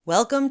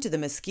Welcome to the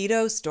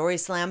Mosquito Story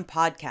Slam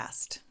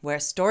podcast, where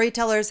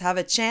storytellers have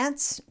a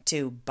chance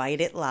to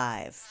bite it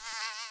live.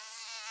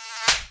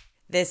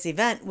 This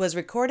event was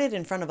recorded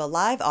in front of a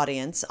live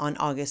audience on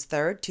August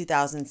 3rd,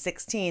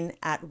 2016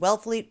 at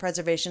Wellfleet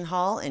Preservation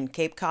Hall in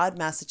Cape Cod,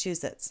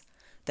 Massachusetts.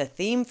 The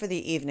theme for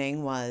the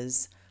evening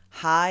was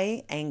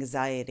high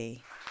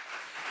anxiety.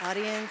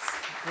 Audience,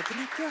 open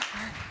up your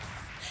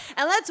hearts.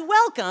 And let's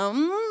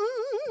welcome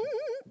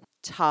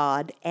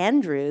Todd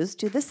Andrews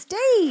to the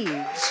stage.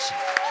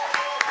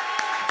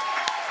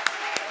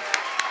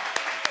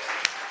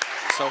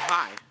 So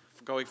hi,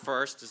 going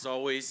first is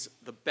always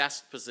the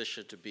best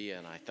position to be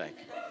in, I think.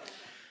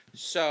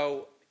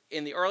 So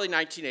in the early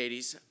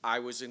 1980s, I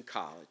was in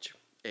college,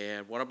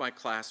 and one of my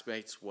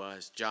classmates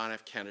was John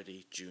F.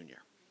 Kennedy,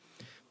 Jr.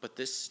 But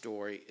this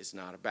story is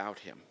not about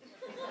him.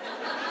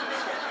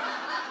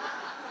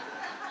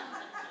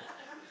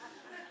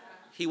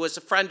 He was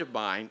a friend of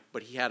mine,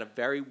 but he had a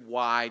very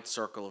wide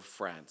circle of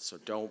friends, so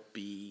don't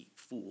be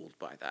fooled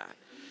by that.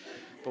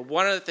 But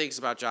one of the things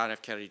about John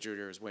F. Kennedy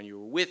Jr. is when you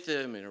were with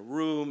him in a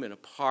room, in a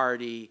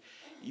party,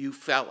 you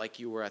felt like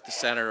you were at the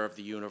center of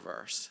the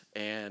universe.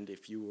 And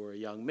if you were a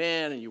young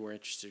man and you were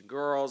interested in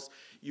girls,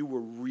 you were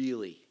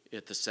really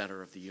at the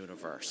center of the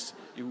universe.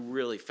 You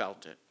really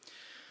felt it.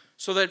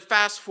 So then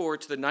fast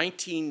forward to the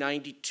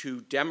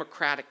 1992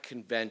 Democratic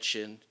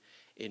Convention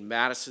in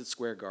Madison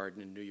Square Garden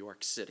in New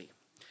York City.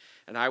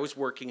 And I was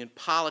working in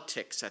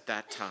politics at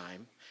that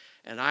time,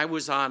 and I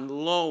was on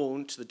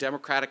loan to the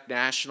Democratic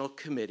National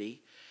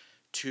Committee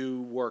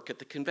to work at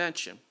the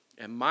convention.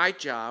 And my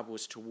job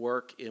was to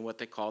work in what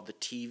they called the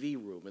TV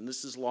room. And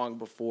this is long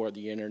before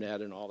the internet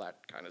and all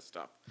that kind of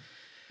stuff.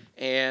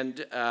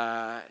 And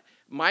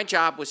my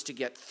job was to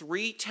get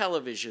 3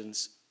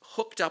 televisions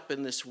hooked up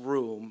in this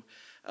room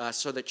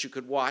so that you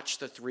could watch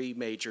the 3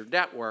 major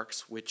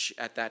networks, which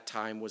at that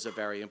time was a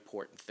very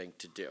important thing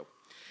to do.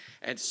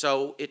 And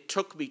so it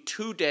took me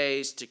 2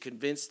 days to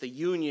convince the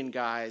union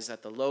guys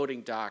at the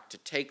loading dock to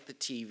take the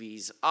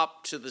TVs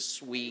up to the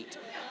suite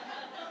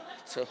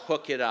to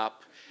hook it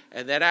up.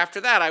 And then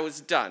after that, I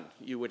was done.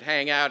 You would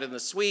hang out in the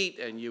suite,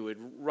 and you would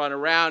run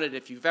around. And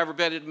if you've ever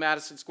been in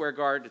Madison Square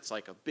Garden, it's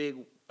like a big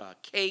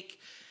cake.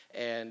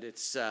 And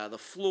it's the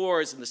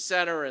floor is in the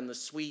center, and the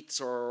suites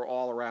are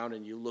all around,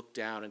 and you look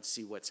down and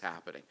see what's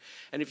happening.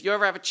 And if you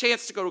ever have a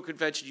chance to go to a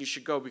convention, you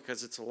should go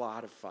because it's a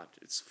lot of fun.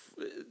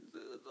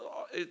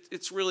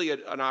 It's really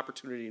an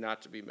opportunity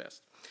not to be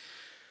missed.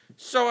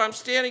 So I'm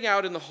standing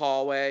out in the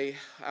hallway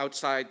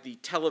outside the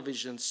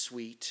television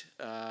suite,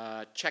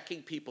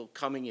 checking people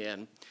coming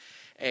in.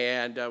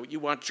 And you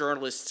want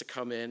journalists to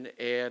come in.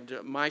 And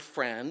my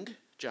friend,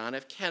 John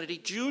F. Kennedy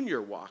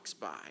Jr., walks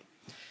by.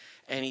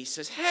 And he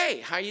says,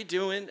 "Hey, how you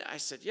doing?" I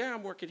said, "Yeah,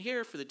 I'm working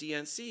here for the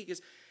DNC." He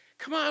goes,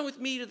 "Come on with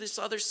me to this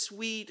other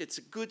suite. It's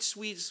a good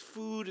suite, it's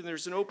food, and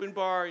there's an open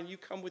bar, and you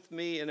come with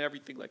me," and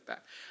everything like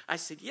that. I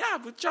said, "Yeah,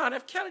 with John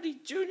F. Kennedy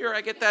Jr., I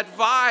get that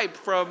vibe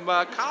from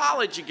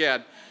college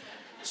again."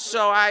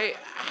 So I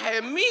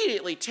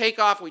immediately take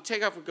off. We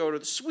go to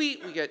the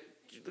suite.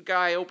 The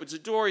guy opens the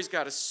door. He's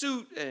got a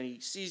suit, and he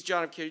sees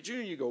John F. Kennedy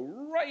Jr. You go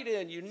right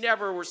in. You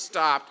never were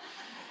stopped.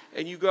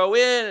 And you go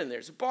in, and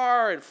there's a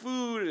bar and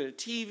food and a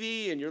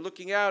TV, and you're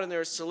looking out, and there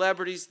are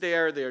celebrities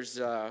there. There's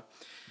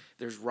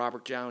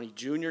Robert Downey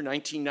Jr.,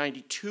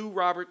 1992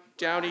 Robert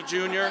Downey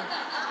Jr.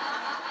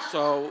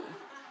 So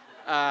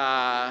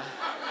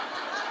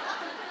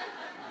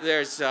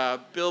there's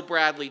Bill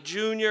Bradley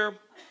Jr.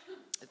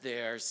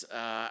 There's,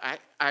 I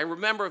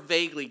remember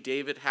vaguely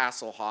David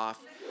Hasselhoff,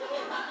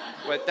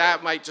 but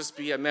that might just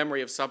be a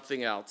memory of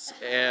something else.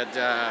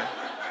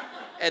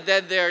 And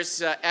then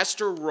there's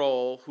Esther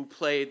Roll, who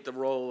played the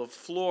role of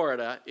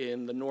Florida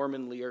in the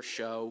Norman Lear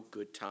show,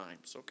 Good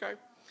Times, okay?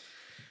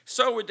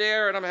 So we're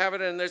there, and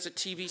and there's a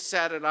TV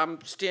set, and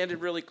I'm standing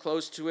really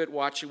close to it,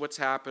 watching what's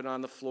happened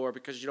on the floor,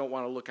 because you don't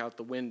want to look out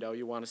the window,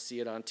 you want to see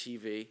it on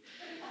TV.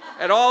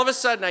 And all of a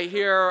sudden, I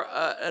hear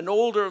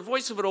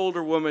voice of an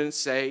older woman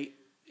say,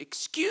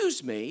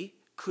 "Excuse me,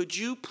 could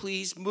you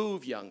please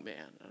move, young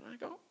man?" And I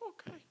go,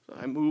 "Okay." So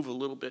I move a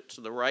little bit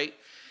to the right.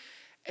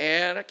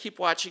 And I keep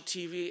watching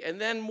TV, and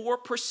then more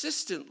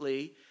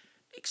persistently,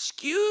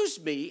 "Excuse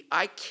me,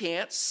 I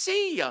can't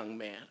see, young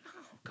man."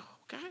 Oh, go,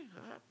 okay,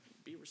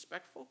 be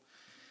respectful.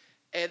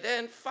 And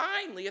then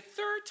finally, a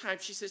third time,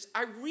 she says,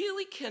 "I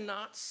really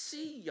cannot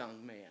see,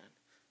 young man."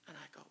 And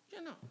I go,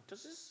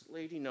 does this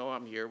lady know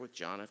I'm here with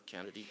John F.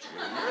 Kennedy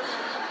Jr.?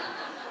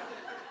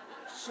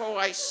 So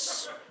I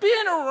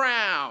spin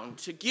around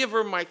to give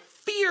her my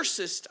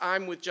fiercest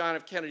 "I'm with John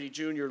F. Kennedy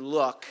Jr.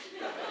 look.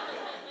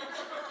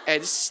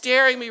 And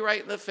staring me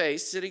right in the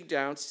face, sitting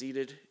down,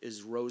 seated,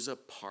 is Rosa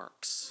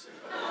Parks.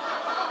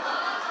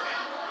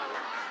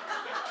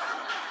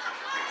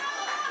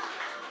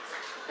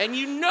 And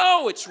you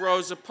know it's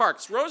Rosa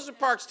Parks. Rosa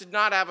Parks did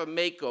not have a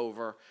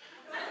makeover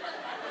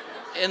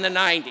in the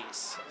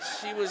 90s.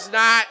 She was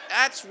not,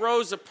 that's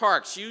Rosa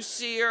Parks. You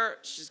see her,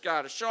 she's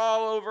got a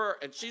shawl over,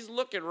 and she's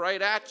looking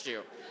right at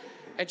you.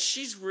 And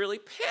she's really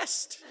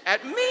pissed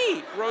at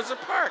me, Rosa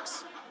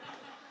Parks.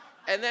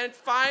 And then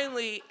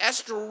finally,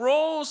 Esther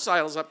Roll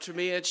sidles up to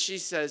me and she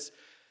says,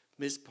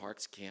 Ms.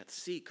 Parks can't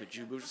see. Could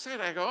you move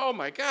aside? I go, oh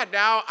my God,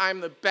 now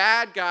I'm the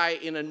bad guy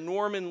in a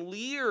Norman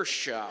Lear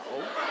show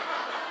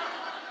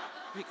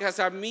because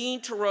I'm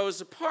mean to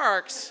Rosa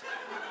Parks.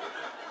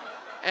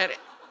 And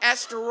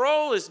Esther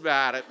Roll is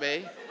mad at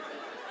me.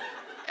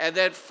 And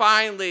then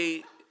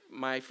finally,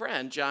 my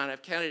friend, John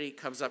F. Kennedy,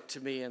 comes up to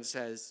me and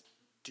says,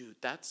 dude,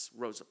 that's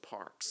Rosa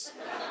Parks.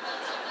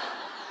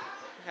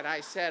 And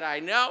I said, I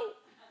know.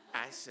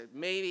 I said,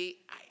 maybe,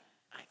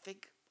 I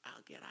think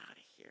I'll get out of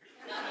here.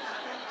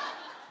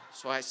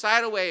 So I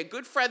sidled away. A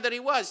good friend that he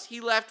was,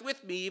 he left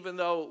with me, even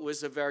though it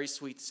was a very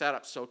sweet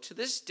setup. So to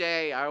this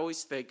day, I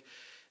always think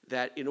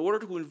that in order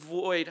to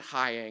avoid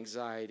high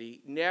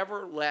anxiety,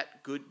 never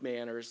let good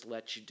manners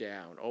let you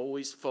down.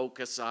 Always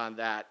focus on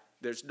that.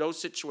 There's no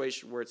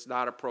situation where it's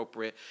not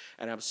appropriate.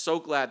 And I'm so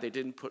glad they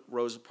didn't put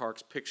Rosa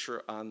Parks'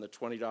 picture on the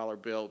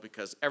 $20 bill,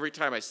 because every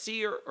time I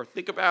see her or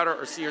think about her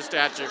or see her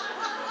statue,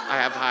 I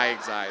have high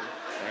anxiety.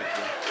 Thank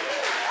you.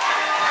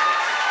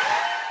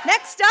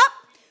 Next up,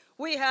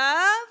 we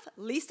have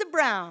Lisa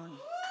Brown.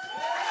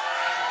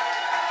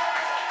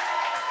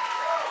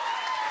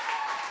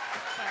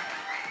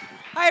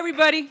 Hi,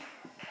 everybody.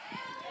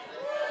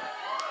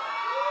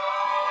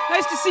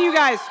 Nice to see you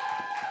guys.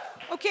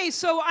 Okay,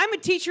 so I'm a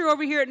teacher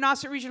over here at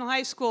Nauset Regional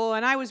High School,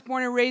 and I was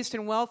born and raised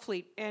in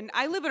Wellfleet. And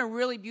I live in a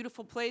really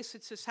beautiful place.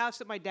 It's this house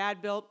that my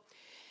dad built.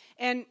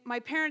 And my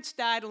parents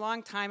died a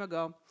long time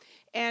ago.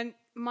 And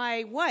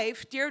my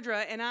wife, Deirdre,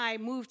 and I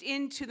moved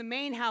into the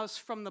main house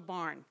from the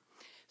barn.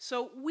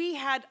 So we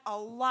had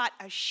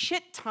a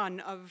shit ton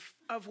of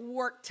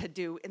work to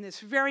do in this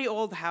very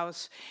old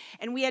house.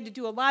 And we had to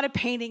do a lot of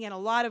painting and a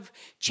lot of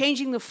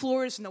changing the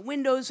floors and the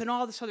windows and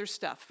all this other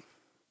stuff.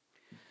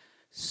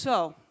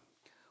 So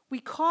we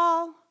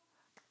call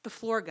the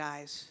floor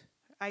guys.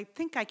 I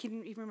think I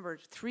can even remember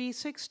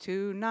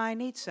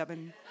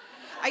 362-987.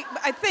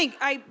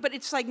 But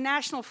it's like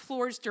National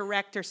Floors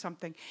Direct or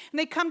something. And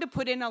they come to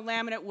put in a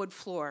laminate wood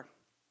floor.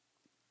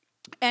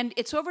 And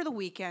it's over the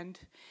weekend.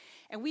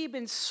 And we have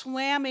been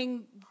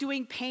slamming,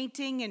 doing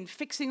painting and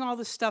fixing all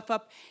this stuff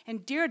up.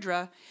 And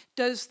Deirdre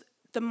does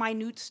the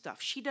minute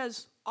stuff. She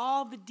does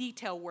all the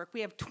detail work. We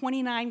have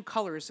 29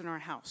 colors in our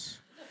house.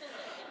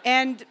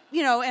 And,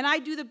 and I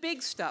do the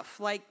big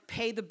stuff, like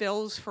pay the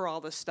bills for all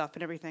this stuff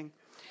and everything.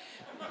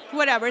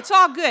 Whatever, it's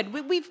all good.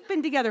 We've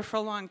been together for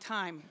a long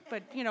time.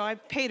 But,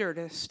 I've paid her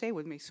to stay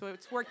with me, so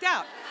it's worked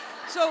out.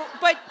 So,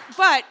 but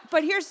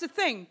here's the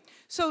thing.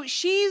 So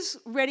she's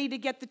ready to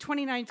get the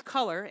 29th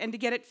color and to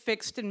get it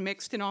fixed and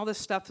mixed and all this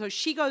stuff. So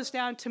she goes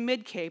down to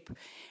Mid-Cape,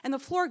 and the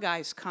floor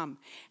guys come.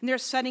 And they're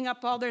setting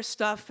up all their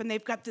stuff, and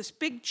they've got this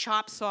big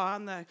chop saw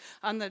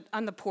on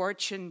the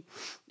porch and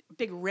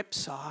big rip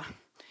saw.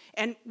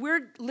 And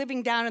we're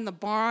living down in the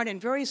barn, and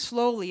very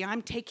slowly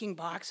I'm taking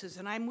boxes,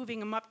 and I'm moving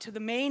them up to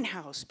the main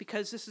house,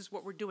 because this is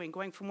what we're doing,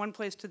 going from one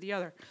place to the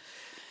other.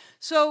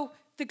 So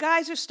the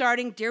guys are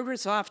starting,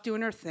 Deirdre's off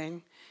doing her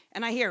thing,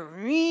 and I hear,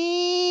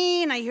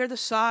 and I hear the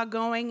saw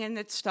going, and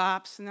it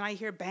stops, and then I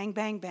hear bang,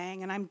 bang,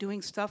 bang, and I'm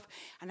doing stuff,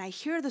 and I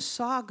hear the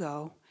saw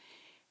go,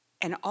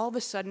 and all of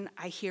a sudden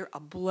I hear a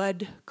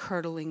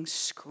blood-curdling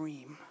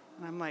scream.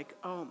 And I'm like,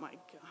 oh my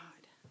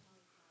God.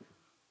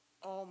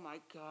 Oh my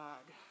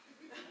God.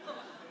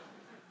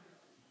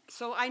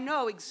 So I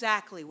know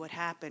exactly what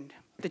happened.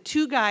 The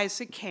two guys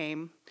that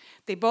came,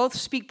 they both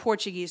speak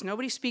Portuguese.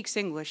 Nobody speaks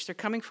English. They're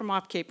coming from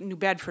off Cape, New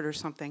Bedford or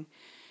something.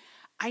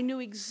 I knew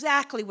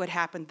exactly what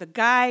happened. The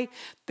guy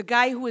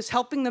who was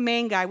helping the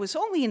main guy was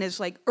only in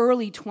his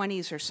early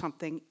 20s or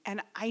something,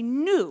 and I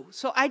knew.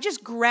 So I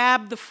just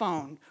grabbed the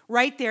phone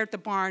right there at the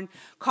barn,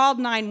 called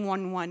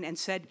 911, and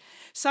said,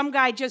 some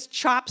guy just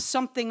chopped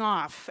something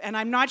off, and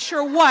I'm not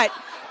sure what,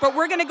 but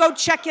we're going to go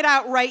check it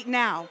out right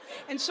now.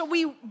 And so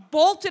we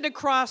bolted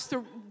across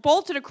the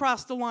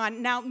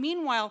lawn. Now,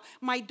 meanwhile,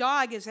 my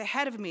dog is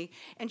ahead of me,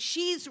 and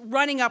she's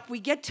running up. We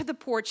get to the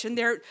porch, and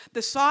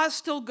the saw is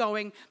still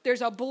going.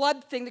 There's a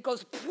blood thing that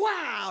goes,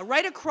 wow,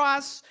 right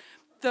across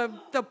the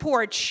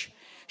porch.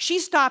 She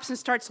stops and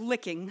starts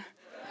licking.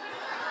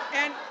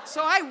 And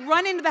so I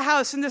run into the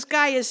house, and this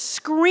guy is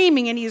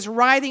screaming, and he's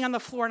writhing on the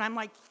floor, and I'm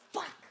like,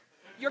 fuck,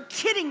 you're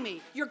kidding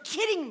me. You're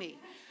kidding me.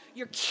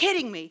 You're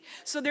kidding me.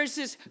 So there's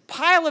this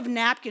pile of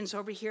napkins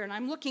over here, and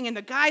I'm looking, and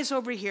the guy's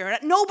over here.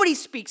 Nobody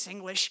speaks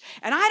English,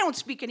 and I don't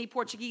speak any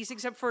Portuguese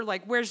except for,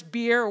 where's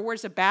beer or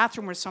where's the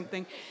bathroom or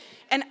something.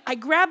 And I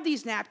grab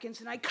these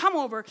napkins, and I come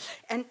over,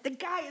 and the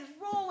guy is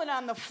rolling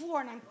on the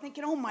floor, and I'm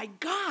thinking, oh, my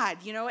God,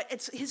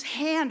 it's his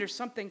hand or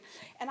something.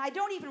 And I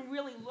don't even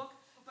really look,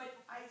 but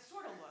I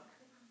sort of look.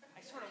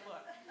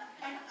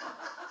 And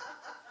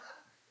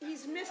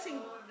he's missing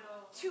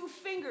two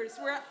fingers,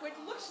 where it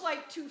looks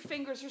like two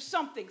fingers or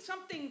something.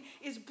 Something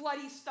is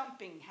bloody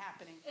stumping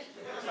happening.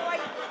 So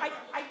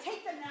I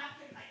take the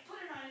napkin, and I put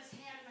it on his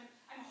hand, and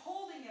I'm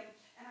holding him,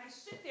 and I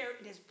sit there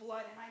in his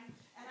blood, and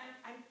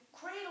I'm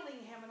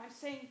cradling him, and I'm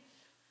saying,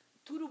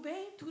 tudo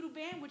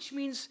bem, which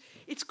means,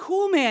 it's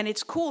cool, man,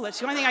 it's cool. That's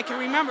the only thing I can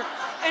remember.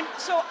 And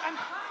so I'm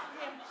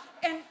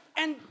hugging him,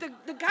 And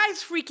the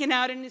guy's freaking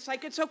out, and it's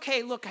like, it's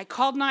okay. Look, I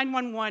called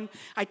 911.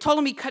 I told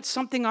him he cut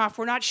something off.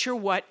 We're not sure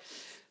what.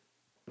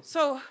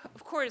 So,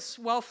 of course,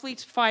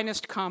 Wellfleet's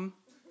finest come.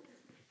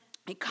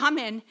 They come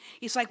in.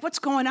 He's like, what's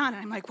going on?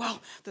 And I'm like,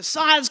 well, the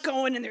saw's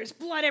going, and there's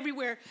blood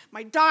everywhere.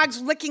 My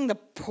dog's licking the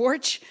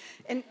porch.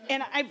 And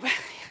I,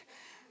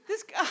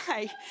 this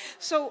guy,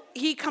 so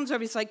he comes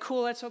over. He's like,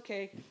 cool, that's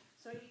okay.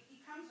 So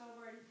he comes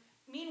over, and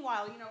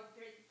meanwhile,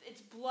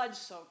 it's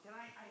blood-soaked. And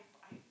I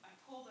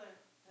pull the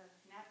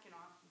napkin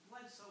off,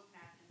 blood-soaked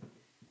napkin,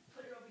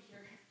 put it over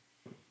here.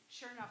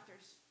 Sure enough,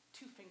 there's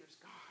 2 fingers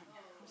gone. I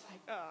was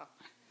like, oh,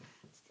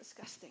 it's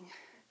disgusting.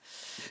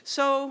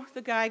 So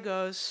the guy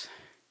goes,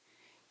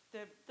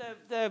 the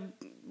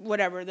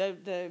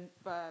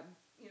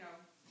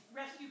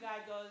rescue guy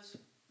goes,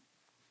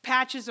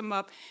 patches him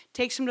up,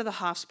 takes him to the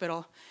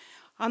hospital.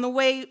 On the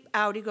way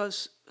out, he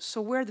goes,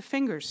 so where are the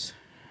fingers?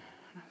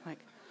 And I'm like,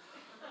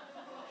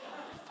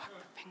 fuck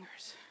the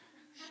fingers.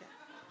 Shit.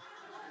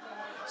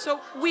 So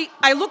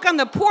I look on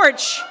the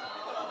porch,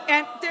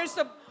 and there's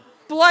the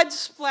blood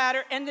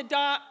splatter, and the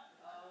dog.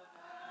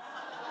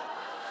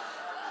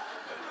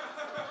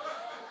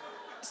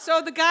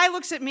 So the guy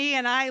looks at me,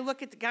 and I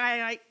look at the guy,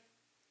 and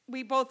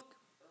we both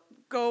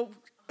go,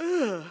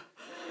 ugh.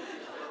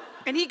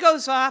 And he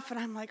goes off, and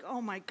I'm like,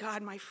 oh my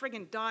God, my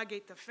friggin' dog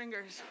ate the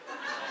fingers.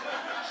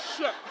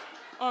 Shit.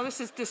 Oh,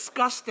 this is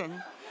disgusting.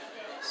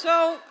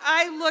 So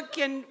I look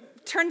and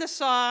turn the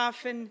saw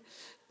off, and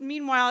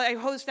meanwhile, I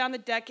hose down the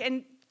deck,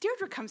 and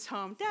Deirdre comes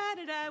home,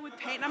 da-da-da, with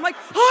paint. And I'm like,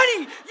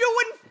 honey, you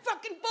wouldn't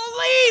fucking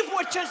believe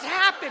what just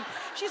happened.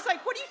 She's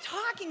like, what are you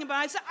talking about?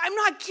 I said, I'm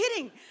not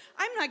kidding.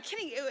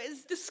 It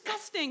was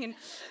disgusting. And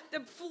the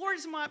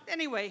floor's mopped.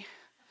 Anyway,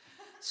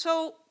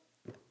 so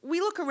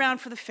we look around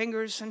for the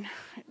fingers, and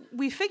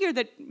we figure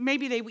that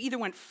maybe they either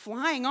went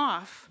flying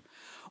off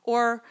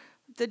or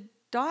the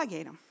dog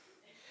ate them.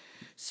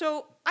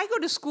 So I go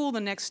to school the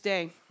next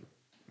day,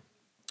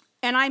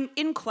 and I'm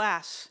in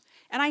class,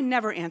 and I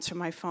never answer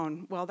my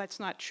phone. Well, that's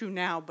not true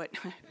now, but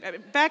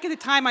back at the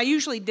time, I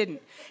usually didn't.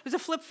 It was a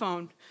flip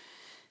phone.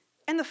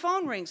 And the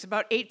phone rings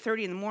about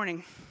 8:30 in the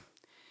morning.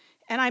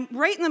 And I'm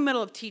right in the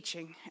middle of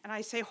teaching. And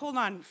I say, hold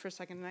on for a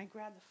second. And I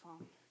grab the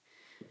phone.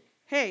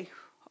 Hey.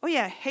 Oh,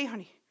 yeah. Hey,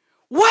 honey.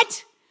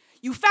 What?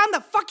 You found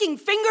the fucking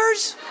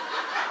fingers?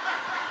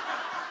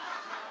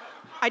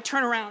 I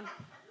turn around.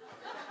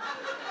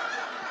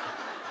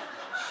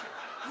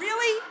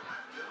 Really?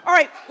 All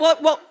right. Well,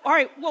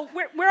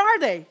 where are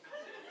they?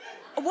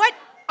 What?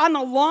 On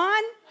the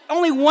lawn?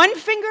 Only 1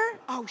 finger?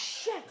 Oh,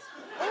 shit.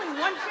 Only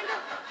 1 finger?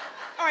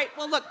 All right,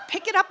 well, look,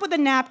 pick it up with a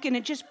napkin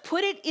and just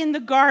put it in the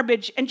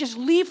garbage and just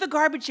leave the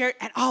garbage there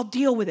and I'll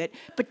deal with it.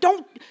 But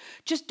don't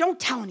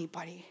tell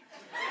anybody.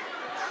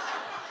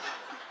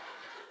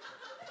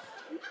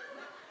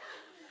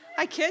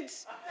 Hi,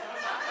 kids.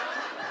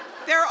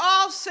 They're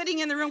all sitting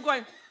in the room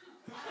going,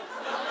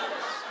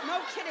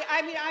 no kidding.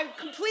 I mean, I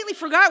completely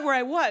forgot where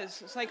I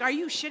was. It's like, are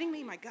you shitting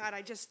me? My God,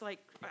 I just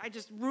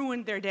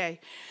ruined their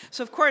day.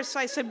 So, of course,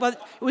 I said, well, it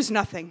was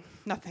nothing.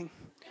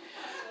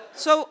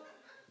 So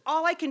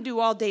all I can do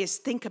all day is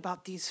think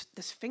about this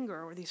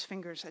finger or these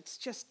fingers. It's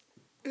just,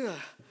 ugh.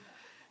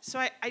 So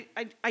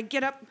I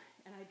get up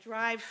and I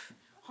drive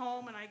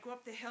home and I go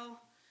up the hill,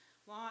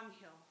 long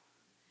hill,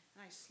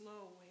 and I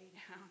slow way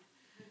down.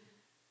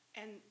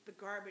 And the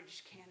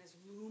garbage can is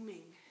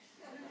looming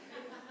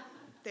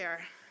there.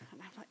 And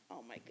I'm like,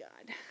 oh my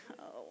God,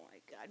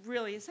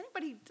 really? Is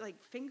anybody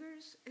like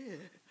fingers? Ugh.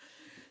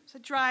 So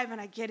I drive and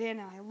I get in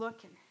and I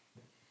look and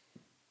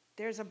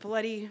there's a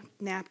bloody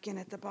napkin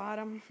at the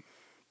bottom.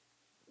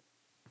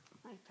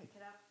 I pick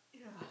it up,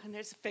 and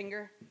there's a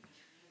finger.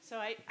 So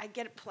I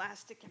get it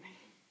plastic, and I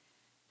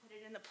put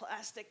it in the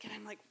plastic, and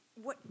I'm like,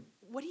 what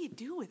do you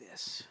do with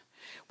this?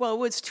 Well, it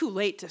was too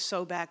late to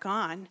sew back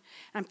on. And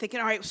I'm thinking,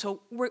 all right,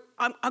 so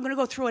I'm going to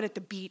go throw it at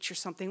the beach or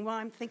something. Well,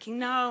 I'm thinking,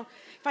 no,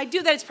 if I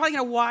do that, it's probably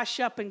going to wash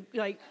up, and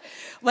like,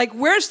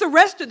 where's the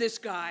rest of this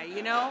guy,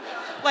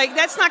 Like,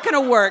 that's not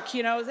going to work,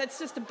 That's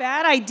just a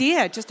bad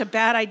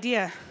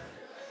idea,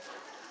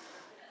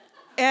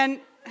 And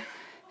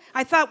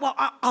I thought, well,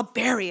 I'll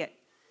bury it.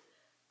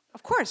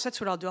 Of course, that's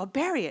what I'll do. I'll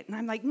bury it. And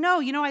I'm like, no,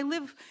 I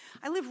live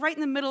right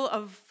in the middle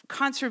of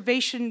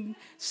Conservation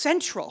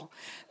Central.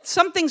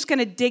 Something's going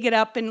to dig it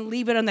up and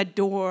leave it on the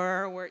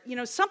door, or,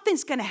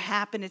 something's going to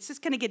happen. It's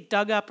just going to get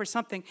dug up or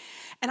something.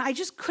 And I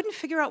just couldn't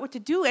figure out what to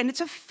do. And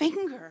it's a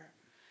finger.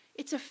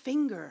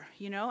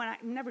 And I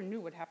never knew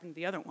what happened to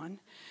the other one.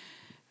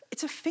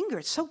 It's a finger.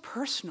 It's so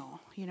personal,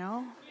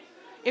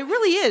 It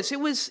really is. It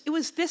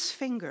was this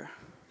finger.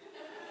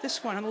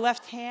 This one on the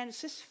left hand.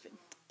 It's this.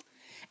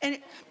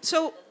 And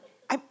so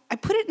I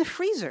put it in the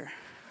freezer.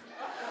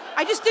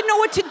 I just didn't know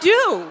what to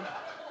do.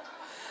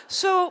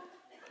 So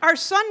our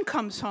son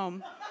comes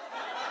home.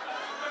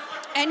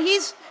 And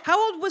how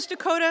old was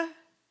Dakota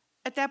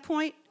at that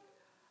point?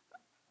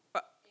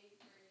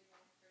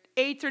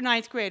 8th or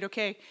 9th grade,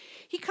 okay.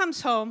 He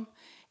comes home,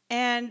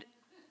 and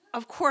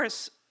of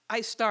course,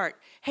 I start,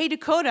 hey,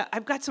 Dakota,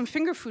 I've got some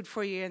finger food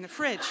for you in the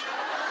fridge.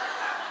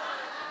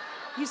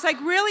 He's like,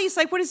 really? He's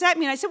like, what does that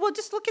mean? I said, well,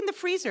 just look in the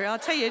freezer. I'll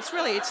tell you, it's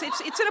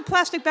in a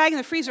plastic bag in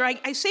the freezer.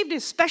 I saved it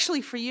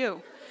especially for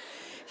you.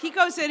 He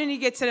goes in and he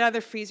gets it out of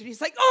the freezer.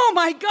 He's like, oh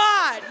my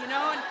God,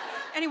 And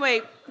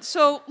anyway,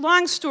 so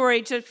long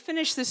story, to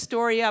finish this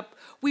story up,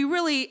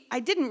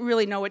 I didn't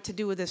really know what to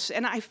do with this,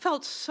 and I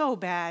felt so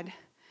bad.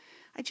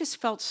 I just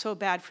felt so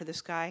bad for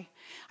this guy.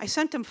 I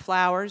sent him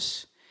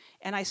flowers,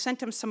 and I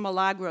sent him some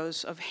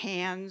milagros of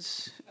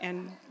hands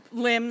and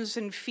limbs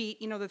and feet,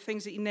 the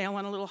things that you nail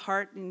on a little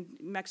heart in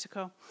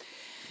Mexico.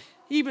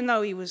 Even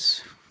though he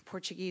was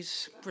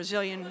Portuguese,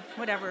 Brazilian,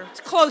 whatever, it's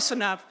close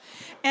enough.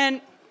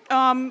 And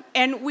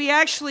we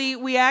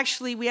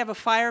have a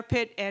fire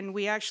pit, and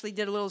we actually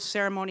did a little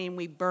ceremony, and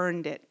we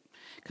burned it,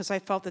 because I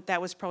felt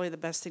that was probably the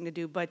best thing to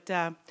do. But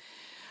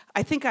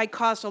I think I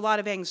caused a lot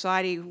of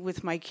anxiety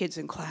with my kids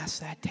in class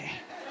that day.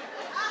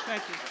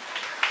 Thank you.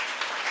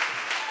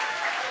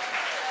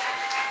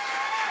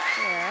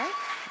 Yeah.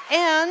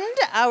 And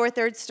our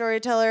third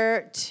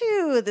storyteller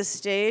to the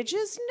stage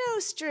is no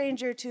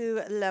stranger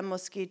to La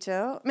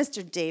Mosquito,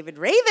 Mr. David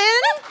Raven.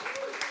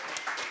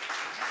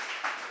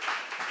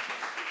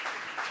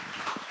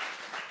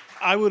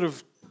 I would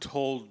have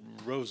told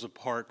Rosa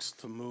Parks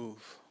to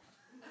move.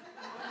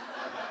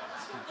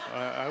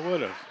 I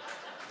would have.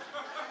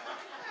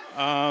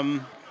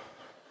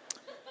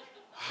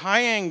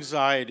 High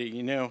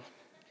anxiety,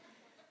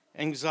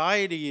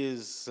 anxiety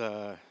is,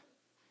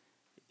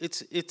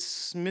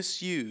 it's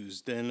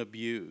misused and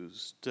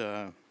abused.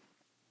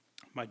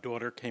 My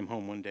daughter came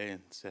home one day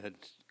and said,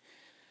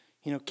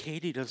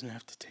 Katie doesn't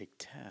have to take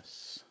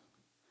tests.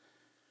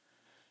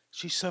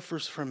 She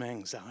suffers from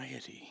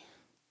anxiety.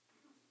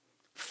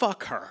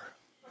 Fuck her.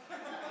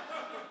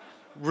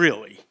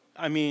 Really.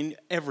 I mean,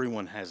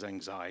 everyone has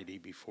anxiety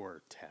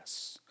before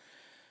tests.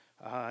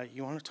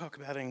 You want to talk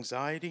about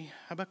anxiety?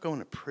 How about going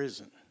to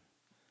prison?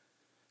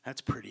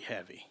 That's pretty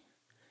heavy.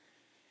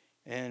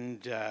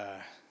 And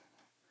I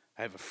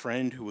have a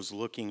friend who was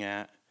looking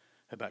at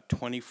about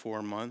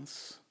 24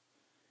 months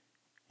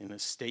in a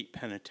state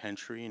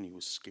penitentiary, and he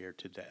was scared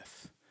to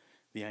death.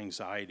 The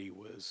anxiety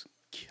was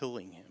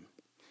killing him.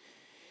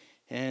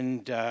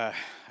 And I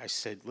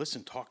said,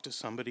 listen, talk to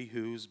somebody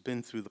who's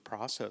been through the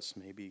process.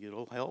 Maybe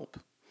it'll help.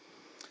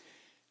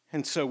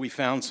 And so we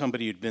found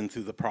somebody who'd been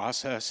through the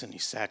process, and he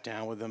sat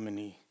down with him,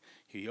 and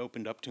he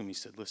opened up to him. He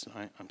said, listen,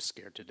 I'm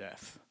scared to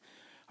death.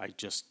 I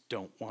just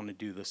don't want to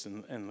do this.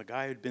 And the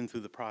guy who'd been through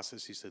the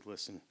process, he said,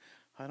 listen,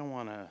 I don't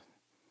want to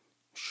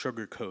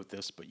sugarcoat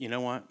this, but you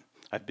know what?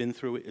 I've been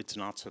through it. It's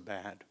not so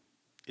bad.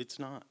 It's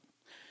not.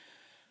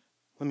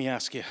 Let me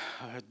ask you,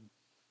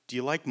 do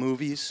you like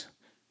movies?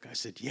 The guy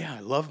said, yeah,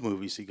 I love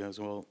movies. He goes,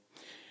 well,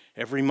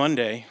 every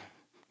Monday,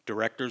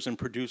 directors and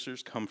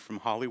producers come from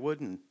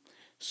Hollywood and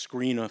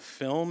screen a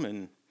film,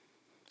 and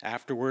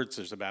afterwards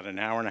there's about an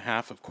hour and a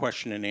half of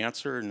question and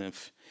answer, and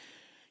if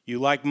you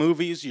like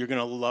movies, you're going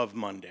to love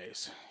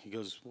Mondays. He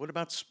goes, what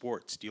about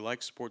sports? Do you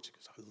like sports? He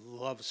goes, I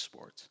love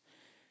sports.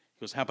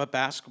 He goes, how about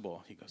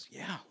basketball? He goes,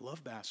 yeah,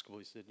 love basketball.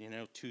 He said,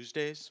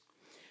 Tuesdays,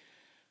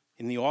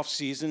 in the off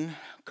season,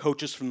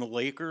 coaches from the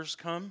Lakers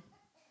come,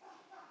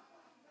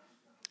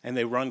 and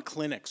they run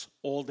clinics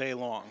all day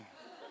long.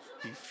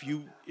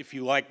 If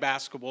you like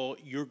basketball,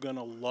 you're going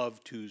to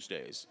love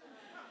Tuesdays.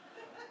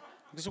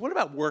 He said, what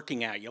about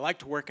working out? You like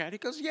to work out? He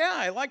goes, yeah,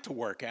 I like to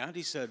work out.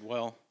 He said,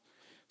 well,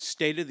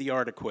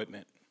 state-of-the-art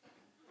equipment.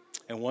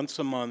 And once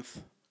a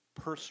month,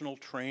 personal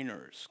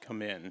trainers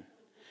come in,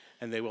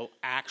 and they will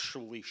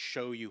actually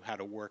show you how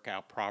to work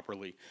out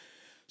properly.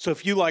 So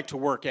if you like to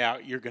work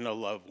out, you're going to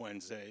love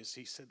Wednesdays.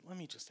 He said, let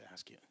me just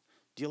ask you,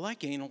 do you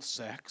like anal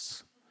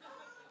sex?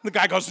 The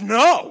guy goes,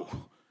 no.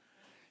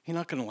 You're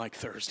not going to like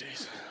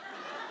Thursdays.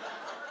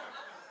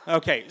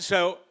 Okay,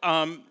 so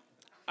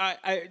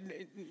I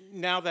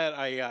now that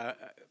I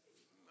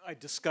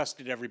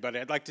disgusted everybody,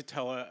 I'd like to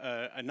tell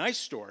a nice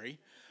story,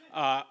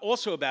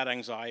 also about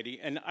anxiety.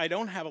 And I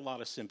don't have a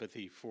lot of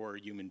sympathy for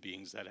human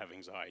beings that have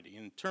anxiety.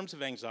 In terms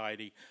of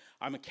anxiety,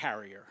 I'm a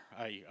carrier.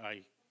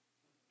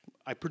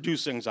 I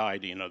produce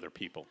anxiety in other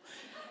people.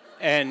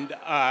 And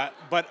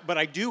but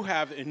I do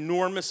have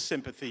enormous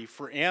sympathy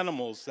for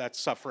animals that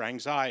suffer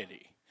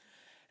anxiety.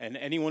 And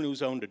anyone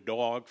who's owned a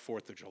dog,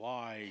 4th of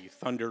July,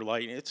 thunder,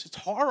 lightning, it's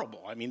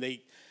horrible. I mean,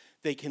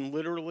 they can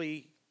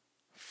literally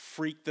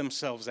freak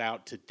themselves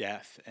out to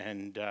death.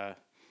 And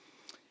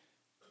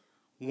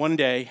one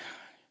day,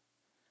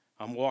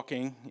 I'm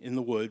walking in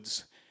the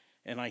woods,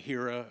 and I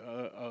hear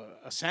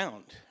a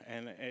sound.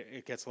 And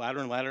it gets louder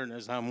and louder, and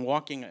as I'm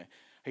walking,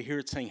 I hear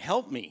it saying,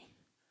 help me,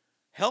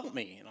 help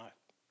me. And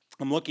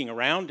I'm looking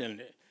around,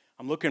 and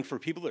I'm looking for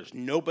people. There's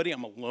nobody.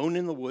 I'm alone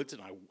in the woods,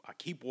 and I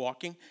keep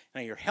walking,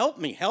 and I hear, help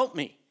me, help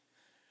me.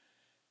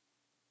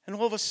 And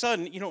all of a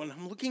sudden, and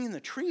I'm looking in the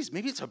trees.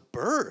 Maybe it's a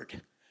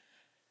bird,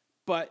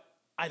 but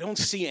I don't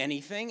see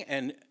anything.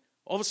 And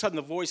all of a sudden,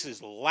 the voice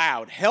is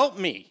loud, help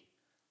me.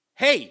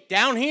 Hey,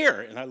 down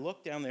here. And I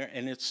look down there,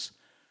 and this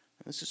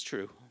is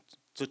true,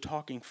 it's a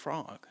talking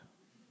frog.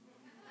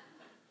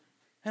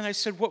 And I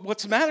said,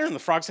 what's the matter? And the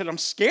frog said, I'm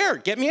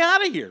scared. Get me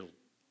out of here.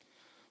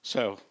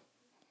 So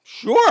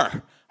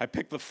Sure. I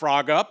picked the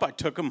frog up. I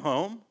took him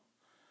home.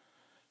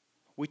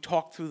 We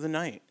talked through the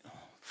night.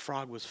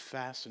 Frog was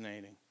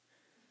fascinating.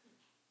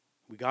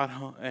 We got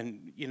home,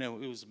 and,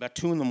 it was about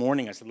 2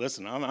 a.m. I said,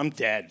 listen, I'm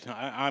dead.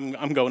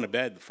 I'm going to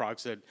bed. The frog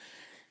said,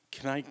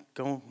 can I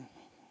go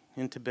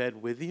into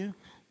bed with you?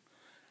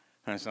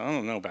 And I said, I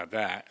don't know about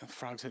that. The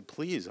frog said,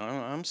 please,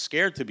 I'm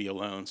scared to be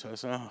alone. So I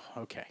said,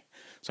 oh, okay.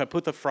 So I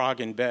put the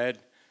frog in bed.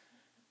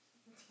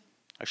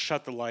 I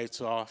shut the lights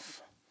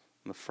off,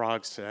 and the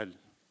frog said,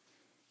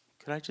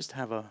 could I just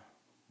have a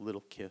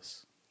little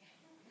kiss?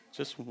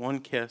 Just one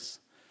kiss.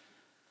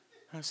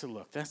 I said,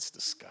 look, that's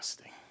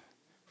disgusting.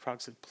 The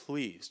frog said,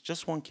 please,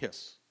 just one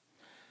kiss.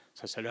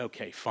 So I said,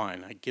 okay,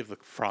 fine. I give the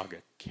frog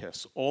a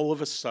kiss. All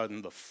of a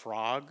sudden, the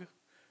frog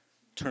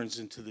turns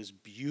into this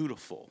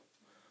beautiful,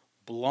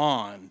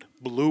 blonde,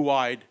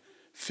 blue-eyed,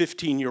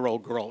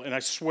 15-year-old girl. And I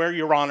swear,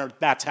 Your Honor,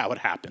 that's how it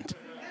happened.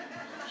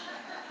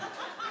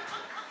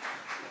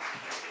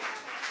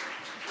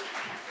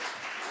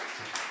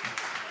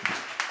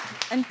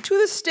 And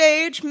to the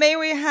stage, may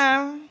we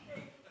have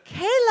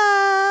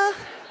Kayla!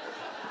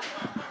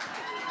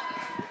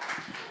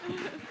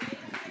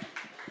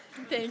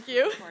 Thank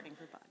you.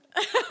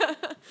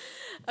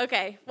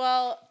 Okay,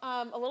 well,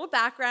 a little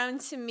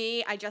background to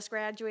me. I just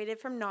graduated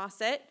from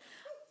Nauset.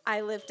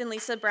 I lived in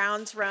Lisa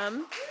Brown's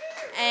room,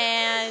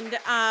 and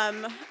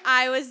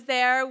I was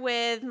there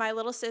with my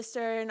little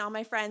sister and all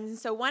my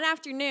friends. So one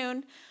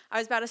afternoon, I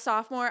was about a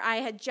sophomore. I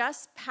had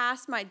just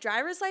passed my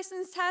driver's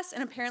license test,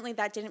 and apparently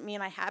that didn't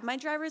mean I had my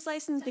driver's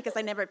license because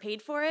I never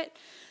paid for it.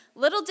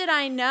 Little did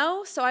I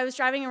know, so I was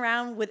driving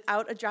around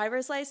without a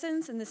driver's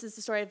license, and this is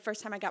the story of the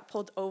first time I got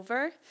pulled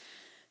over.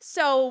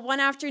 So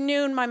one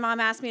afternoon, my mom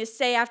asked me to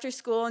stay after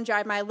school and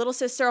drive my little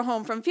sister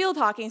home from field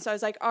hockey, so I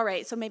was like, all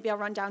right, so maybe I'll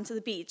run down to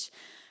the beach.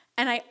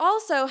 And I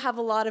also have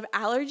a lot of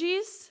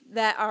allergies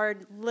that are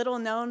little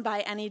known by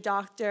any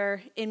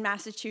doctor in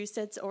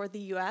Massachusetts or the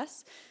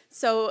U.S.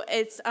 So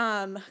it's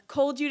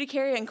cold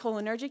urticaria and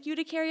cholinergic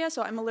urticaria,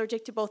 so I'm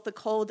allergic to both the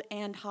cold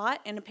and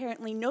hot, and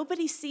apparently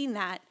nobody's seen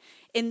that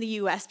in the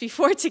U.S.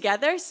 before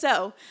together.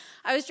 So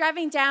I was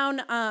driving down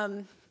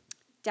to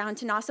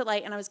Nauset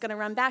Light, and I was going to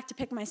run back to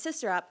pick my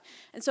sister up.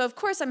 And so, of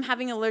course, I'm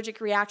having an allergic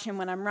reaction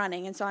when I'm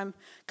running, and so I'm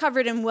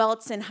covered in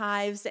welts and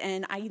hives,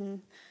 and I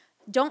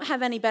don't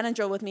have any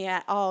Benadryl with me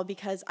at all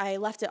because I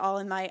left it all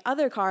in my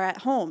other car at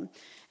home.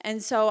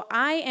 And so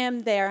I am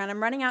there, and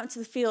I'm running out into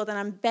the field, and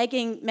I'm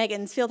begging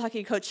Megan's field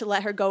hockey coach to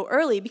let her go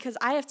early because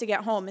I have to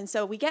get home. And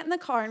so we get in the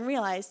car and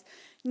realize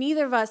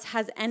neither of us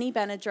has any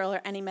Benadryl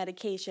or any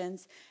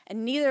medications,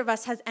 and neither of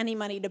us has any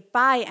money to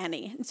buy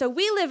any. And so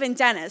we live in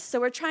Dennis, so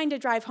we're trying to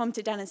drive home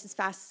to Dennis as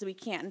fast as we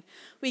can.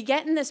 We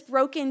get in this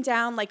broken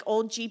down,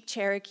 old Jeep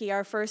Cherokee,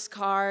 our first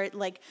car,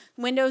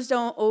 windows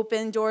don't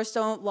open, doors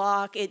don't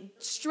lock. It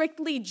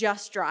strictly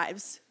just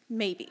drives,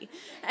 maybe.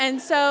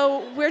 And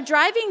so we're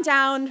driving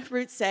down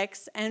Route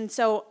 6, and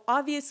so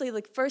obviously,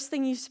 first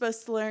thing you're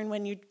supposed to learn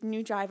when you're a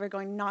new driver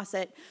going to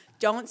Nauset,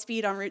 don't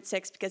speed on Route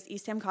 6 because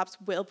Eastham cops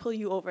will pull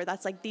you over.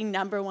 That's the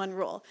number one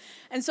rule.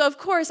 And so, of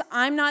course,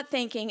 I'm not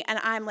thinking, and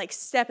I'm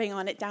stepping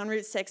on it down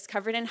Route 6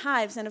 covered in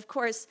hives. And, of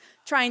course,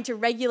 trying to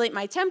regulate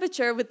my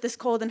temperature with this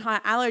cold and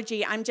hot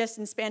allergy, I'm just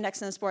in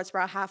spandex and a sports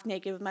bra, half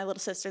naked with my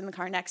little sister in the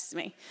car next to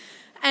me.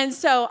 And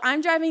so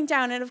I'm driving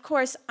down, and of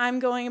course, I'm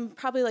going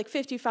probably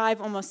 55,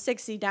 almost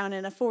 60 down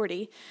in a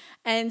 40.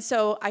 And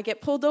so I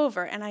get pulled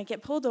over, and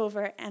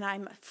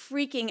I'm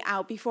freaking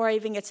out. Before I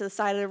even get to the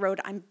side of the road,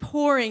 I'm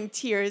pouring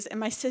tears, and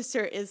my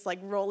sister is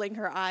rolling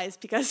her eyes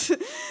because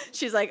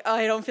she's like, oh,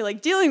 I don't feel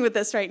like dealing with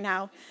this right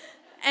now.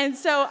 And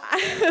so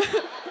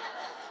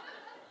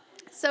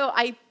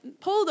I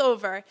pulled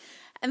over.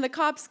 And the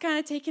cop's kind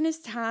of taking his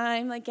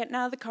time, getting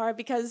out of the car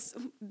because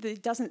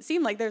it doesn't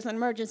seem like there's an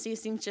emergency. It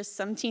seems just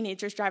some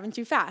teenagers driving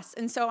too fast.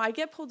 And so I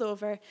get pulled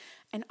over,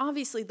 and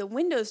obviously the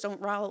windows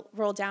don't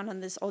roll down on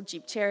this old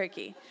Jeep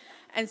Cherokee.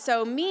 And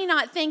so me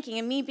not thinking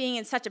and me being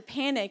in such a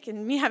panic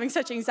and me having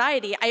such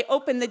anxiety, I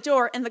open the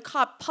door, and the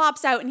cop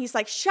pops out, and he's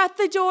like, shut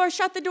the door,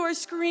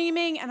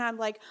 screaming. And I'm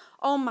like,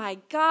 oh, my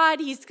God,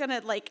 he's going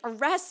to,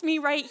 arrest me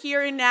right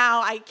here and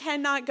now. I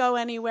cannot go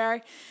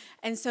anywhere.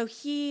 And so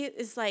he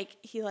is I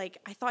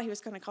thought he was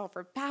going to call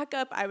for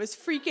backup. I was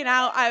freaking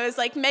out. I was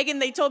like, Megan,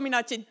 they told me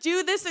not to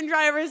do this in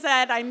driver's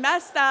ed. I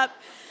messed up.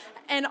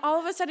 And all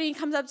of a sudden he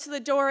comes up to the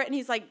door, and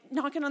he's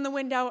knocking on the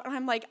window. And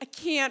I'm like, I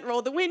can't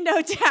roll the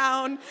window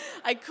down.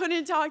 I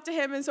couldn't talk to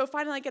him. And so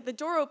finally I get the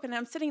door open, and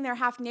I'm sitting there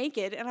half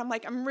naked. And I'm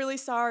like, I'm really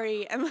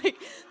sorry. And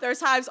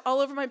there's hives all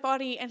over my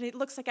body, and it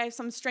looks like I have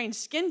some strange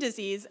skin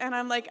disease. And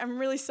I'm like, I'm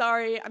really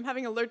sorry. I'm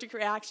having an allergic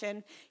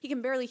reaction. He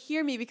can barely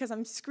hear me because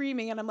I'm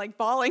screaming, and I'm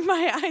bawling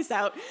my eyes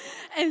out.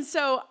 And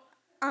so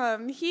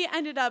he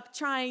ended up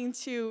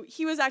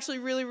he was actually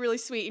really, really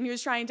sweet, and he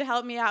was trying to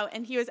help me out.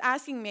 And he was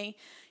asking me,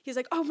 he's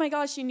like, oh my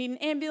gosh, do you need an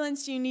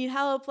ambulance? Do you need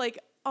help?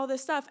 All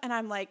this stuff. And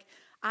I'm like,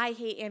 I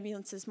hate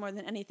ambulances more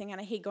than anything, and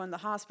I hate going to the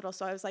hospital.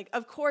 So I was like,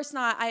 of course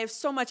not. I have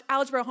so much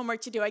algebra homework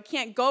to do. I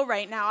can't go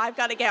right now. I've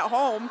got to get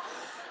home.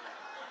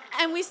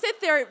 And we sit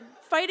there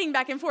fighting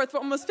back and forth for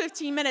almost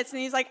 15 minutes.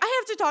 And he's like, I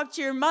have to talk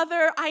to your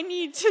mother. I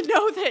need to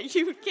know that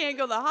you can't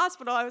go to the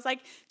hospital. I was like,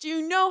 do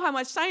you know how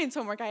much science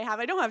homework I have?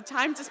 I don't have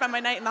time to spend my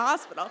night in the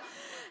hospital.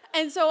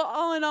 And so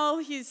all in all,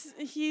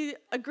 he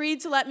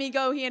agreed to let me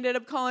go. He ended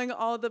up calling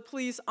all the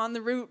police on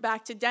the route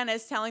back to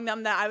Dennis, telling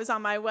them that I was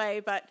on my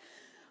way. But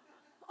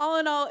all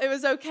in all, it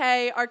was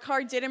okay. Our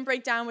car didn't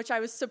break down, which I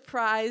was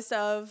surprised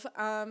of.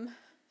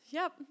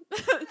 Yep.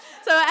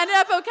 So it ended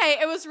up okay.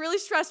 It was really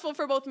stressful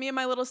for both me and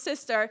my little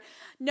sister,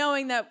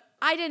 knowing that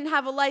I didn't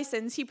have a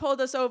license. He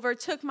pulled us over,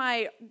 took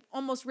my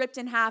almost ripped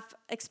in half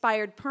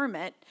expired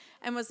permit,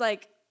 and was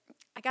like,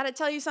 I got to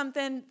tell you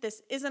something.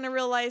 This isn't a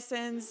real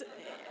license.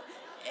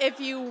 If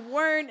you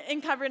weren't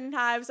covered in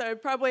hives, I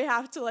would probably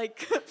have to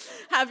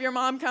have your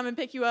mom come and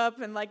pick you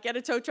up and get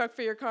a tow truck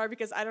for your car,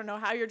 because I don't know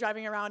how you're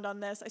driving around on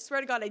this. I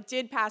swear to God, I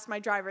did pass my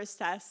driver's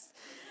test.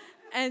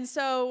 And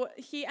so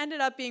he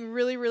ended up being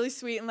really, really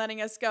sweet and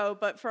letting us go.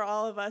 But for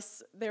all of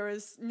us, there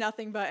was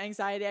nothing but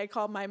anxiety. I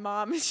called my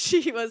mom.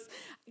 She was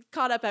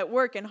caught up at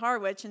work in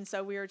Harwich, and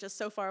so we were just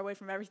so far away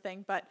from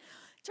everything. But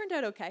it turned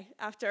out okay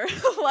after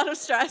a lot of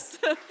stress.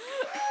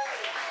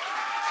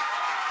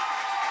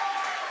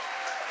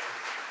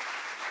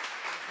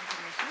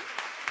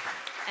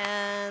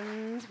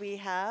 And we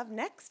have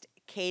next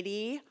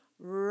Katie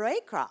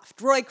Roycroft.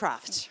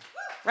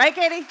 Right,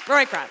 Katie?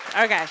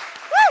 Roycroft. Okay.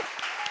 Woo!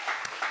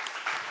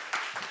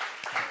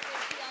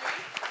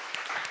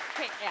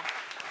 Yeah.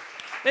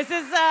 This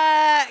is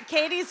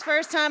Katie's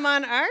first time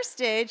on our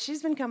stage.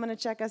 She's been coming to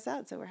check us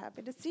out, so we're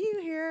happy to see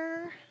you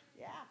here.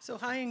 Yeah. So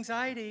high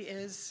anxiety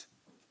is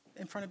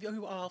in front of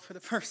you all for the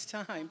first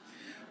time.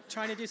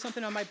 Trying to do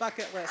something on my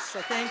bucket list, so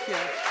thank you.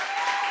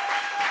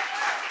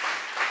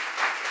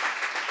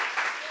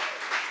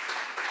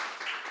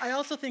 I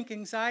also think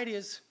anxiety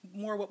is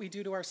more what we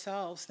do to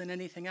ourselves than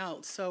anything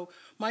else. So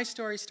my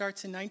story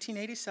starts in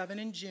 1987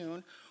 in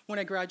June, when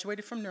I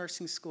graduated from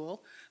nursing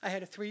school. I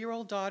had a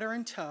 3-year-old daughter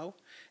in tow,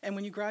 and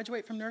when you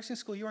graduate from nursing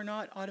school, you are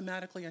not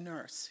automatically a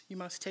nurse. You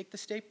must take the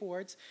state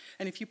boards,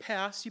 and if you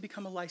pass, you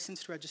become a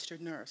licensed registered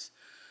nurse.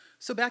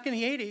 So back in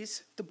the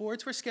 80s, the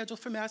boards were scheduled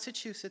for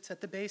Massachusetts at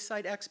the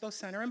Bayside Expo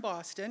Center in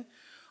Boston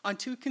on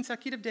 2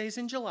 consecutive days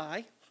in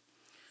July.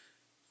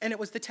 And it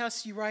was the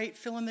test you write,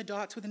 fill in the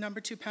dots with a number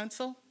 2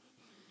 pencil.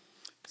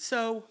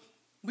 So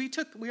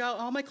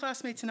all my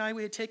classmates and I,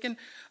 we had taken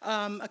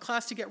a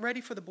class to get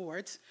ready for the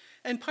boards.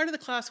 And part of the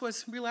class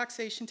was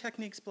relaxation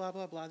techniques, blah,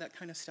 blah, blah, that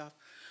kind of stuff.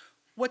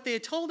 What they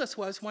had told us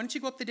was, why don't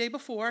you go up the day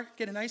before,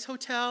 get a nice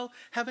hotel,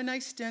 have a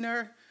nice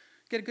dinner,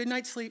 get a good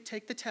night's sleep,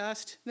 take the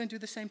test, then do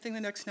the same thing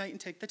the next night and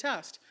take the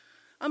test.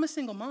 I'm a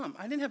single mom.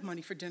 I didn't have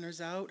money for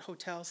dinners out,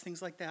 hotels,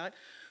 things like that.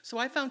 So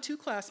I found 2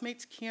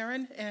 classmates,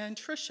 Karen and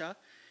Tricia,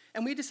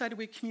 and we decided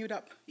we'd commute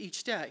up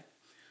each day.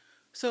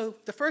 So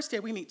the first day,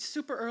 we meet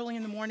super early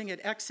in the morning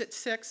at exit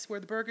 6, where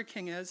the Burger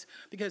King is,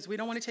 because we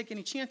don't want to take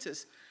any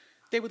chances.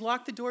 They would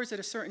lock the doors at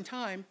a certain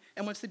time,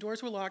 and once the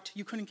doors were locked,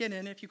 you couldn't get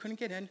in. If you couldn't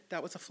get in,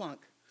 that was a flunk.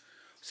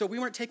 So we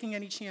weren't taking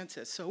any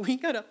chances. So we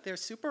got up there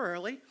super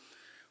early.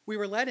 We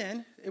were let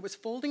in. It was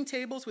folding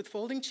tables with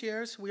folding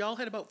chairs. We all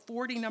had about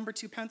 40 number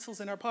 2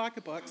 pencils in our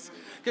pocketbooks,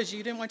 because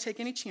you didn't want to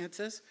take any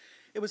chances.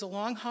 It was a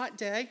long, hot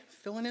day,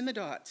 filling in the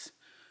dots.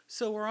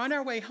 So we're on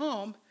our way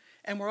home,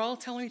 and we're all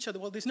telling each other,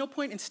 well, there's no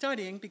point in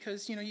studying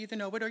because, you either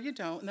know it or you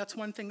don't, and that's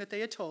one thing that they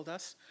had told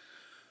us.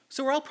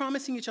 So we're all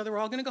promising each other we're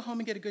all going to go home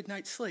and get a good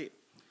night's sleep.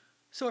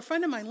 So a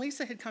friend of mine,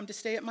 Lisa, had come to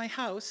stay at my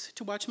house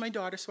to watch my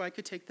daughter so I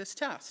could take this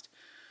test.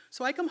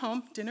 So I come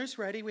home, dinner's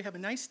ready, we have a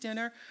nice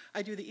dinner,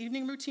 I do the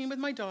evening routine with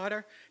my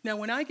daughter. Now,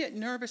 when I get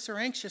nervous or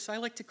anxious, I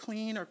like to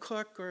clean or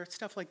cook or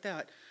stuff like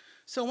that.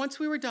 So once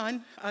we were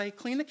done, I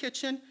cleaned the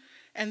kitchen,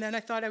 and then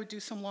I thought I would do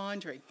some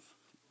laundry.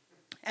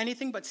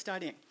 Anything but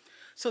studying.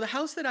 So the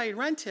house that I had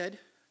rented,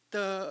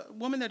 the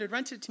woman that had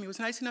rented it to me was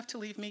nice enough to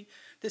leave me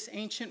this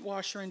ancient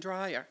washer and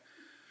dryer.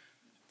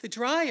 The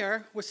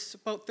dryer was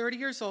about 30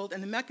 years old,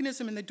 and the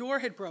mechanism in the door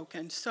had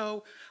broken.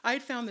 So I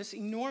had found this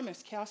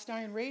enormous cast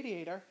iron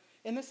radiator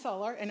in the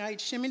cellar, and I had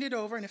shimmied it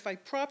over, and if I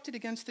propped it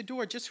against the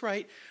door just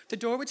right, the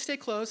door would stay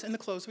closed and the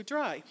clothes would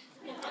dry.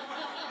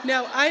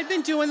 Now, I had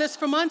been doing this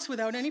for months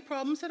without any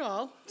problems at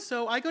all.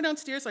 So I go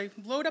downstairs, I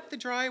load up the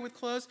dryer with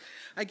clothes,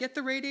 I get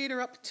the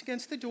radiator up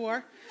against the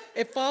door,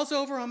 it falls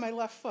over on my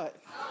left foot.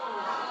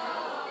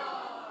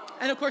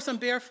 And of course, I'm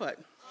barefoot.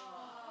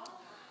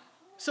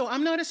 So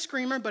I'm not a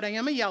screamer, but I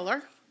am a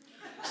yeller.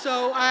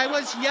 So I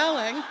was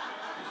yelling.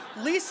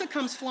 Lisa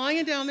comes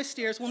flying down the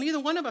stairs. Well, neither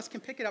one of us can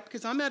pick it up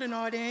because I'm at an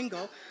odd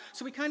angle.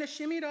 So we kind of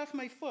shimmied off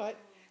my foot.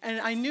 And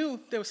I knew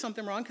there was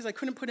something wrong because I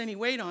couldn't put any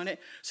weight on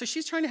it. So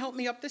she's trying to help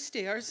me up the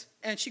stairs,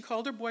 and she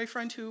called her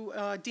boyfriend,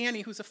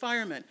 Danny, who's a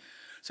fireman.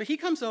 So he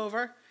comes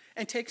over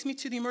and takes me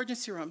to the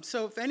emergency room.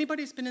 So if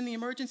anybody's been in the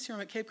emergency room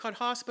at Cape Cod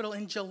Hospital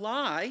in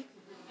July,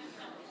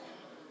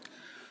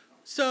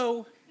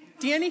 so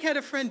Danny had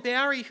a friend,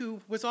 Barry,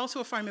 who was also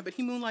a fireman, but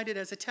he moonlighted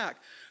as a tech.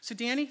 So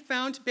Danny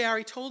found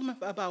Barry, told him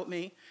about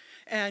me,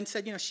 and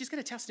said, she's got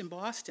a test in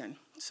Boston.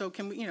 So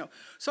can we,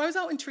 So I was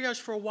out in triage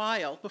for a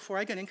while before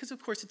I got in, because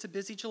of course it's a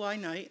busy July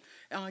night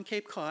on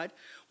Cape Cod.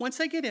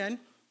 Once I get in,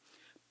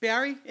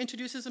 Barry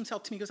introduces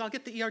himself to me. He goes, I'll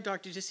get the ER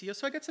doctor to see you.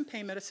 So I got some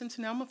pain medicine,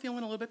 so now I'm feeling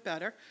a little bit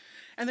better.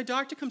 And the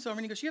doctor comes over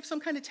and he goes, you have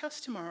some kind of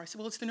test tomorrow. I said,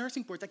 well, it's the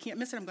nursing boards. I can't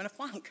miss it. I'm going to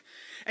flunk.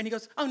 And he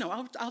goes, oh, no,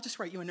 I'll just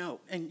write you a note,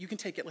 and you can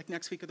take it like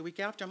next week or the week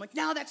after. I'm like,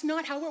 no, that's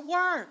not how it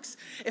works.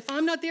 If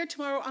I'm not there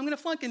tomorrow, I'm going to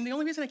flunk, and the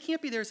only reason I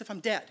can't be there is if I'm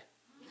dead.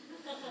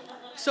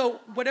 So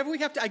whatever we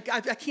have to, I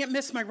can't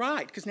miss my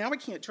ride, because now I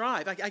can't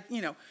drive.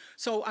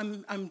 So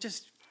I'm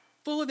just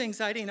full of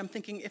anxiety, and I'm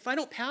thinking, if I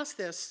don't pass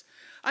this,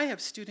 I have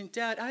student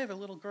debt, I have a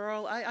little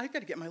girl, I got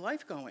to get my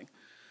life going.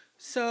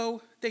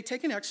 So they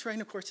take an x-ray,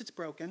 and of course it's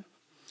broken.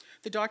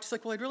 The doctor's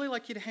like, well, I'd really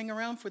like you to hang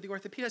around for the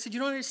orthopedic. I said, you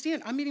don't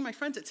understand. I'm meeting my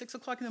friends at 6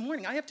 o'clock in the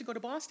morning. I have to go to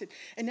Boston.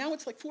 And now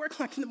it's like 4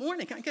 o'clock in the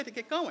morning. I got to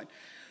get going.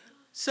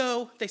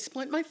 So they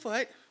splint my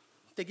foot.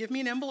 They give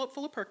me an envelope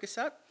full of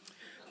Percocet,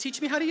 teach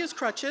me how to use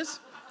crutches,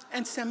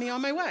 and send me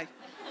on my way.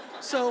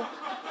 So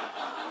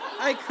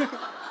I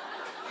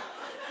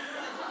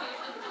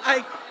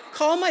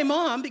call my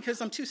mom,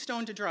 because I'm too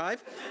stoned to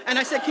drive, and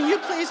I said, can you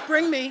please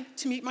bring me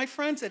to meet my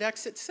friends at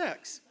exit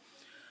 6?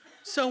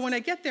 So when I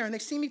get there and they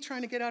see me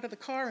trying to get out of the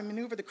car and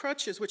maneuver the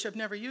crutches, which I've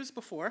never used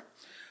before,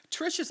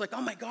 Trisha's like,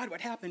 oh my God,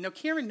 what happened? Now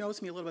Karen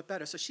knows me a little bit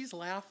better, so she's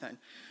laughing.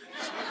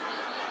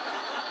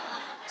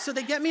 So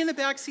they get me in the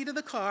back seat of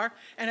the car,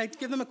 and I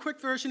give them a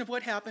quick version of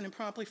what happened and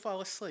promptly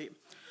fall asleep.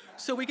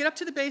 So we get up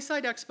to the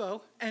Bayside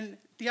Expo, and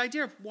the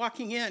idea of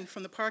walking in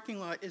from the parking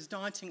lot is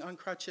daunting on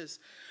crutches.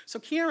 So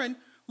Karen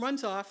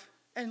runs off,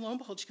 and lo and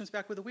behold, she comes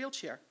back with a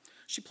wheelchair.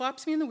 She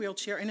plops me in the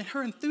wheelchair, and in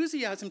her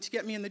enthusiasm to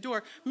get me in the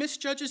door,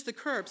 misjudges the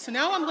curb. So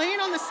now I'm laying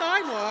on the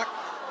sidewalk,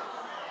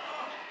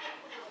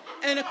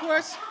 and of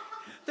course,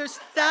 there's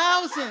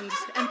thousands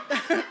and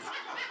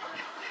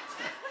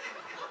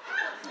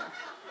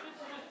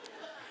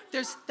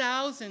there's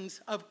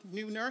thousands of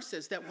new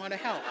nurses that want to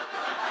help.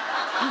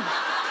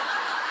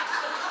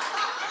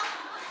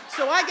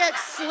 So I get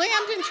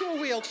slammed into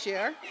a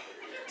wheelchair.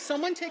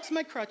 Someone takes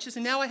my crutches,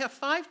 and now I have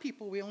 5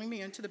 people wheeling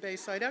me into the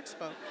Bayside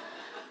Expo.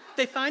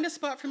 They find a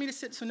spot for me to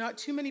sit so not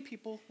too many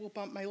people will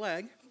bump my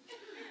leg.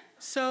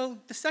 So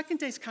the second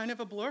day's kind of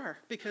a blur,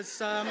 because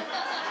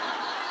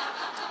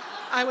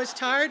I was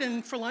tired,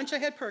 and for lunch I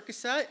had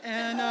Percocet,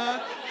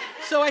 and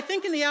so I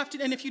think in the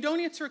afternoon, and if you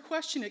don't answer a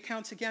question, it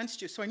counts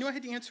against you. So I knew I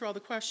had to answer all the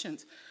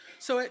questions.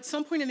 So at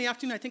some point in the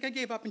afternoon, I think I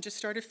gave up and just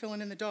started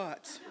filling in the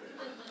dots.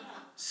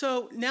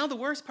 So now the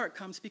worst part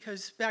comes,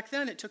 because back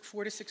then it took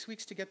 4 to 6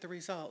 weeks to get the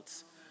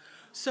results.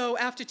 So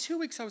after 2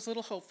 weeks, I was a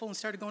little hopeful and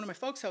started going to my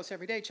folks' house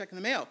every day, checking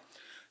the mail.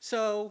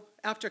 So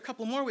after a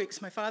couple more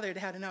weeks, my father had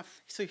had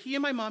enough. So he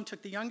and my mom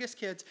took the youngest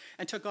kids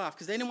and took off,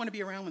 because they didn't want to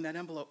be around when that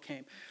envelope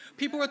came.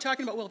 People were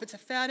talking about, well, if it's a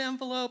fat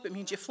envelope, it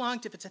means you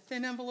flunked. If it's a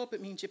thin envelope,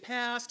 it means you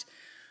passed.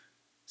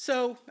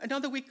 So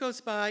another week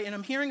goes by, and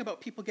I'm hearing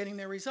about people getting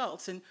their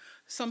results. And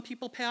some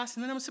people passed,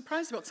 and then I was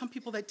surprised about some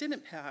people that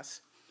didn't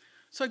pass.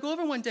 So I go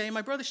over one day, and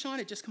my brother Sean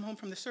had just come home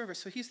from the service,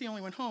 so he's the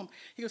only one home.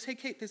 He goes, hey,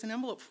 Kate, there's an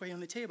envelope for you on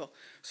the table.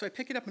 So I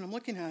pick it up, and I'm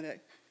looking at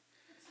it.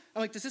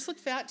 I'm like, does this look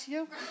fat to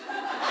you?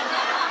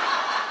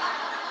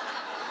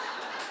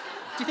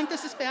 Do you think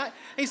this is fat?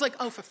 And he's like,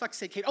 oh, for fuck's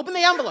sake, Kate, open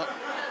the envelope.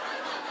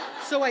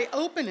 So I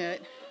open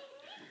it,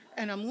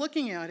 and I'm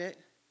looking at it,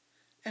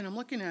 and I'm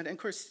looking at it. And,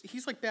 of course,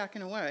 he's, like,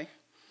 backing away.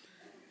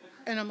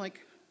 And I'm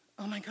like,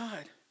 oh, my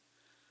God,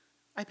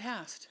 I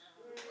passed.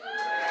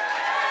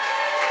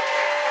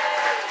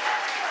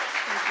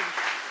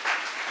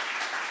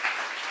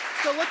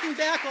 So looking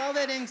back, all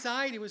that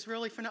anxiety was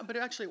really for nothing, but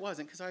actually it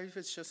wasn't, because I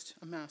was just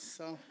a mess,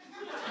 so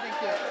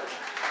thank you.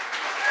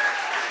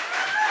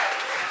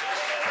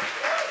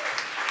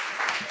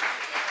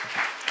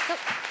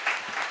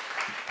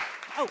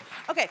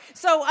 Okay,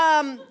 so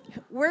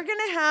we're going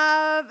to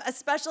have a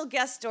special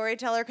guest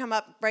storyteller come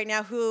up right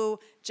now who,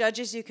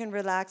 judges, you can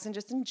relax and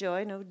just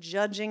enjoy. No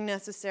judging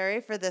necessary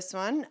for this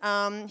one.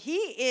 He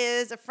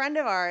is a friend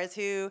of ours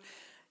who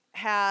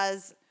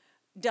has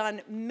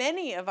done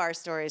many of our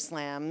story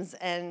slams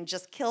and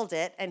just killed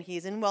it, and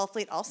he's in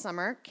Wellfleet all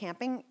summer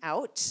camping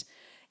out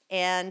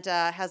and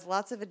has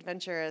lots of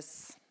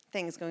adventurous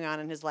things going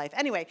on in his life.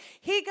 Anyway,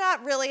 he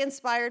got really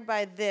inspired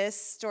by this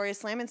story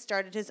slam and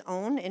started his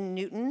own in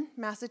Newton,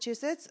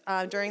 Massachusetts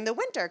during the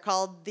winter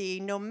called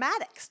the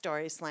Nomadic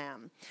Story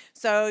Slam.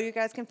 So you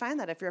guys can find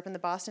that if you're up in the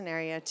Boston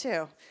area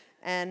too.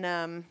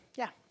 And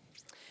yeah.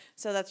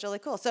 So that's really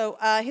cool. So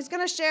he's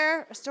going to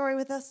share a story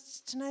with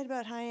us tonight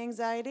about high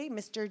anxiety,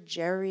 Mr.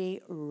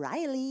 Jerry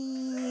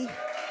Riley.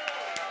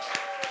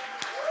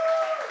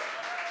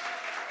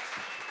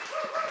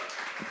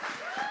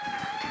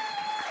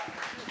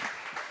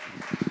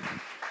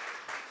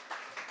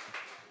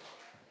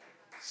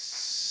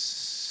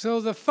 So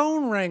the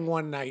phone rang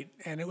one night,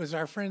 and it was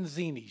our friend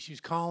Zini. She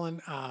was calling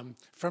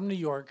from New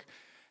York,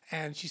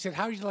 and she said,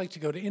 how would you like to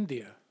go to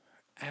India?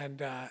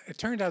 And it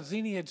turned out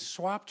Zini had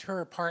swapped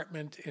her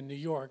apartment in New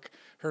York,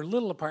 her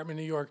little apartment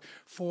in New York,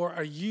 for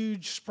a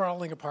huge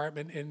sprawling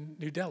apartment in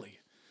New Delhi.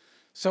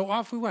 So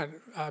off we went,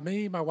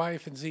 me, my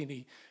wife, and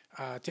Zini.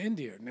 to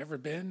India. Never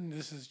been.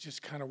 This is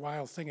just kind of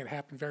wild thing. It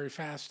happened very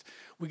fast.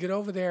 We get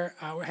over there.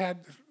 We had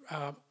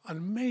an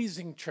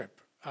amazing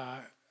trip.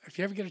 If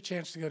you ever get a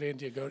chance to go to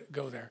India,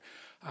 go there.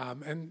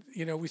 And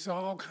we saw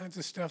all kinds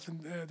of stuff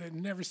and that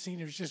never seen.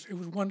 It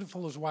was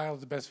wonderful. It was wild.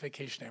 The best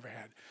vacation I ever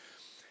had.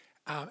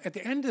 At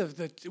the end of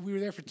we were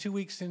there for 2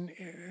 weeks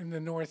in the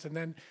north, and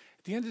then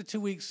at the end of the 2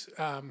 weeks,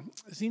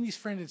 Zini's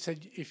friend had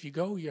said, if you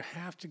go, you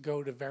have to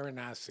go to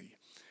Varanasi.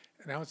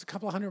 Now it's a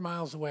couple 100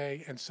 miles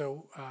away, and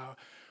so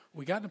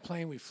we got in a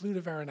plane. We flew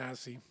to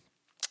Varanasi.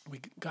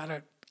 We got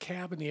a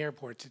cab in the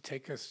airport to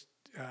take us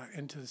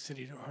into the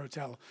city to our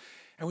hotel,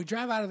 and we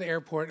drive out of the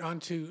airport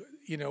onto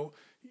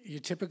your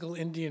typical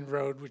Indian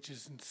road, which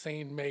is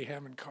insane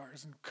mayhem and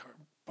cars and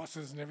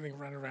buses and everything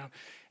running around.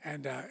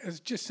 And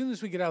as soon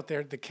as we get out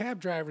there, the cab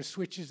driver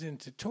switches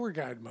into tour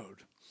guide mode.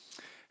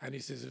 And he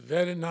says,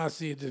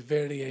 Varanasi is a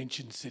very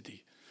ancient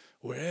city.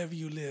 Wherever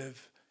you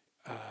live,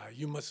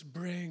 you must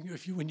bring,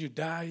 when you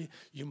die,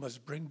 you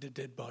must bring the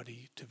dead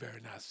body to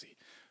Varanasi.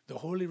 The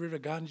holy river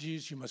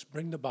Ganges, you must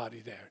bring the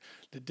body there.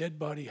 The dead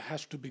body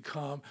has to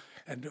become,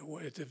 and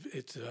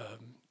it's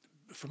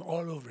from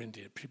all over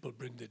India, people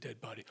bring the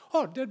dead body.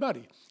 Oh, dead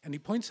body. And he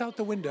points out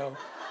the window.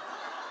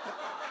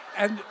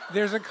 And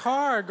there's a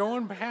car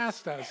going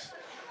past us.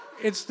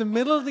 It's the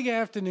middle of the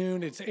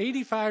afternoon. It's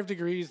 85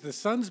 degrees. The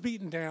sun's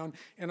beating down.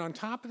 And on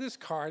top of this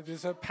car,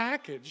 there's a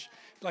package,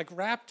 like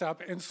wrapped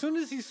up. And as soon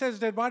as he says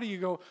dead body, you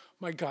go,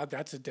 my God,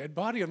 that's a dead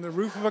body on the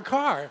roof of a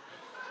car.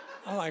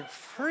 I'm like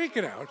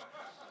freaking out.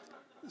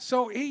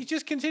 So he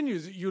just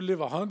continues. You live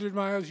 100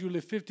 miles, you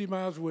live 50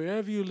 miles,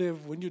 wherever you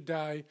live, when you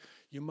die,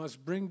 you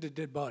must bring the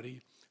dead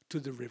body to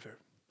the river.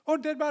 Oh,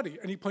 dead body.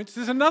 And he points,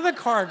 there's another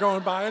car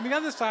going by on the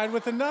other side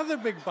with another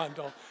big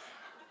bundle.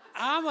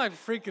 I'm like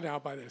freaking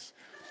out by this.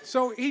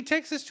 So he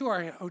takes us to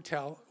our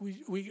hotel.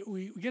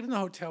 We get in the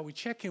hotel, we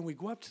check in, we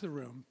go up to the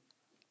room.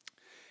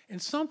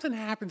 And something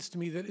happens to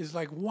me that is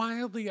like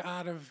wildly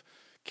out of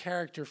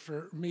character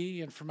for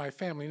me and for my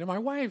family. Now, my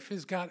wife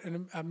has got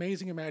an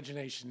amazing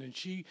imagination, and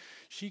she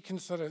can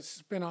sort of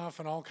spin off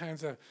on all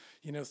kinds of,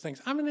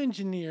 things. I'm an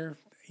engineer,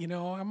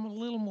 I'm a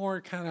little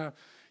more kind of,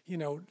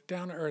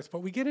 down to earth. But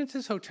we get into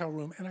this hotel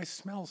room, and I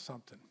smell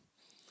something.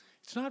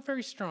 It's not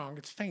very strong.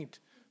 It's faint.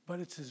 But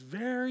it's this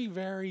very,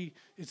 very,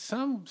 it's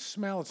some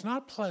smell. It's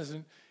not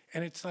pleasant.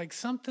 And it's like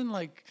something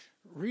like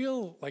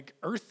real, like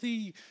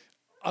earthy,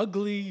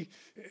 ugly.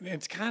 And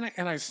it's kind of,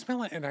 and I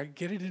smell it, and I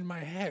get it in my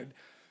head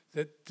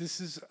that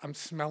I'm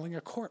smelling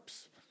a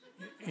corpse.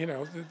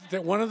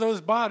 That one of those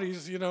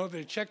bodies,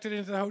 they checked it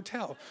into the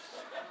hotel.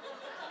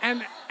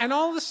 And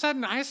all of a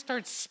sudden, I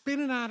start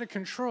spinning out of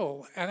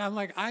control. And I'm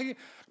like,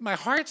 my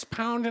heart's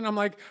pounding. I'm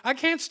like, I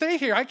can't stay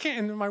here. I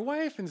can't. And my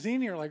wife and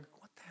Zini are like,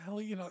 what the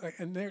hell,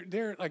 and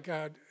they're like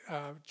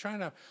trying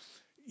to,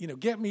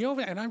 get me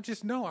over. And I'm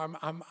just, no,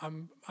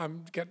 I'm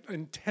got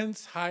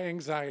intense high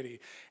anxiety.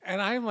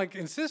 And I'm like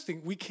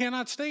insisting, we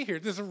cannot stay here.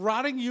 There's a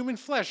rotting human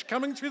flesh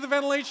coming through the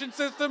ventilation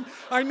system.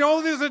 I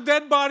know there's a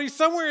dead body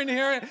somewhere in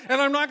here,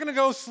 and I'm not going to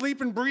go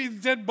sleep and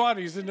breathe dead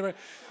bodies into it.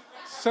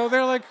 So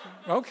they're like,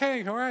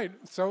 okay, all right.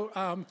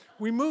 So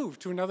we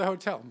moved to another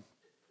hotel.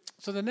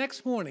 So the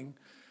next morning,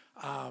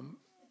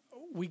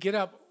 we get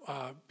up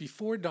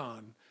before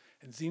dawn,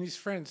 and Zini's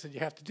friend said, you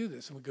have to do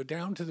this. And we go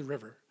down to the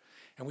river,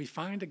 and we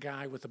find a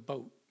guy with a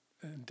boat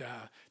and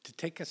to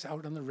take us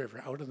out on the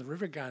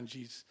river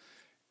Ganges,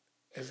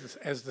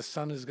 as the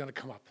sun is going to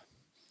come up.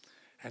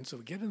 And so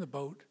we get in the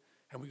boat,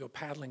 and we go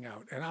paddling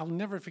out. And I'll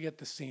never forget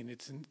the scene.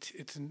 It's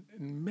an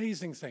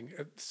amazing thing.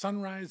 At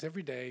sunrise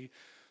every day,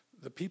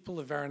 the people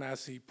of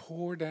Varanasi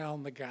pour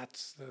down the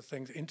ghats, the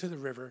things, into the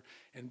river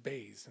and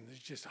bathe. And there's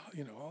just,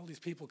 all these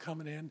people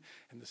coming in,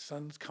 and the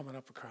sun's coming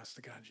up across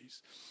the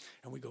Ganges.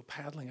 And we go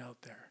paddling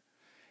out there.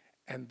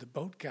 And the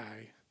boat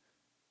guy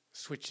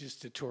switches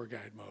to tour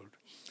guide mode.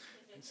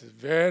 He says,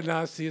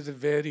 Varanasi is a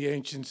very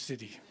ancient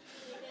city.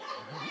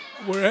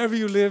 Wherever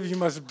you live, you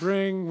must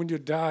bring, when you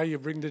die, you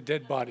bring the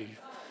dead body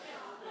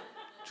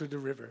to the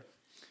river.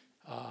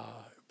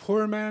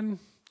 Poor man,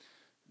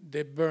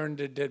 they burn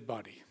the dead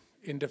body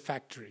in the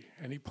factory.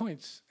 And he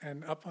points,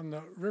 and up on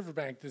the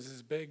riverbank, there's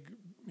this big,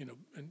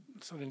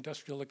 sort of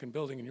industrial-looking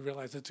building, and you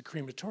realize it's a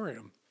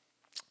crematorium.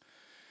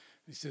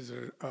 He says,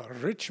 a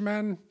rich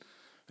man,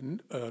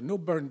 no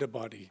burn the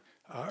body.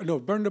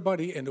 Burn the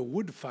body in a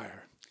wood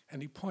fire.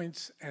 And he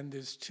points, and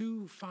there's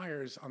 2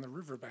 fires on the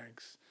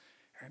riverbanks,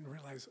 and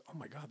realize, oh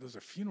my God, those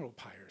are funeral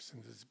pyres,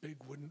 and there's big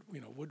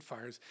wood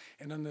fires.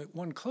 And on the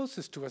one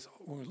closest to us,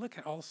 when we look at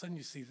it, all of a sudden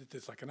you see that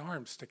there's like an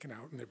arm sticking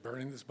out, and they're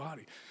burning this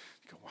body.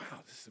 You go, wow,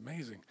 this is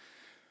amazing.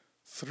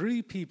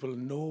 3 people,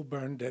 no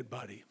burned dead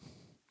body.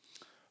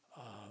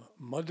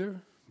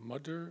 Mother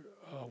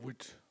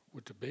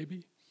with the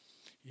baby,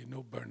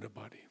 burn the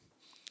body.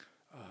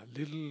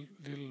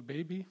 Little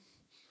baby,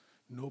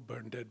 no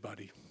burned dead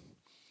body.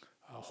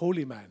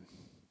 Holy man,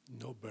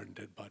 no burned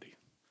dead body.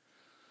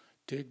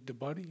 Take the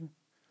body,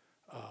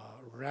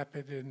 wrap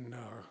it in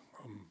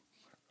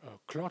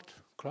cloth,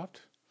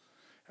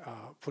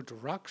 put the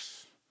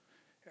rocks,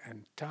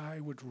 and tie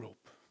with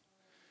rope.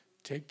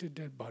 take the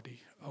dead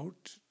body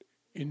out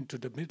into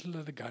the middle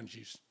of the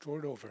Ganges, throw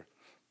it over,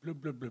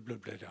 blub, blub, blub,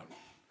 blub, blub, down.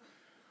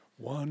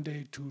 1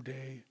 day, 2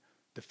 day,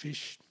 the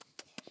fish,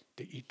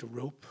 they eat the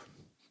rope.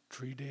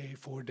 3 day,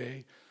 4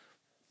 day,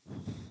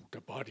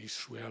 the body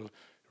swell,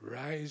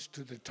 rise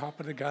to the top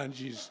of the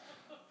Ganges,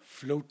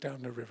 float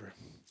down the river.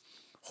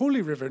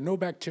 Holy river, no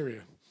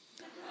bacteria.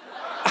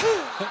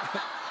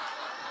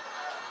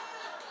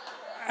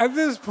 At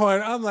this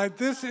point, I'm like,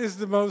 this is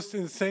the most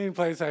insane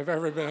place I've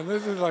ever been.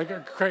 This is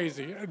like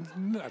crazy,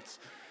 nuts.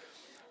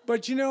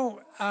 But you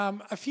know,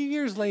 a few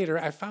years later,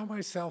 I found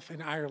myself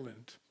in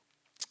Ireland,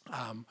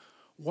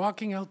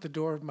 walking out the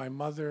door of my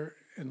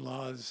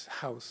mother-in-law's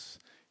house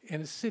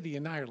in a city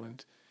in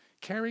Ireland,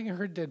 carrying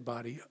her dead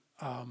body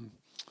on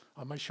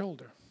my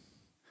shoulder.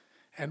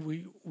 And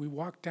we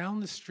walked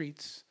down the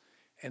streets,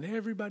 and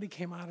everybody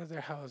came out of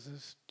their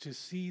houses to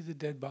see the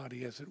dead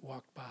body as it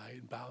walked by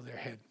and bow their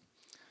head.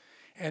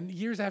 And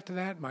years after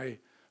that, my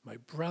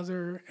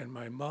brother and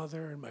my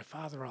mother and my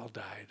father all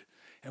died.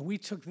 And we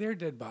took their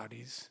dead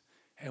bodies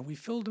and we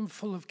filled them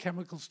full of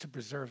chemicals to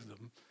preserve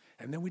them.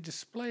 And then we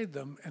displayed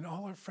them, and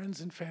all our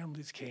friends and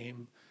families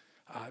came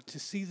to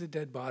see the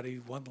dead body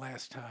one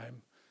last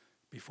time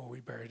before we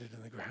buried it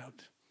in the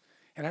ground.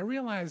 And I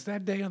realized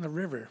that day on the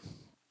river,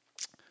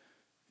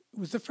 it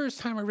was the first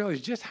time I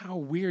realized just how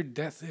weird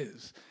death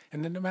is.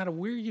 And that no matter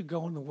where you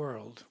go in the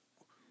world,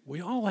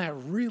 we all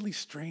have really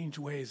strange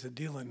ways of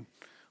dealing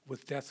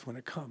with death when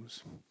it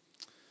comes.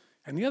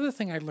 And the other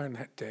thing I learned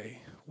that day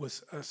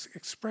was an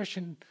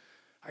expression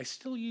I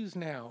still use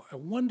now, a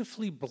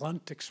wonderfully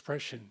blunt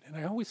expression. And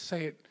I always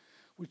say it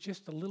with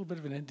just a little bit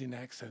of an Indian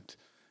accent,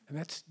 and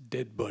that's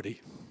dead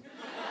buddy.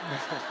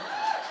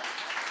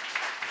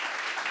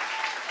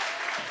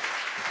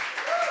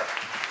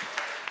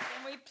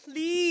 Can we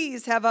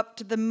please have up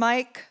to the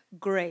mic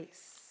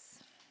Grace?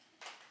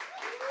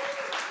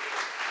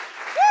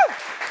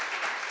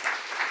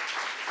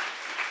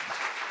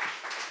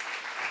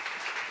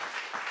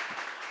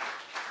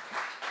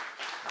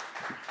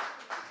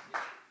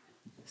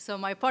 So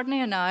my partner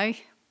and I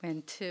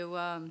went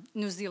to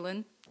New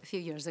Zealand a few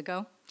years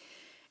ago.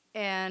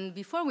 And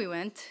before we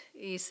went,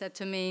 he said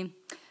to me,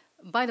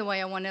 by the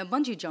way, I want to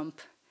bungee jump.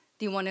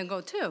 Do you want to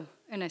go too?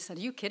 And I said,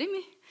 are you kidding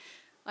me?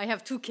 I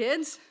have 2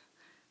 kids.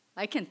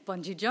 I can't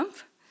bungee jump.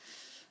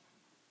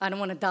 I don't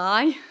want to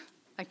die.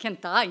 I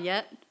can't die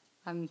yet.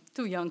 I'm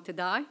too young to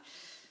die.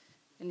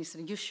 And he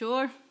said, you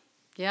sure?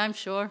 Yeah, I'm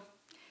sure.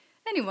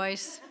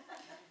 Anyways,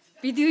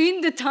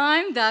 between the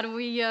time that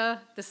we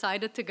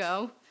decided to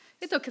go,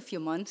 it took a few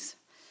months.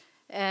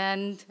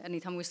 And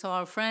anytime we saw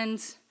our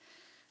friends,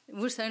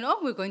 we're saying, oh,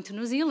 we're going to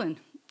New Zealand.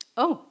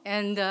 Oh,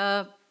 and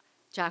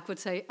Jack would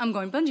say, I'm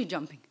going bungee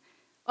jumping.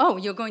 Oh,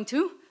 you're going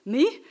too?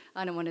 Me?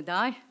 I don't want to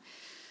die.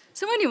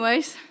 So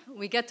anyways,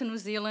 we get to New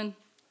Zealand,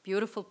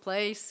 beautiful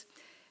place,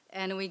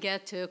 and we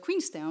get to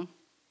Queenstown.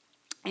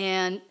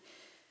 And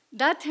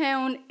that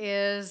town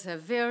is a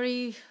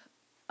very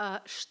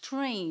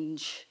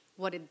strange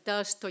what it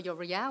does to your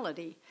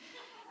reality.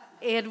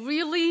 It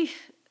really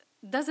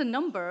does a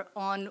number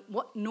on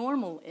what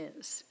normal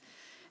is.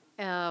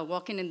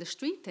 Walking in the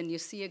street and you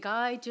see a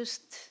guy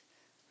just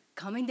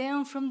coming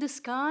down from the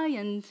sky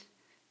and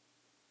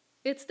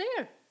it's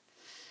there.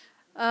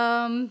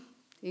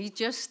 He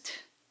just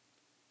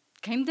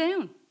came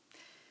down.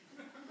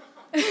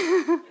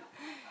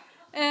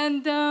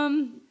 And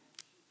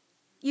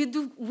you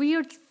do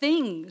weird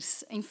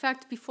things. In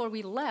fact, before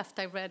we left,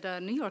 I read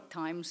New York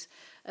Times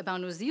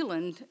about New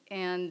Zealand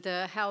and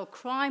how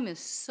crime is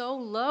so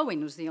low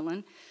in New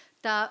Zealand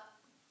that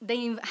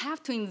they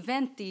have to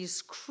invent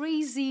these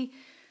crazy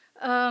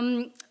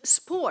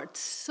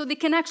sports so they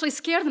can actually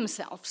scare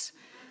themselves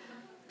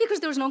because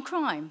there's no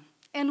crime.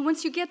 And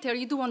once you get there,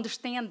 you do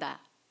understand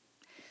that.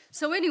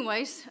 So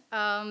anyways,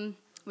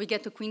 we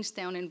get to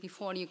Queenstown, and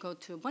before you go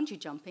to bungee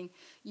jumping,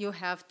 you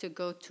have to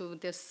go to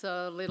this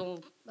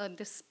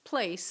this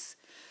place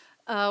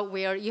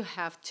where you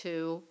have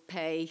to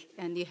pay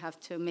and you have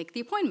to make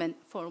the appointment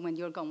for when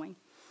you're going.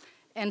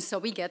 And so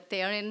we get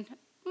there, and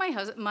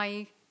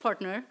my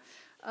partner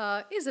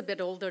is a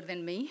bit older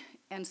than me,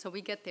 and so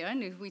we get there,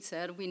 and we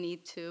said we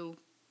need to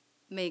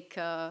make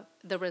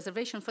the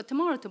reservation for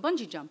tomorrow to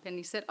bungee jump. And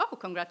he said, oh,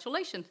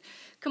 congratulations,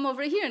 come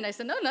over here. And I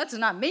said, no, it's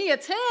not me,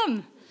 it's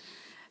him.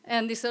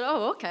 And he said,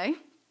 oh, okay.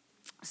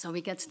 So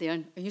he gets there,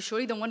 and are you sure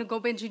you don't want to go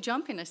bungee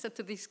jumping? I said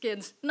to these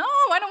kids, no,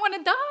 I don't want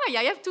to die,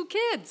 I have 2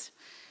 kids.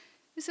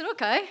 He said,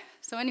 okay.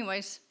 So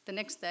anyways, the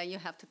next day you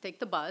have to take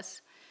the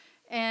bus,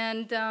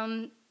 and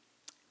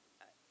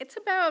it's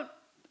about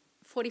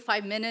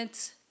 45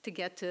 minutes to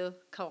get to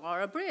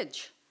Kawara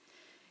Bridge.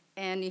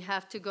 And you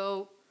have to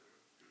go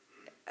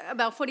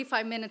about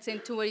 45 minutes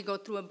into where you go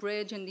through a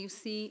bridge and you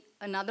see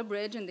another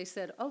bridge, and they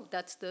said, oh,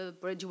 that's the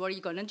bridge where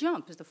you're going to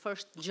jump. It's the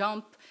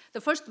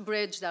first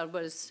bridge that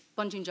was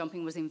bungee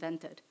jumping was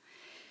invented.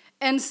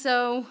 And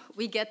so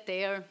we get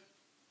there,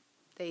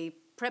 they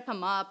prep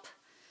them up,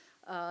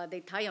 they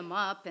tie them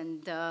up,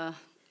 and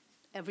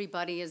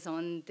everybody is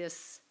on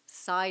this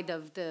side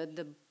of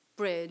the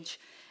bridge.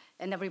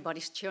 and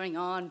everybody's cheering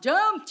on,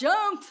 jump,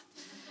 jump.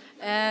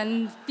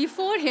 And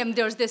before him,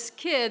 there's this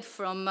kid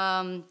from,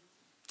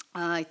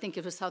 I think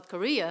it was South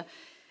Korea,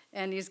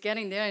 and he's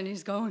getting there, and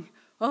he's going,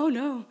 oh,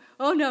 no,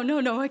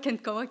 I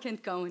can't go.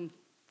 And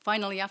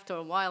finally, after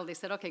a while, they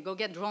said, okay, go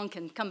get drunk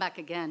and come back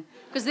again,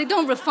 because they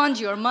don't refund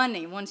your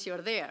money once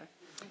you're there.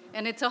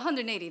 And it's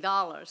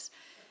 $180.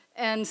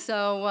 And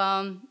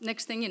so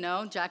next thing you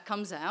know, Jack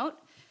comes out,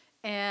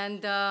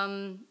 and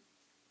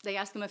they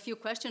ask him a few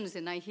questions,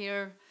 and I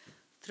hear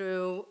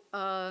through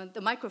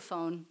the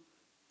microphone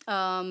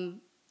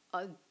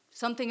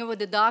something with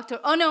the doctor.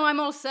 Oh, no, I'm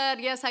all set.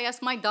 Yes, I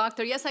asked my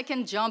doctor. Yes, I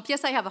can jump.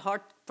 Yes, I have a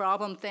heart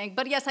problem thing,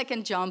 but yes, I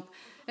can jump.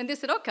 And they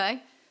said,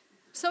 okay.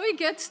 So he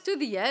gets to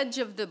the edge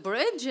of the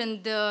bridge,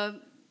 and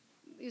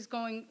he's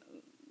going,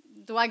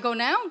 do I go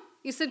now?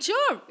 He said,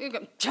 sure. He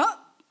goes, jump.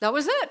 That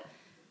was it.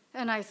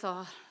 And I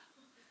thought,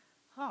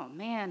 oh,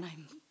 man,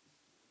 I'm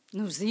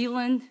New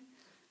Zealand.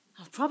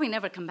 I'll probably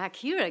never come back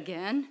here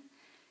again.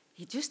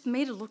 He just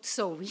made it look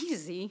so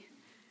easy.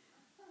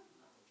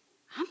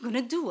 I'm going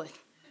to do it.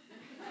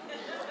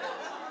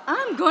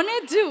 I'm going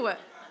to do it.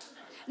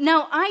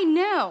 Now, I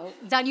know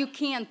that you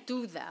can't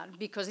do that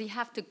because you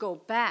have to go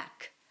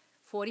back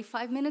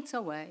 45 minutes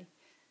away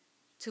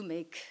to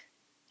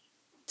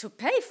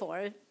pay for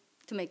it,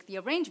 to make the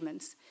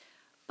arrangements.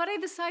 But I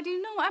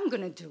decided, I'm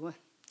going to do it.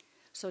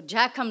 So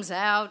Jack comes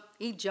out,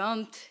 he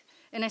jumped,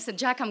 and I said,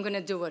 Jack, I'm going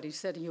to do it. He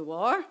said, you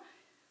are?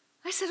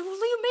 I said, well,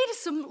 you made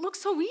it look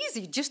so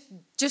easy.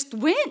 Just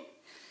win.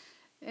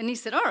 And he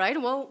said, all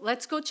right, well,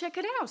 let's go check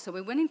it out. So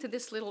we went into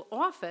this little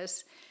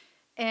office,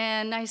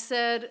 and I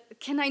said,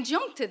 can I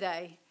jump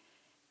today?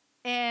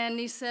 And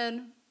he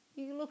said,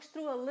 he looks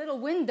through a little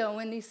window,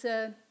 and he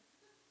said,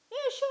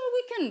 yeah, sure,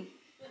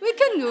 we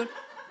can do it.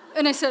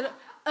 And I said,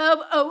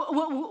 well,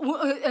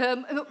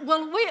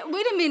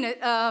 wait a minute.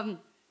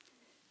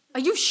 Are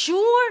you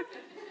sure?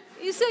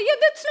 He said, yeah,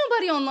 there's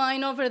nobody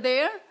online over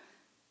there.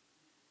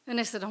 And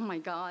I said, oh, my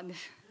God.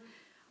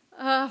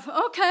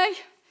 Okay.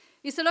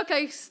 He said,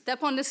 okay,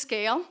 step on the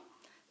scale,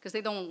 because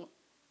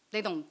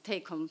they don't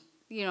take them.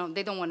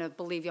 They don't want to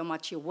believe how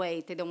much you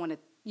weigh. They don't want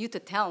you to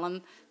tell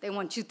them. They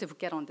want you to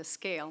get on the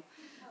scale.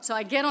 So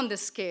I get on the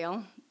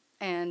scale,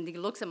 and he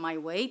looks at my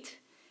weight,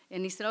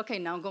 and he said, okay,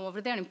 now go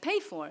over there and pay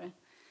for it.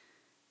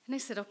 And I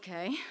said,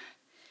 okay.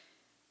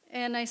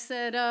 And I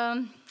said,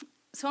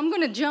 so I'm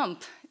going to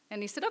jump.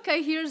 And he said,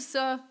 okay, here's,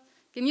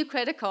 give me your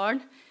credit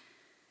card.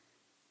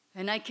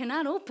 And I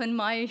cannot open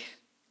my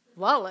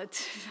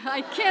wallet.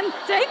 I can't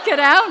take it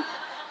out.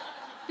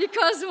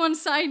 Because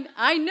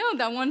I know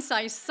that once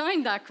I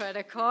sign that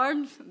credit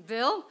card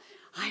bill,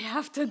 I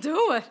have to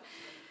do it.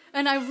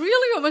 And I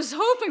really was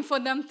hoping for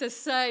them to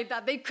say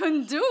that they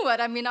couldn't do it.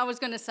 I mean, I was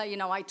going to say,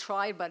 I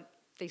tried, but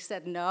they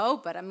said no.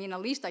 But I mean,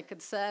 at least I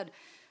could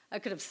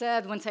have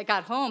said once I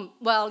got home,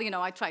 well,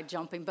 I tried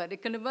jumping, but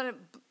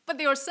but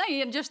they were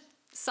saying, just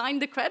sign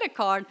the credit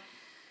card.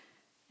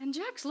 And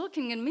Jack's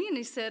looking at me, and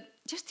he said,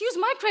 just use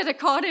my credit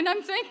card. And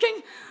I'm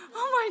thinking,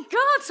 oh, my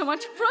God, so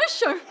much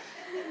pressure.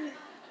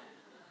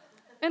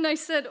 And I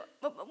said,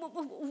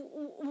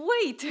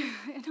 wait.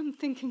 And I'm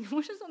thinking,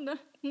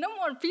 no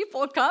more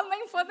people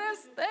coming for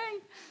this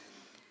thing.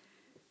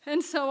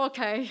 And so,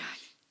 okay,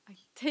 I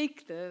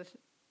take the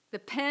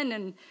pen,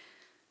 and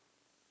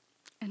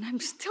I'm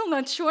still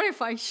not sure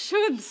if I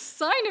should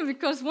sign it,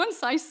 because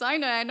once I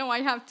sign it, I know I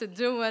have to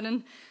do it.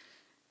 And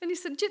he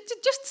said,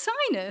 just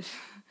sign it.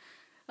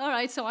 All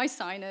right, so I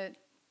sign it.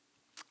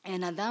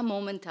 And at that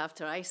moment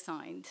after I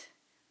signed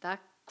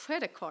that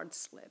credit card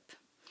slip,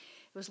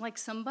 it was like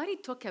somebody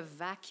took a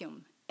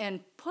vacuum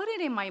and put it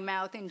in my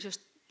mouth and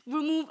just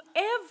removed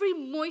every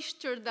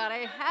moisture that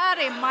I had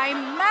in my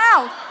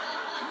mouth.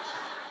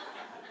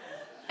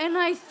 And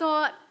I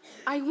thought,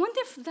 I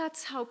wonder if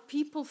that's how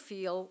people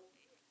feel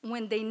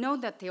when they know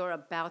that they are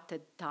about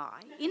to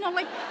die.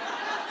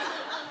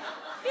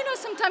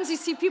 Sometimes you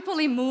see people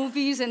in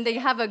movies and they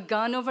have a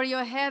gun over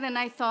your head, and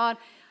I thought,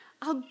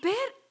 I'll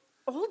bet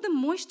all the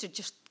moisture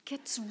just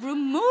gets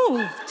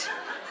removed.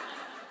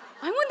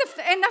 I wonder if,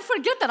 and I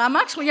forget that I'm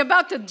actually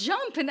about to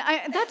jump, and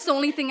that's the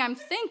only thing I'm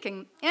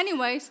thinking.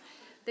 Anyways,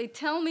 they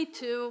tell me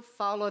to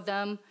follow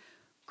them,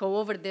 go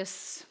over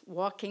this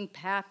walking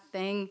path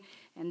thing,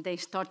 and they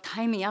start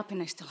tying me up,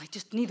 and I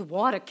just need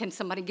water. Can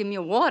somebody give me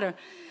a water?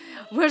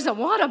 Where's a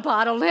water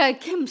bottle? I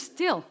came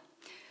still.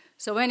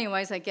 So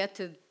anyways,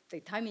 they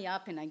tie me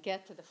up, and I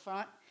get to the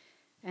front,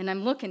 and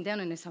I'm looking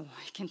down, and I said,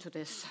 I can't do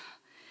this.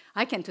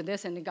 I can't do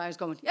this. And the guy's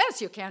going, yes,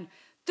 you can.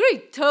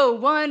 3, 2,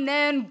 1,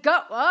 and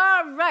go.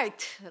 All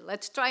right,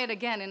 let's try it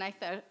again. And I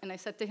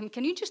said to him,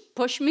 can you just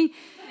push me?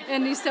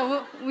 And he said,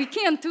 well, we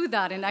can't do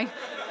that. And I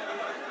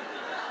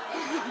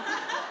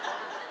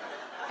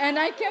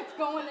kept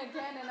going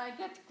again, and I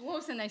get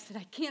close, and I said,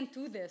 I can't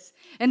do this.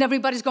 And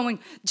everybody's going,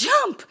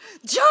 jump,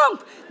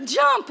 jump,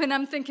 jump. And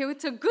I'm thinking,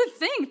 it's a good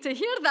thing to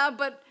hear that,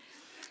 but...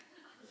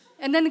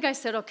 And then the guy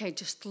said, okay,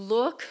 just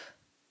look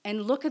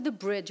at the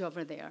bridge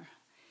over there.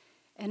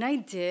 And I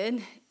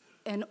did,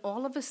 and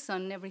all of a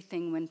sudden,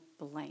 everything went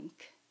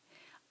blank.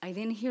 I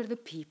didn't hear the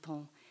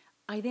people.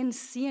 I didn't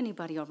see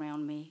anybody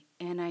around me,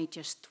 and I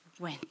just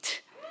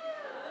went.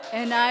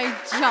 And I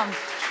jumped.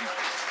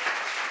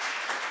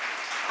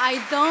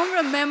 I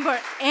don't remember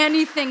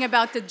anything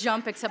about the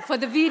jump except for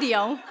the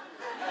video.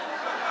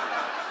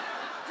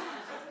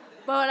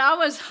 But I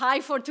was high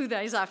for 2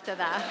 days after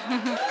that.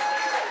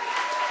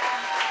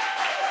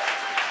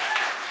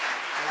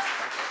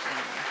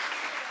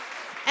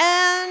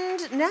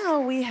 And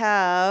now we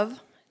have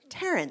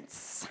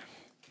Terrence.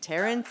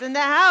 Terrence in the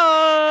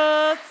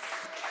house.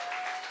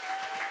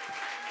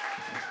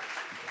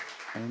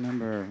 I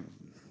remember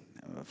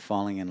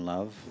falling in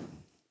love,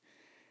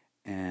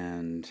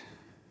 and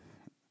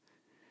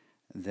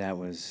that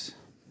was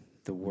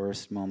the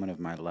worst moment of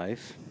my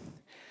life.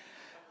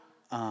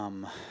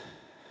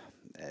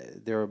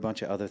 There were a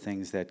bunch of other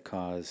things that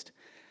caused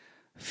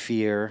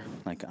fear,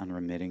 like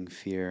unremitting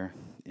fear,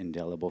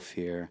 indelible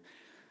fear,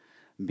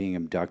 being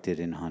abducted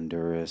in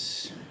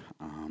Honduras,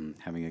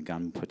 having a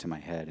gun put to my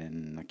head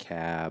in a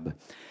cab.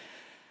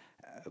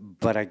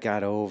 But I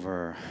got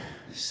over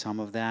some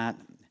of that.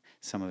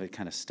 Some of it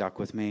kind of stuck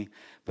with me.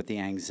 But the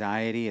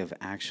anxiety of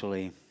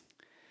actually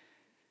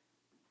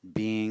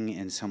being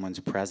in someone's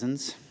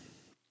presence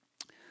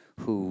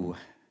who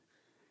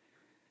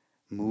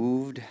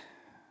moved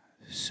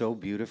so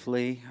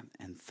beautifully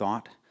and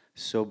thought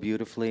so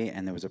beautifully,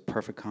 and there was a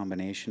perfect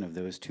combination of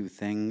those two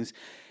things.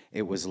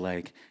 It was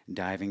like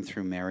diving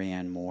through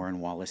Marianne Moore and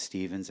Wallace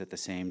Stevens at the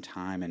same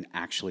time and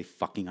actually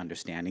fucking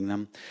understanding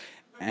them.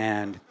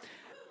 And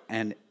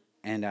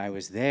I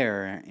was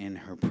there in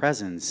her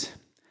presence,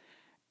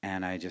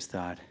 and I just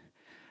thought,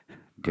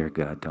 dear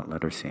God, don't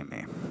let her see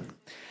me.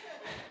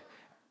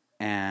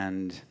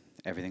 And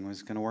everything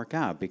was going to work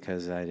out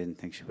because I didn't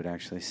think she would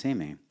actually see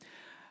me.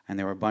 And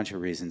there were a bunch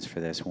of reasons for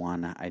this.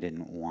 One, I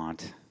didn't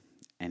want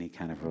any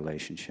kind of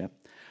relationship.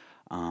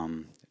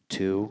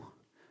 Two,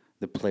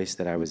 the place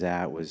that I was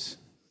at was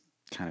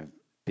kind of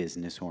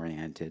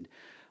business-oriented.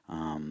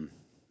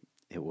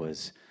 It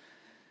was,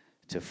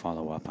 to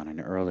follow up on an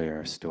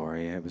earlier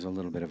story, it was a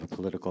little bit of a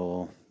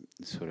political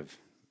sort of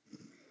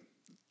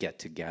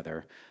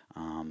get-together.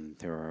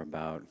 There were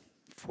about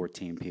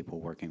 14 people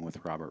working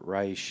with Robert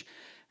Reich,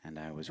 and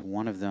I was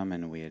one of them,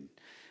 and we had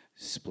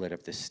split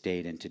up the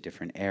state into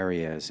different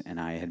areas, and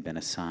I had been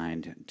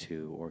assigned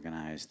to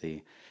organize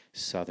the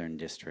southern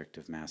district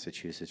of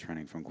Massachusetts,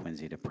 running from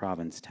Quincy to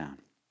Provincetown.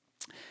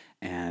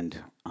 And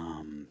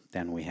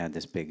then we had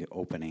this big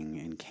opening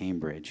in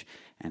Cambridge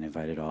and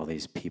invited all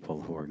these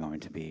people who were going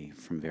to be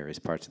from various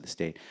parts of the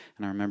state.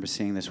 And I remember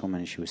seeing this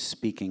woman, and she was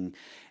speaking,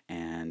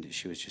 and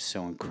she was just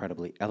so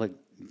incredibly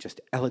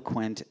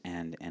eloquent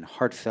and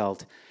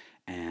heartfelt.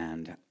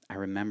 And I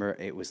remember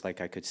it was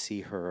like I could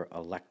see her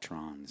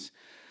electrons.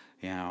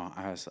 You know,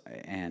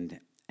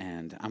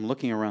 and I'm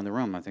looking around the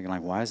room. I'm thinking,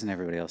 like, why isn't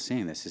everybody else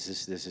seeing this? This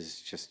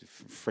is just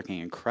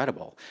freaking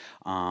incredible.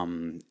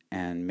 And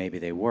maybe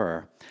they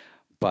were,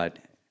 but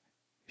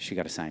she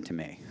got assigned to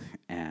me,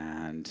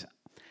 and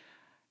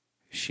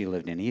she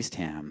lived in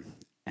Eastham,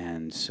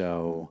 and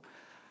so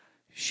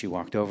she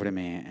walked over to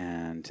me,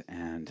 and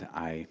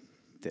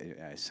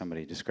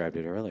somebody described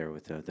it earlier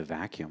with the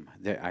vacuum.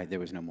 There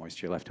was no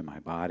moisture left in my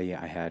body.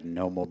 I had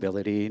no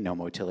mobility, no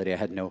motility. I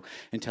had no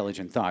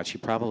intelligent thought. She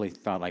probably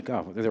thought, like,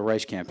 oh, the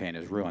Reich campaign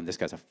is ruined. This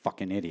guy's a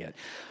fucking idiot.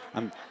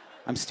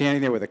 I'm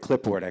standing there with a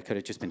clipboard. I could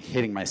have just been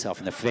hitting myself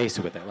in the face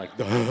with it, like,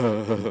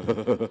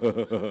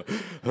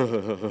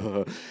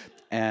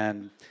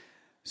 and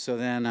so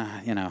then,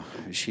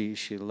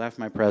 she left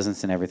my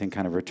presence, and everything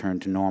kind of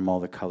returned to normal.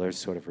 The colors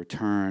sort of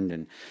returned,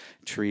 and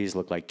trees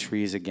looked like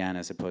trees again,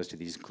 as opposed to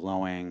these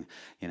glowing,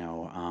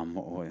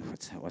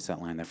 what's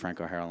that line, the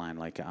Frank O'Hara line,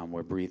 like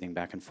we're breathing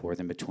back and forth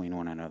in between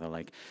one another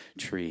like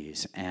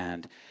trees,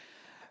 and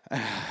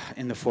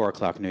in the 4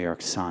 o'clock New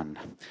York sun.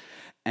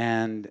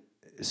 And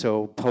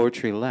so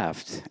poetry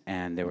left,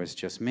 and there was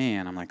just me,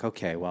 and I'm like,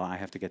 okay, well, I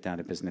have to get down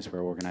to business.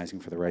 We're organizing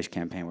for the Reich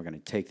campaign. We're going to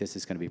take this.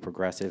 It's going to be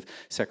progressive.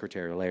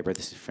 Secretary of Labor,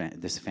 this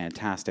is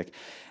fantastic.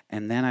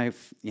 And then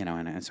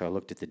and so I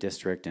looked at the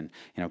district, and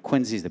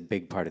Quincy's the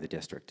big part of the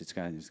district. It's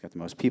got the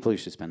most people. You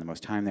should spend the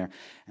most time there.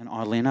 And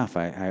oddly enough,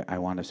 I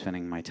wound up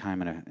spending my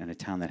time in a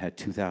town that had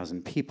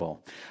 2,000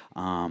 people,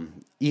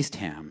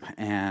 Eastham,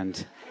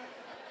 and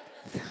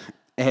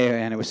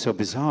it was so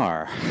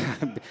bizarre.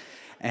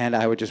 And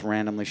I would just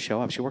randomly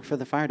show up. She worked for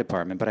the fire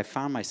department, but I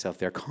found myself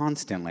there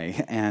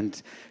constantly.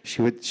 And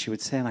she would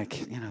say,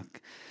 like,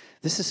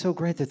 this is so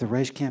great that the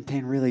Reich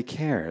campaign really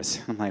cares.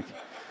 I'm like,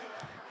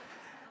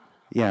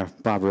 yeah,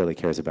 Bob really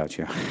cares about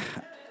you.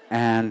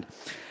 And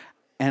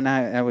and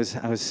there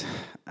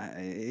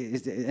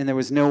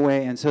was no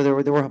way. And so there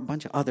were a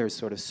bunch of other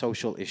sort of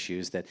social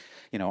issues that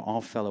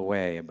all fell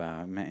away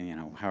about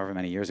however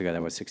many years ago.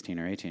 That was 16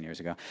 or 18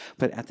 years ago.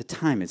 But at the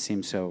time, it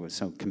seemed so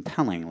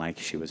compelling. Like,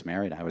 she was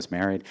married, I was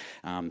married.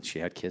 She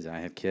had kids, I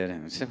had kids,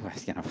 and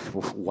it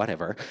was,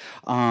 whatever.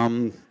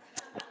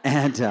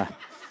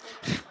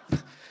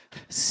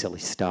 Silly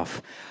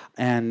stuff.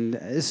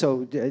 And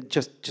so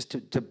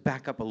just to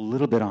back up a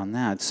little bit on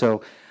that.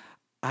 So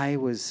I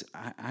was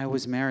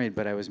married,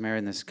 but I was married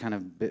in this kind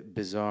of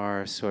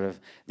bizarre sort of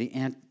the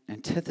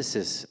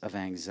antithesis of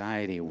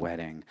anxiety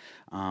wedding.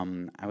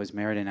 I was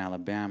married in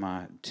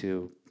Alabama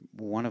to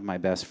one of my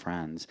best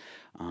friends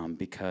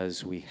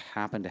because we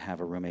happened to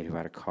have a roommate who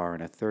had a car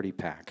and a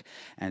 30-pack.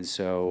 And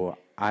so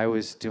I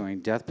was doing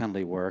death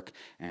penalty work,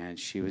 and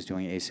she was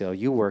doing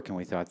ACLU work, and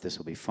we thought this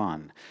will be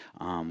fun.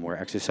 We're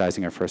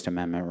exercising our First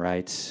Amendment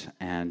rights,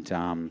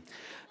 and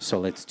so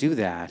let's do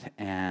that.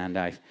 And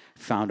I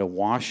found a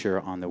washer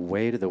on the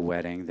way to the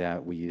wedding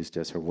that we used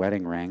as her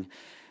wedding ring.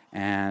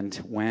 And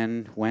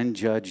when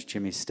Judge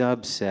Jimmy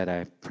Stubbs said,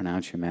 "I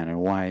pronounce you man and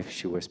wife,"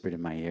 she whispered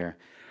in my ear,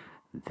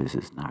 "This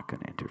is not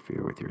going to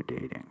interfere with your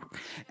dating."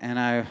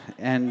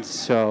 And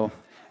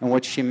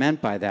what she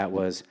meant by that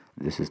was,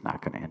 "This is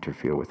not going to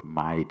interfere with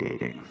my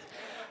dating."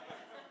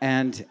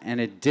 And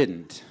it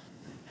didn't.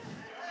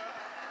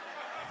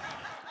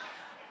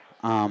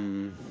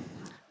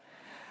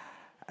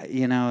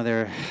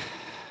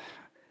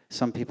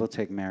 Some people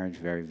take marriage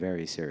very,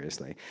 very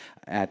seriously.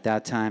 At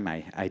that time,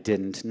 I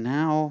didn't.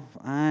 Now,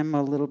 I'm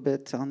a little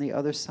bit on the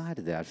other side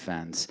of that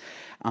fence.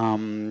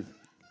 I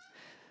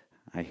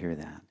hear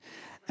that.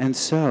 And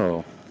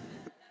so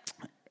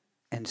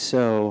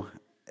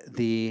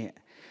the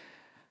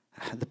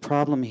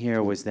problem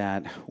here was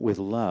that with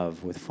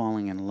love, with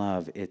falling in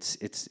love, it's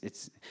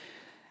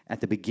at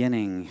the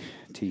beginning,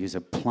 to use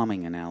a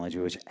plumbing analogy,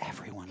 which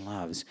everyone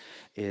loves,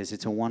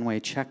 it's a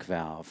one-way check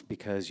valve,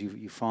 because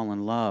you fall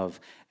in love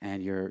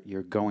and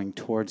you're going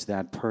towards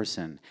that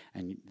person,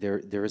 and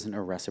there isn't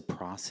a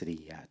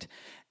reciprocity yet.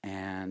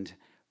 And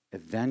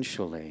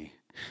eventually,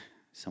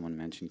 someone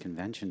mentioned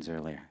conventions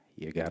earlier,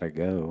 you gotta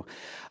go.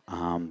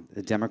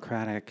 The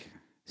Democratic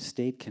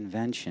State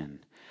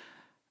Convention,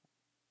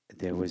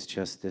 there was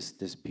just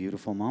this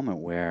beautiful moment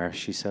where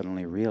she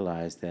suddenly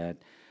realized that,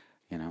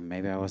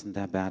 maybe I wasn't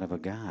that bad of a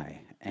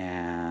guy,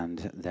 and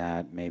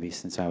that maybe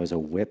since I was a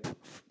whip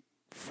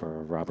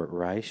for Robert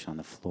Reich on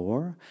the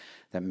floor,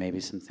 that maybe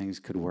some things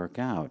could work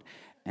out.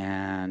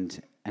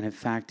 And in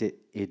fact,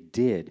 it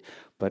did.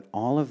 But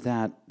all of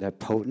that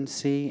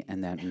potency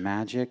and that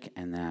magic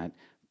and that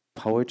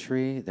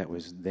poetry that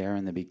was there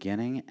in the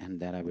beginning,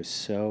 and that I was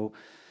so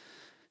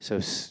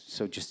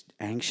just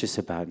anxious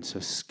about and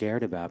so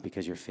scared about,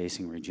 because you're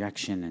facing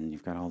rejection and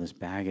you've got all this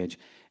baggage,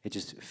 it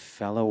just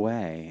fell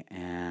away.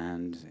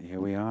 And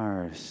here we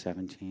are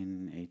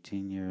 17,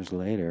 18 years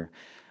later,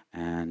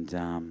 and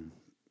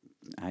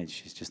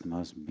she's just the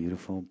most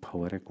beautiful,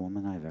 poetic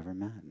woman I've ever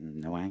met,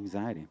 and no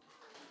anxiety.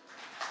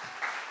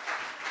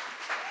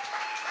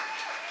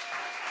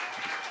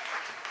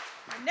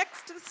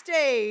 Next to the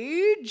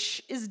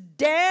stage is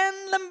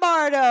Dan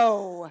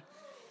Lombardo.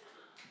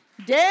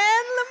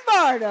 Dan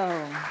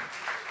Lombardo.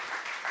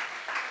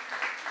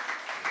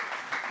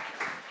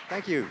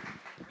 Thank you.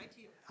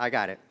 I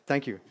got it.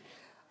 Thank you.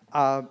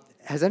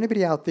 Has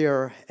anybody out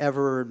there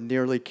ever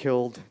nearly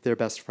killed their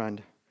best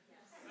friend?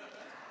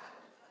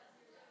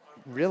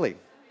 Really?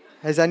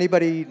 Has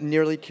anybody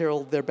nearly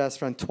killed their best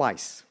friend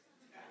twice?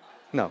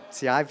 No.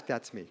 See,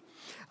 that's me.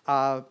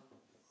 One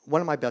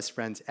of my best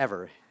friends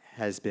ever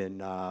has been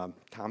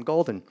Tom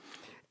Golden,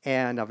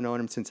 and I've known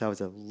him since I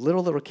was a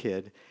little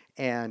kid.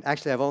 And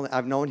actually,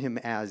 I've known him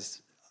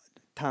as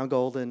Tom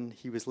Golden.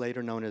 He was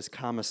later known as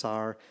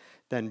Commissar,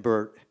 then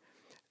Bert,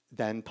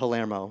 then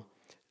Palermo,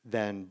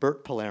 then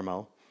Bert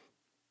Palermo,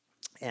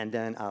 and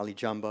then Ali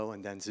Jumbo,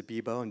 and then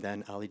Zabibo, and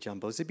then Ali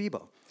Jumbo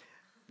Zabibo.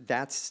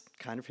 That's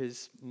kind of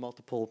his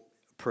multiple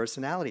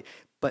personality.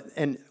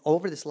 And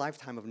over this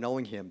lifetime of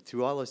knowing him,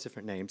 through all those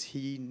different names,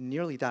 he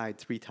nearly died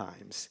 3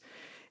 times.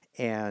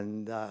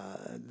 And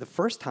the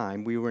first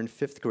time, we were in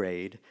 5th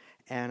grade,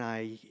 and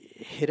I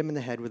hit him in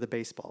the head with a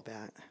baseball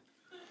bat.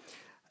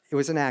 It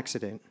was an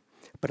accident,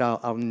 but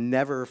I'll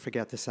never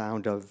forget the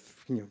sound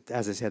of,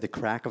 as I said, the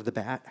crack of the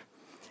bat.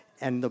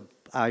 And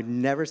I've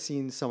never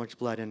seen so much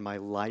blood in my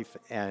life,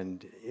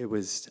 and it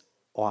was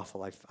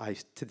awful. I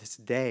to this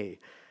day,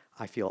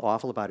 I feel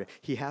awful about it.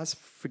 He has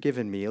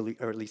forgiven me,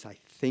 or at least I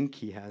think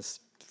he has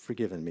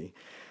forgiven me.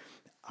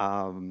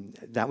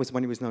 That was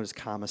when he was known as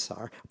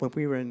Commissar. When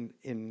we were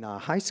in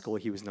high school,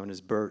 he was known as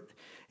Bert.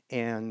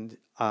 And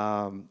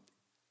an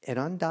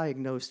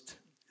undiagnosed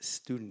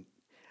student,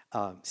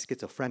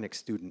 schizophrenic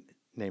student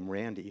named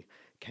Randy,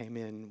 came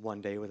in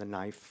one day with a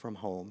knife from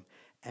home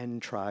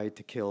and tried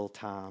to kill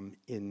Tom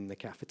in the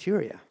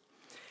cafeteria.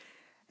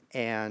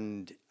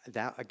 And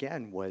that,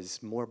 again,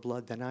 was more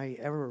blood than I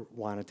ever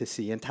wanted to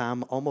see. And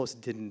Tom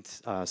almost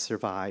didn't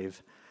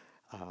survive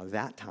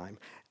that time.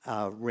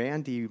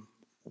 Randy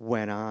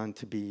went on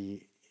to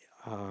be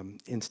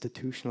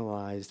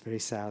institutionalized, very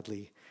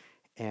sadly,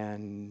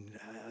 and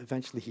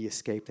eventually he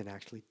escaped and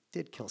actually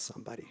did kill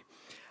somebody.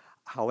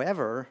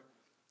 However,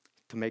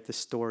 to make the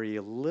story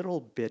a little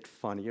bit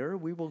funnier,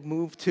 we will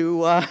move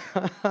to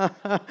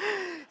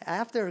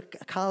after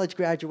college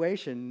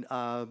graduation.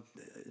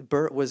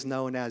 Bert was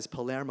known as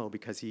Palermo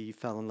because he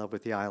fell in love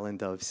with the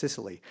island of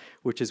Sicily,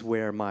 which is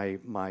where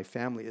my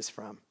family is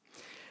from.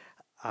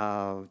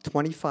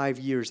 25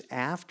 years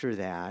after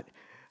that,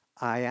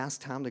 I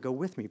asked Tom to go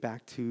with me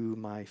back to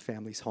my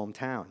family's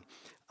hometown.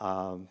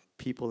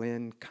 People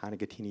in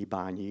Kanegatini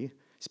Bagni,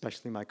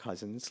 especially my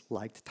cousins,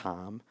 liked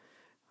Tom,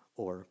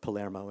 or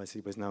Palermo as he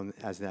was known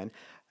as then,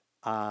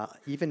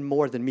 even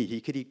more than me.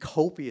 He could eat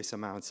copious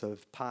amounts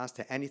of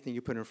pasta, anything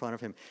you put in front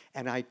of him,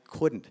 and I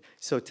couldn't.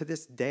 So to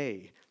this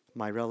day,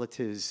 my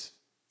relatives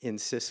in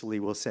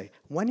Sicily will say,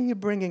 "When are you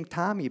bringing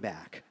Tommy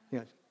back?" You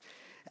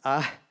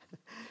know,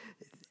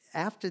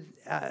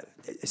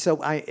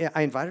 so I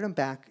invited him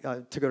back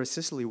to go to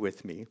Sicily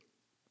with me,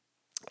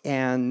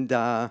 and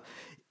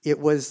it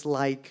was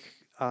like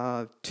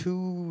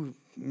two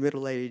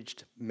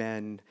middle-aged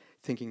men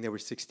thinking they were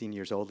 16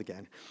 years old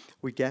again.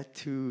 We get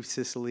to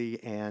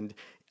Sicily, and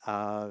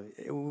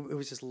it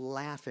was just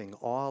laughing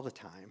all the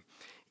time.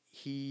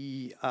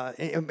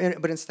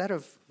 But instead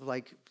of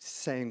like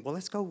saying, "Well,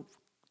 let's go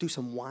do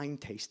some wine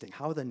tasting.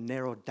 How are the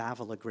Nero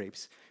d'Avola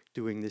grapes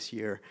doing this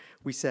year?"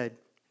 We said,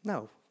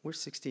 "No, we're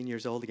 16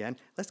 years old again.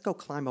 Let's go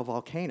climb a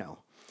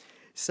volcano."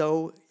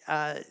 So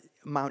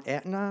Mount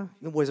Etna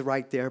was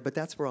right there, but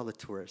that's where all the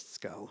tourists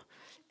go.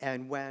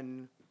 And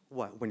when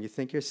you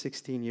think you're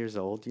 16 years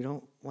old, you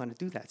don't want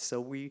to do that. So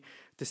we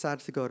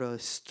decided to go to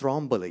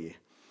Stromboli,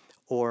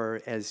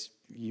 or as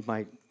you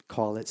might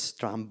call it,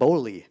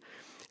 Stromboli.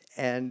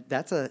 And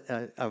that's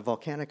a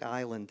volcanic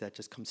island that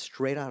just comes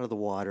straight out of the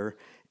water,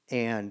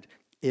 and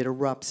it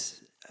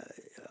erupts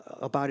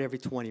about every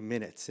 20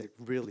 minutes. It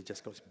really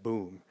just goes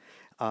boom.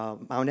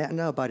 Mount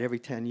Etna about every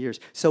 10 years.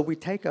 So we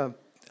take a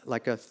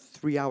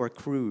 3-hour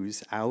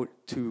cruise out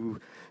to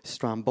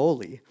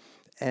Stromboli,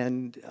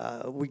 and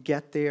we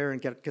get there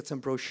and get some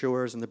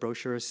brochures, and the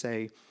brochures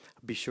say,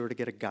 "Be sure to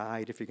get a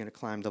guide if you're going to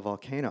climb the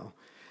volcano."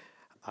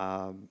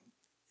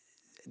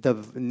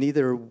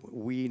 Neither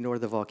we nor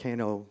the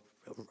volcano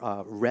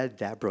read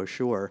that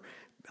brochure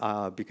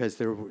because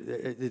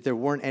there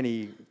weren't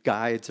any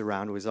guides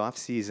around. It was off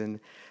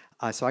season.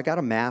 So I got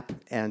a map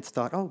and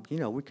thought,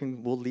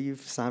 we'll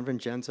leave San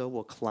Vincenzo,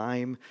 we'll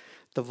climb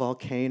the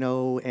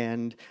volcano,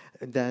 and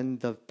then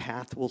the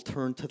path will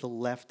turn to the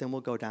left and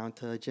we'll go down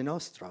to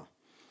Ginostra.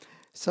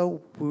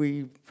 So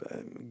we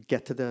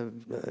get to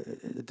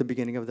the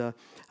beginning of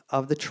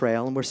the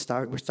trail, and we're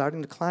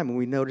starting to climb, and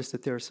we notice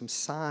that there are some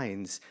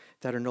signs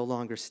that are no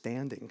longer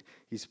standing.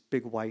 These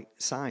big white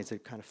signs that are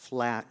kind of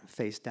flat,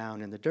 face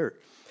down in the dirt.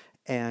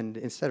 And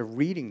instead of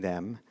reading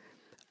them,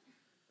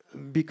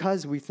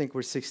 because we think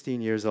we're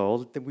 16 years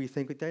old, we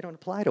think they don't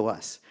apply to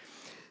us.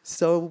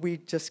 So we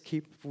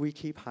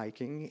keep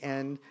hiking,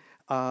 and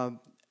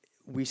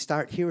we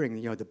start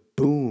hearing the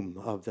boom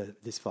of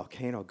this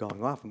volcano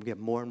going off, and we get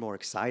more and more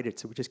excited.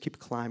 So we just keep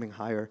climbing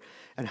higher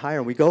and higher.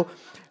 And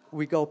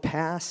we go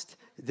past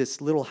this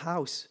little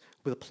house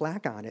with a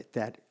plaque on it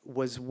that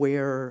was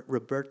where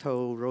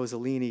Roberto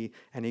Rossellini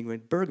and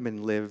Ingrid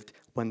Bergman lived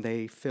when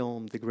they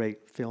filmed the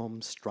great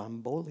film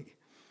Stromboli.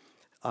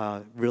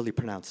 Really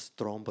pronounced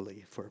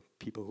Stromboli for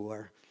people who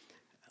are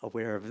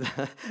aware of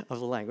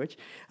the language.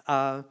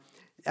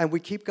 And we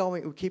keep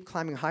going, we keep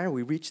climbing higher.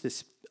 We reach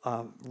this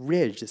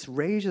ridge, this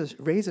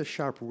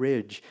razor-sharp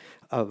ridge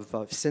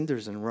of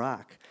cinders and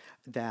rock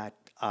that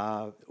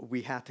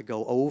we had to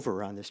go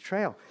over on this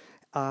trail.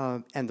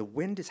 And the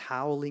wind is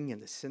howling,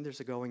 and the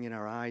cinders are going in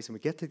our eyes. And we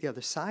get to the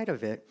other side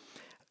of it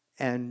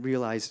and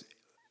realize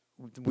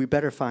we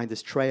better find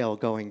this trail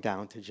going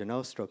down to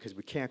Ginostra because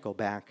we can't go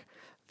back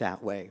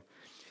that way.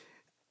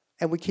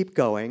 And we keep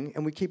going,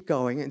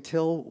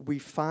 until we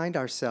find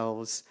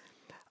ourselves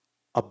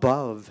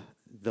above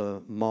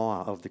the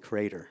maw of the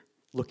crater,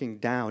 looking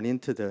down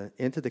into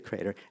the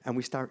crater, and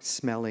we start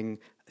smelling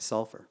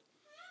sulfur.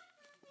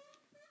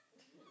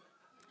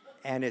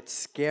 And it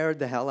scared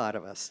the hell out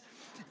of us.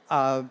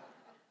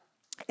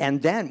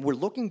 And then we're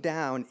looking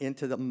down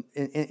into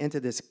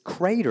this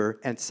crater,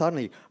 and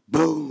suddenly,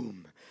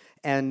 boom!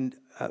 And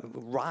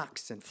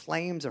rocks and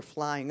flames are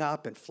flying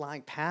up and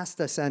flying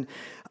past us. And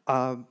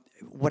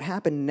what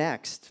happened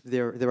next?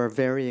 There are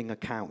varying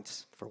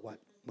accounts for what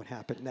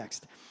happened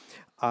next.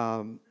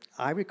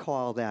 I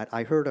recall that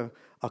I heard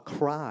a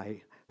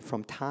cry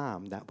from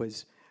Tom that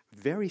was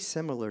very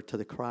similar to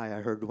the cry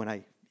I heard when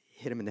I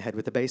hit him in the head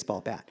with a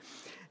baseball bat.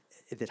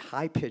 That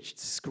high-pitched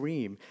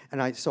scream,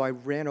 and so I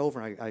ran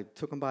over, and I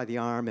took him by the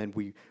arm, and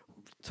we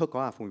took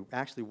off, and we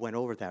actually went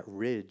over that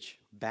ridge,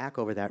 back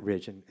over that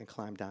ridge, and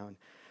climbed down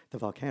the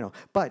volcano.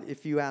 But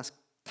if you ask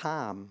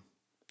Tom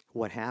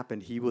what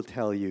happened, he will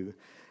tell you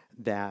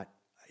that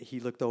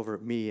he looked over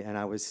at me, and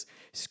I was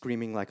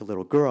screaming like a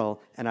little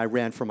girl, and I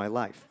ran for my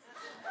life.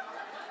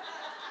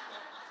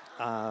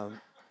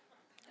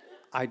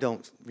 I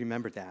don't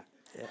remember that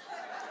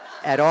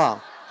at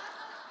all.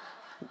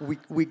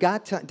 We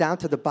got down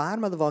to the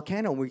bottom of the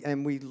volcano,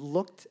 and we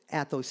looked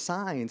at those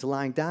signs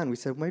lying down. We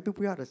said, maybe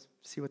we ought to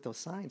see what those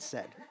signs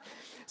said.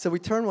 So we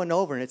turned one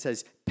over, and it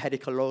says,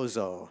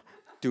 "Pericoloso,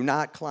 do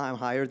not climb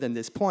higher than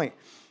this point."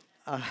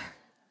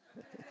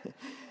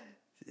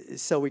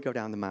 So we go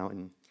down the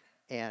mountain,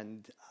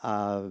 and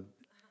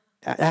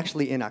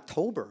actually in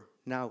October,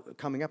 now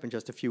coming up in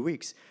just a few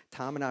weeks,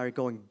 Tom and I are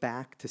going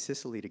back to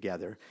Sicily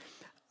together.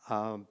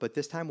 But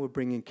this time we're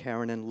bringing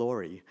Karen and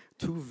Lori,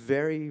 two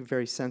very,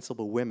 very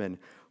sensible women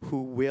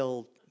who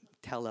will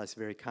tell us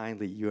very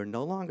kindly, you're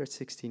no longer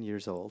 16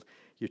 years old,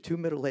 you're two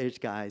middle-aged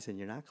guys, and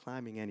you're not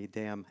climbing any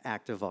damn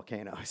active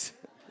volcanoes.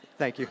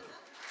 Thank you.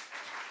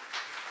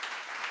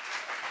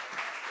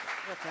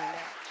 We'll find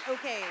out.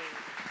 Okay,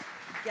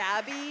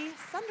 Gabby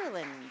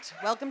Sunderland,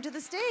 welcome to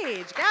the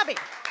stage. Gabby.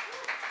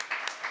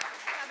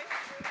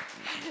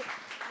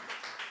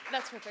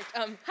 That's perfect.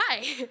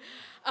 Hi.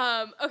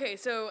 Okay,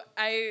 so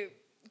I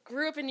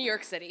grew up in New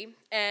York City,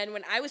 and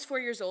when I was 4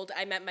 years old,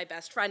 I met my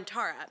best friend,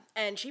 Tara,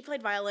 and she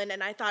played violin,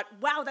 and I thought,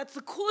 wow, that's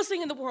the coolest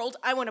thing in the world.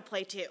 I want to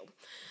play too.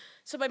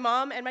 So my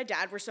mom and my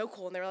dad were so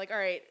cool, and they were like, all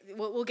right,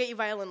 we'll get you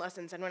violin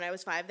lessons. And when I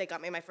was 5, they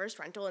got me my first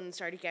rental and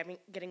started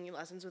getting me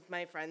lessons with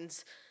my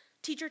friend's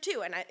teacher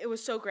too, and it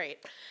was so great.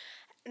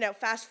 Now,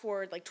 fast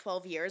forward like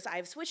 12 years,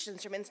 I've switched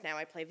instruments. Now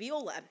I play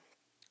viola,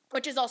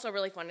 which is also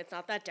really fun. It's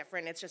not that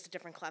different. It's just a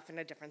different clef and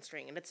a different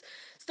string, and it's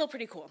still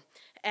pretty cool.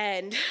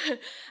 And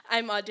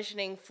I'm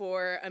auditioning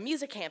for a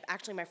music camp,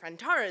 actually my friend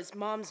Tara's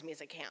mom's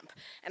music camp,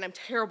 and I'm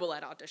terrible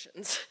at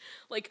auditions,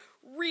 like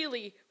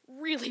really,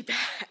 really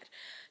bad,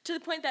 to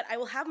the point that I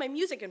will have my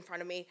music in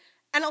front of me,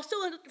 and I'll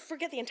still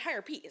forget the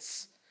entire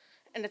piece,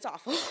 and it's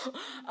awful.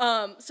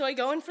 So I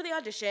go in for the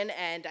audition,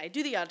 and I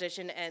do the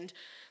audition, and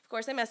of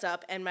course I mess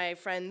up, and my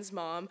friend's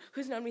mom,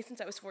 who's known me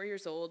since I was 4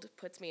 years old,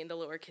 puts me in the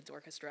lower kids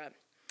orchestra.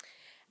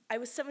 I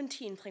was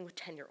 17 playing with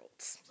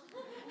 10-year-olds.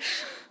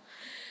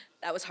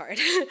 That was hard.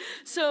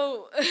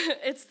 So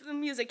it's the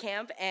music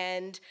camp,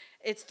 and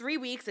it's 3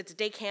 weeks. It's a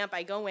day camp.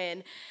 I go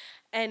in,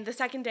 and the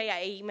second day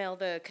I email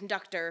the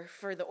conductor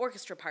for the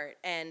orchestra part,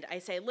 and I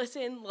say,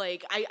 listen,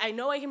 like, I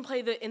know I can play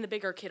in the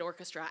bigger kid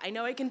orchestra. I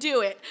know I can do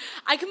it.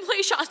 I can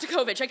play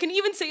Shostakovich. I can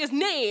even say his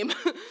name.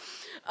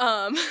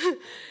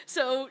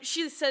 So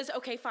she says,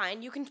 okay,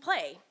 fine, you can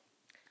play.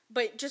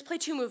 But just play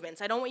 2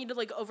 movements. I don't want you to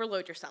like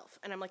overload yourself.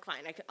 And I'm like,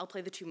 fine, I'll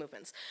play the 2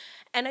 movements.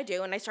 And I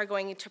do, and I start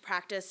going into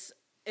practice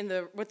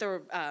with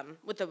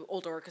the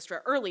old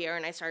orchestra earlier,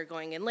 and I started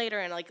going in later,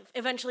 and like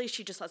eventually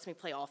she just lets me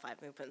play all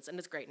 5 movements, and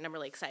it's great, and I'm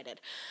really excited.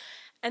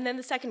 And then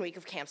the second week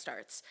of camp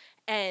starts,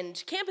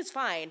 and camp is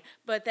fine,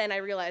 but then I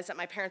realize that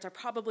my parents are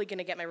probably going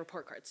to get my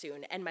report card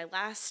soon, and my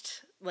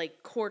last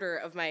like quarter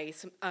of my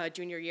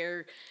junior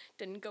year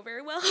didn't go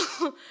very well.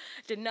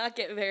 Did not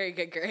get very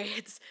good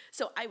grades,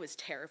 so I was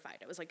terrified.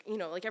 I was like,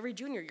 like every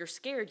junior, you're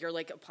scared. You're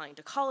like applying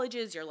to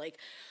colleges. You're like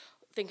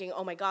thinking,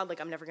 oh my God, like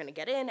I'm never going to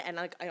get in, and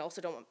like I also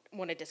don't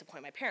want to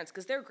disappoint my parents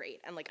because they're great,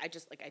 and like I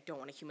don't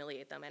want to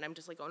humiliate them, and I'm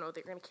just like, oh no,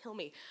 they're going to kill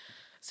me.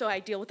 So I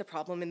deal with the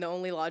problem in the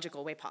only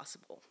logical way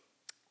possible.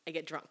 I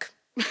get drunk.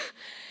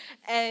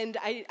 And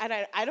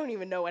I don't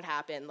even know what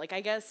happened. Like,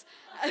 I guess,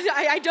 I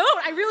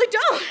really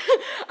don't.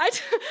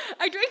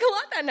 I drank a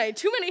lot that night.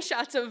 Too many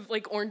shots of,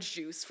 like, orange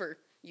juice for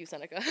you,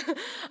 Seneca.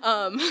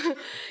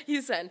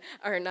 You said,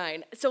 or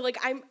 9. So, like,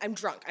 I'm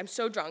drunk. I'm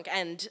so drunk.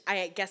 And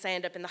I guess I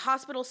end up in the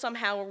hospital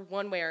somehow,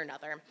 one way or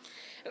another.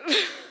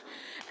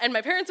 And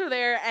my parents are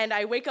there, and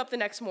I wake up the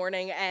next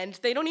morning, and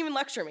they don't even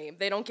lecture me.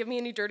 They don't give me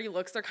any dirty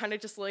looks. They're kind of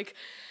just like,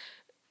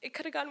 it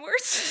could have gone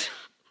worse.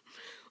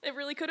 It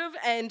really could have,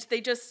 and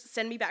they just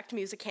send me back to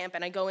music camp,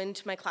 and I go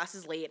into my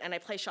classes late, and I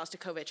play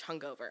Shostakovich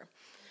hungover.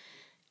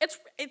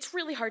 It's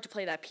really hard to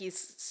play that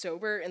piece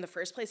sober in the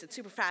first place. It's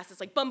super fast. It's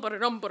like bum ba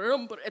dum ba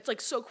dum. It's like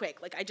so quick.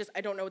 Like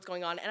I don't know what's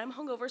going on, and I'm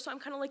hungover, so I'm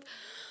kind of like,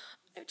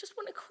 I just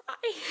want to cry.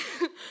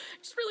 I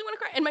just really want to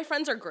cry. And my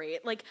friends are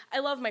great. Like, I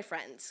love my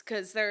friends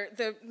because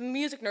the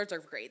music nerds are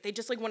great. They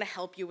just, like, want to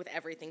help you with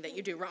everything that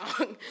you do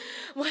wrong.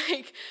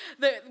 Like,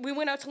 we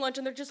went out to lunch,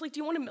 and they're just like,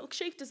 do you want a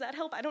milkshake? Does that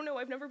help? I don't know.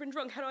 I've never been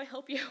drunk. How do I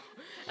help you?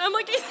 And I'm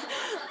like,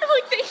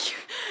 thank you.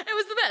 It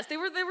was the best. They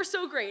were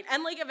so great.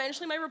 And, like,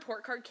 eventually my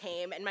report card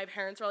came, and my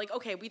parents were like,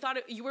 okay, we thought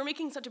you were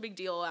making such a big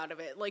deal out of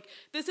it. Like,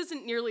 this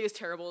isn't nearly as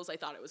terrible as I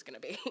thought it was going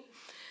to be.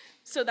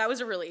 So that was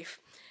a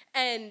relief.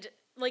 And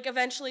like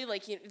eventually,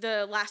 like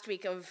the last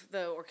week of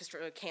the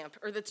orchestra camp,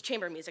 or the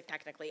chamber music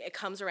technically, it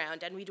comes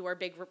around and we do our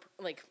big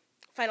like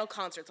final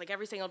concerts. Like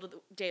every single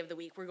day of the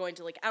week, we're going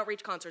to like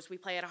outreach concerts. We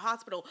play at a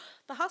hospital.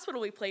 The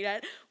hospital we played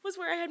at was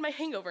where I had my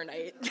hangover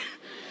night.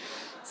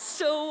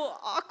 So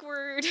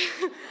awkward. So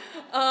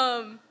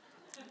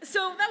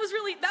that was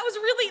really.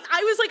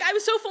 I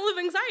was so full of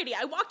anxiety.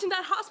 I walked in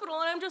that hospital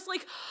and I'm just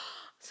like,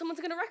 someone's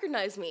gonna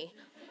recognize me.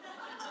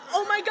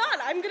 Oh my God,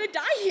 I'm gonna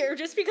die here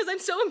just because I'm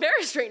so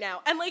embarrassed right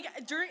now. And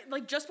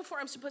just before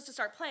I'm supposed to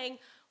start playing,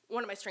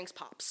 one of my strings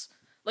pops.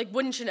 Like,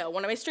 wouldn't you know,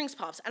 one of my strings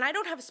pops. And I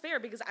don't have a spare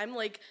because I'm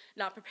like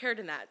not prepared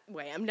in that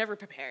way. I'm never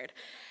prepared.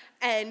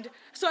 And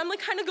so I'm like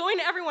kind of going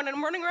to everyone and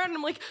I'm running around and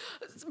I'm like,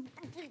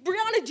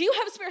 Brianna, do you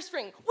have a spare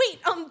string? Wait,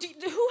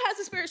 who has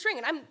a spare string?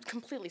 And I'm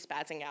completely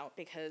spazzing out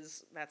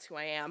because that's who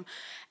I am.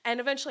 And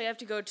eventually I have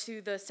to go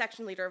to the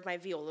section leader of my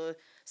viola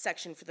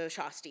section for the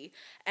Shosti.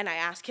 And I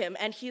ask him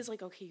and he's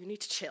like, okay, you need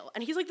to chill.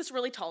 And he's like this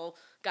really tall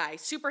guy,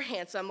 super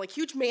handsome, like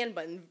huge man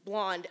bun,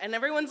 blonde. And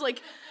everyone's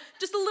like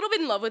just a little bit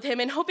in love with him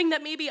and hoping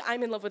that maybe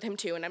I'm in love with him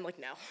too. And I'm like,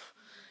 no.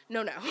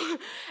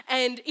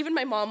 And even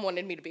my mom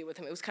wanted me to be with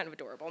him. It was kind of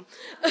adorable.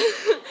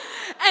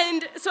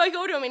 And so So I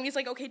go to him, and he's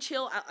like, okay,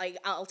 chill.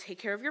 I'll take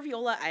care of your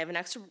viola. I have an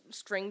extra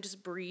string.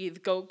 Just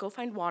breathe. Go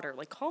find water.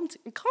 Like, calm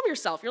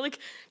yourself. You're like,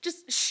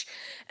 just shh.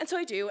 And so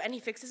I do, and he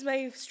fixes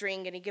my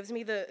string, and he gives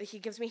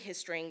me his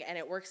string, and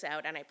it works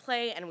out, and I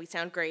play, and we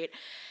sound great.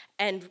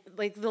 And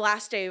like the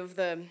last day of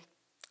the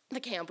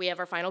camp, we have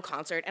our final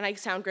concert, and I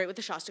sound great with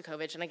the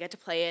Shostakovich, and I get to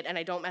play it, and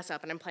I don't mess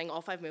up, and I'm playing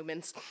all 5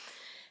 movements.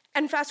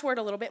 And fast forward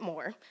a little bit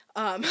more,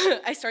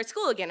 I start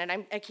school again,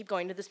 and I keep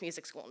going to this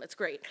music school, and it's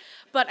great.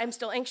 But I'm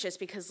still anxious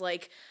because,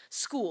 like,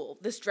 school,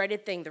 this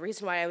dreaded thing, the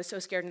reason why I was so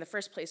scared in the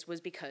first place was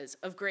because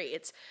of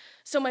grades.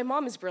 So my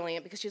mom is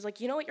brilliant because she's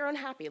like, you know what, you're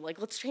unhappy. Like,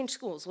 let's change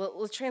schools.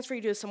 Let's transfer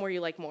you to somewhere you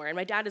like more. And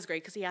my dad is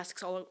great because he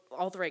asks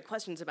all the right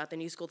questions about the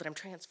new school that I'm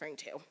transferring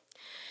to.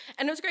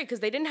 And it was great because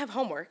they didn't have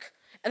homework,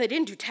 and they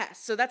didn't do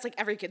tests, so that's, like,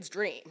 every kid's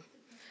dream.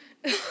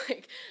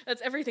 Like,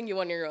 that's everything you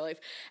want in your life.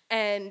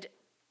 And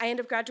I end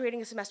up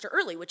graduating a semester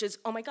early, which is,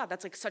 oh my God,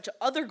 that's like such an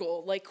other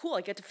goal. Like, cool,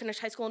 I get to finish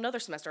high school another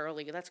semester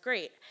early. That's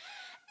great.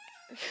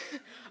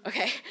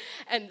 Okay.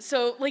 And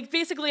so, like,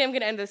 basically I'm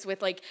gonna end this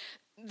with, like,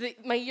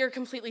 my year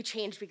completely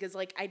changed because,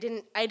 like, I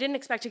didn't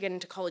expect to get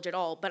into college at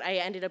all, but I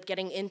ended up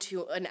getting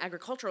into an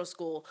agricultural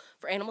school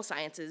for animal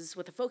sciences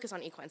with a focus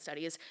on equine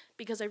studies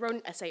because I wrote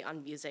an essay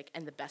on music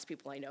and the best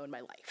people I know in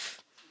my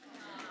life.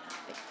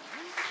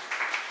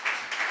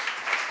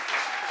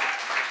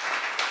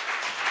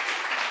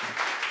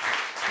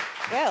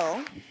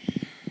 Well,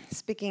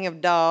 speaking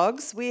of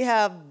dogs, we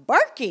have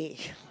Barky.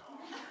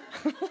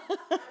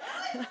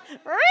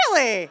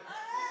 Really?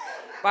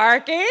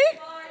 Barky?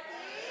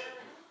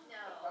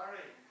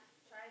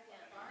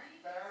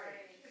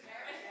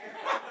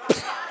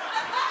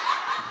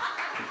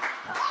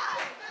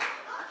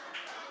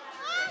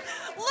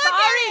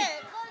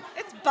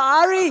 It's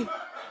Barry.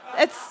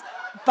 It's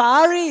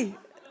Barry.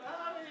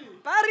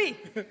 Barry.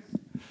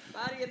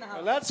 Barry in the house.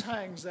 Well, that's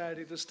high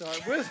anxiety to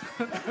start with.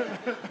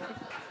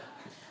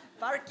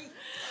 Barky.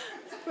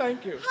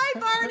 Thank you. Hi,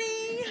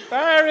 Barney.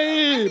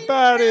 Barry.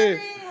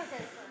 Barry.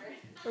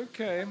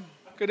 Okay.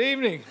 Good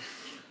evening.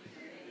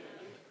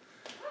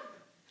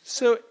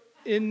 So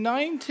in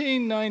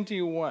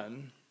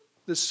 1991,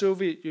 the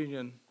Soviet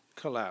Union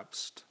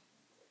collapsed.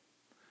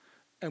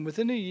 And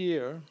within a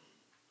year,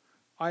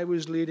 I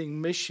was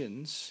leading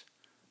missions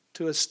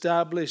to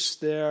establish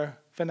their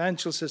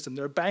financial system,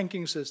 their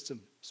banking system,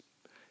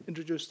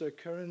 introduce their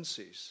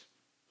currencies.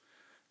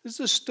 This is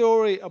a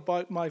story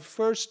about my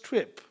first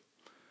trip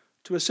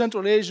to a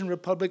Central Asian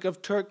Republic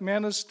of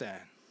Turkmenistan,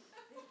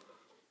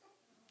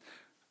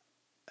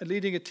 and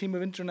leading a team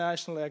of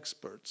international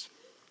experts.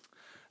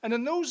 And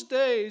in those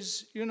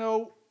days, you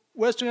know,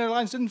 Western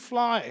Airlines didn't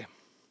fly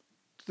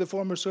to the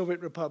former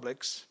Soviet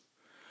republics.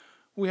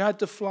 We had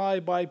to fly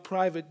by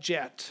private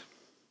jet.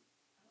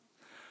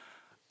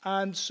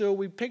 And so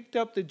we picked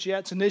up the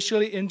jets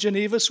initially in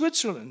Geneva,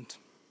 Switzerland.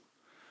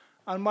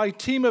 And my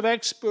team of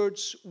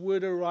experts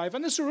would arrive.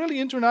 And it's a really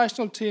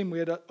international team. We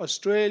had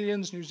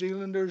Australians, New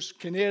Zealanders,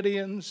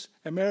 Canadians,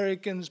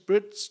 Americans,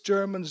 Brits,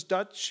 Germans,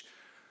 Dutch.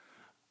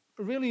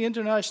 A really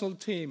international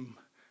team.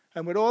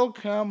 And we'd all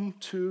come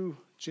to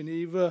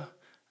Geneva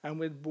and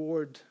we'd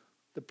board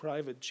the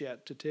private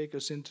jet to take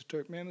us into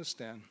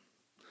Turkmenistan.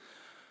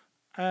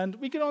 And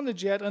we get on the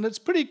jet, and it's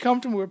pretty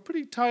comfortable. We're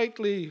pretty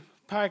tightly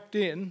packed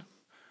in.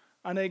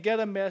 And I get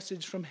a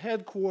message from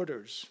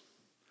headquarters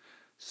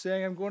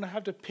saying I'm going to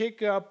have to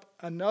pick up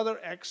another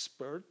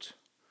expert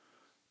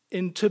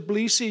in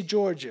Tbilisi,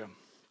 Georgia,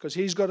 because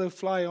he's got to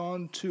fly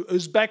on to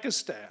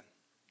Uzbekistan.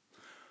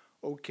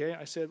 Okay,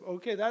 I said,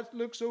 okay, that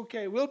looks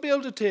okay. We'll be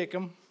able to take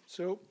him.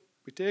 So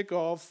we take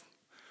off.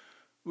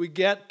 We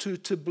get to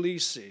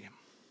Tbilisi.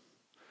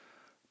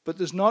 But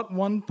there's not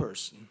one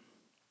person.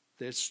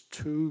 There's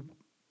 2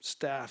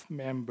 staff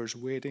members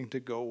waiting to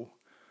go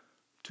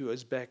to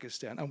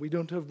Uzbekistan. And we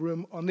don't have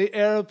room on the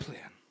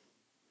airplane.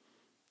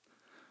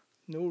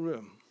 No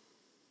room.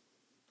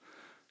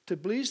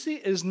 Tbilisi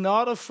is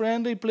not a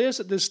friendly place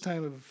at this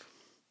time of.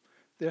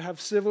 They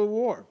have civil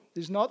war.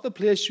 It's not the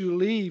place you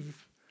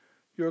leave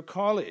your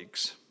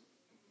colleagues.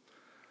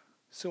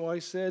 So I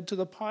said to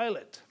the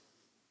pilot,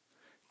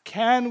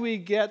 can we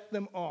get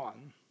them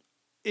on?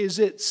 Is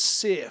it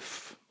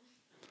safe?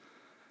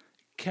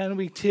 Can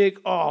we take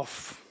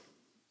off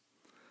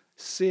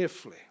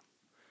safely?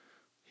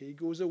 He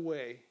goes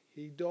away.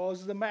 He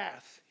does the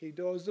math. He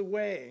does the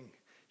weighing.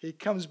 He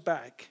comes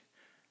back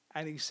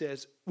and he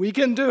says, we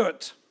can do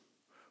it.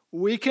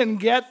 We can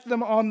get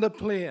them on the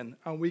plane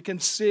and we can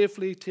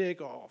safely take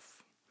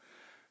off.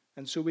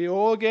 And so we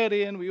all get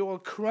in. We all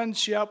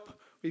crunch up.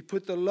 We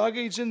put the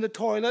luggage in the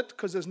toilet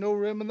because there's no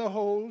room in the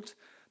hold.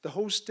 The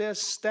hostess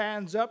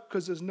stands up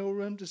because there's no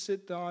room to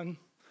sit down.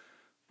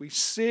 We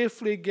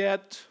safely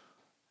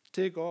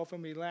take off,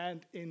 and we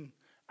land in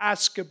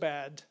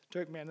Ashgabat,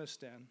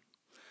 Turkmenistan.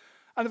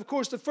 And of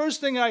course, the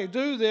first thing I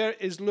do there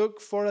is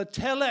look for a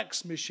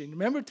telex machine.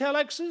 Remember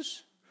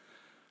telexes?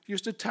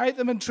 Used to type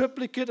them in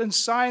triplicate and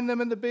sign them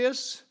in the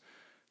base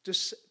to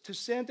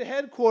send to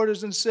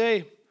headquarters and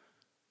say,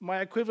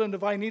 my equivalent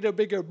of I need a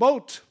bigger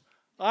boat.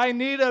 I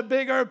need a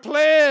bigger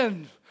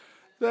plane.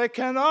 They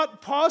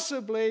cannot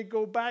possibly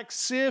go back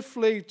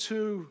safely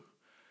to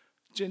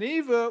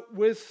Geneva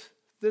with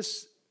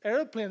this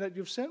airplane that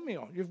you've sent me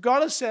on. You've got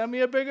to send me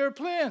a bigger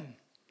plane.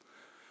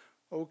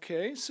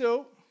 Okay,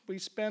 so we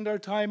spend our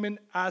time in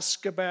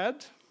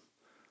Ashgabat,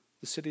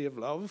 the city of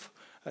love,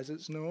 as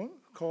it's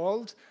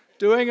called,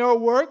 doing our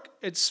work.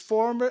 It's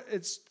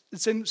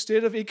in a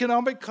state of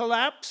economic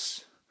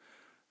collapse.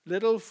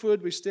 Little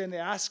food. We stay in the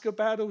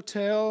Ashgabat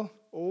Hotel,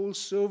 old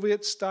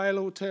Soviet-style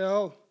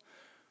hotel.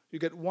 You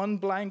get one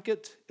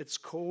blanket. It's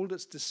cold.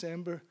 It's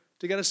December.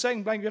 To get a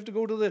second blanket, you have to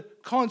go to the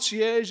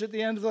concierge at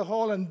the end of the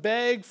hall and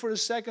beg for a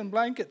second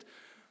blanket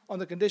on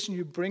the condition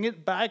you bring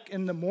it back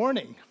in the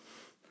morning.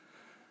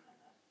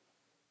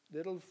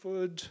 Little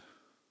food.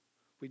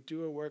 We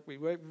do our work. We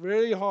work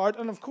really hard.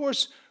 And of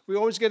course, we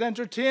always get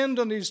entertained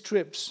on these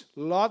trips.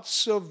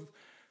 Lots of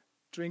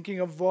drinking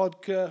of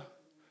vodka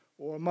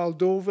or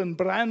Moldovan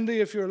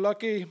brandy if you're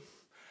lucky.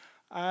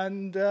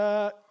 And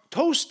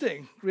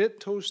toasting,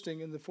 great toasting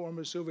in the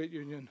former Soviet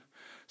Union.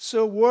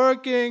 So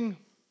working,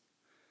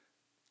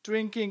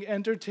 drinking,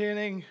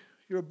 entertaining,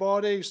 your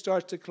body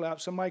starts to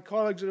collapse. And my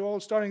colleagues are all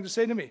starting to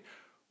say to me,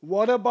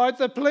 what about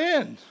the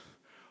plane?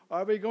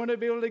 Are we going to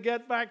be able to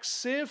get back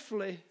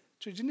safely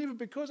to Geneva?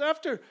 Because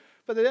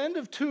by the end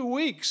of 2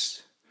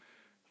 weeks,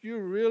 you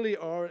really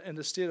are in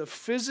a state of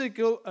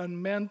physical and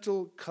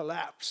mental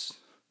collapse.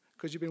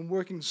 Because you've been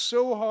working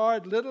so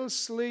hard, little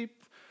sleep,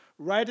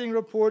 writing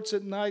reports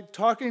at night,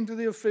 talking to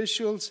the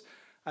officials,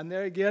 and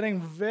they're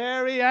getting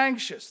very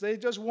anxious. They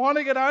just want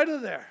to get out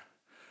of there.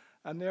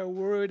 And they're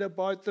worried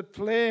about the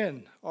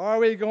plane. Are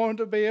we going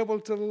to be able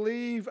to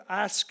leave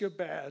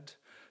Ashgabat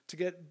to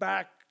get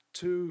back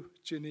to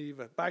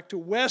Geneva, back to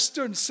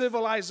Western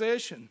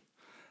civilization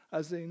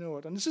as they know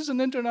it? And this is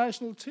an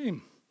international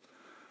team.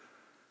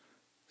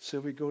 So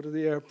we go to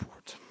the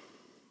airport,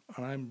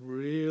 and I'm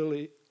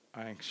really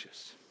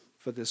anxious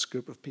for this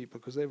group of people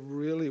because they've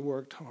really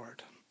worked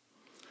hard.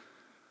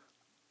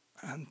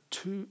 And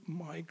to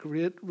my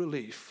great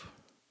relief,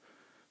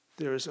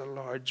 there is a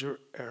larger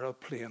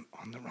aeroplane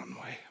on the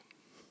runway.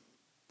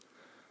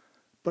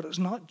 But it's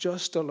not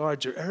just a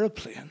larger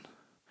airplane.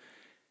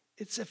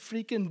 It's a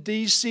freaking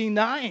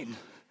DC-9,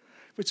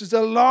 which is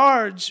a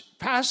large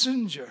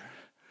passenger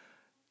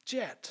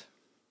jet.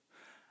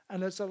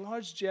 And it's a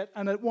large jet,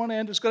 and at one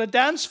end it's got a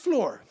dance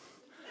floor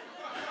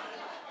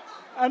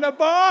and a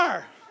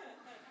bar.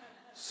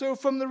 So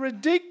from the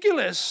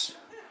ridiculous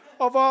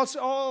of us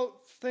all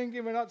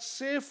thinking we're not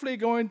safely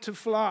going to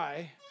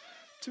fly,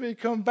 to we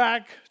come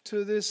back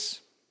to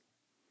this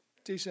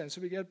descent,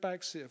 so we get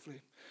back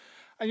safely.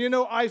 And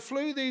I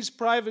flew these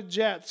private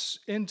jets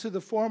into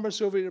the former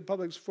Soviet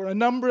republics for a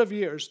number of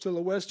years till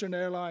the Western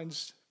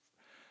Airlines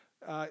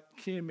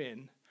came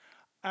in.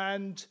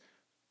 And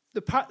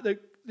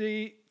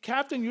the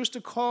captain used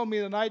to call me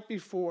the night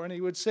before, and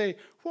he would say,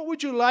 what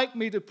would you like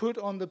me to put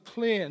on the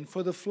plane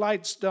for the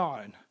flights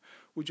down?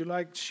 Would you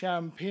like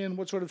champagne?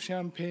 What sort of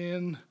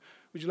champagne?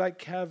 Would you like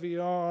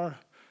caviar?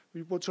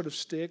 What sort of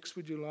steaks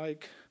would you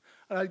like?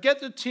 And I'd get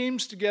the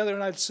teams together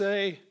and I'd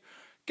say,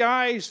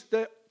 guys,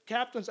 the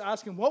captain's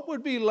asking, what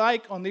would be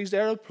like on these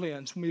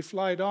airplanes when we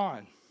fly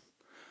down?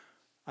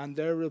 And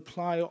their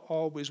reply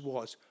always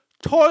was,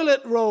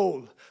 toilet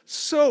roll,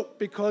 soap,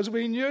 because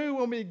we knew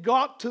when we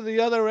got to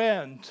the other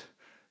end,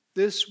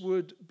 this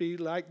would be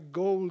like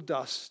gold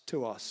dust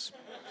to us.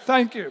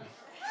 Thank you.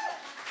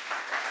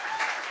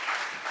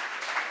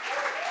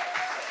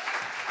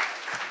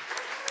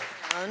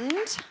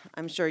 And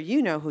I'm sure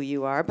you know who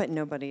you are, but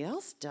nobody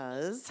else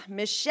does.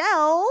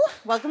 Michelle,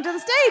 welcome to the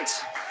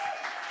stage.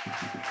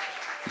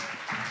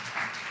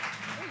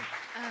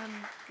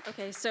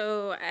 Okay,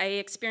 so I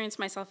experience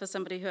myself as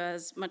somebody who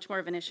has much more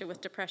of an issue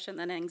with depression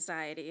than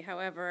anxiety.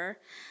 However,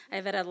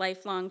 I've had a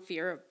lifelong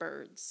fear of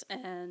birds,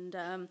 and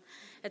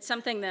it's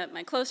something that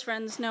my close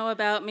friends know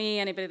about me.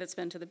 Anybody that's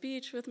been to the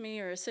beach with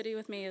me or a city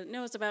with me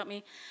knows about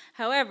me.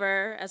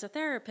 However, as a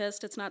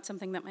therapist, it's not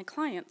something that my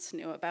clients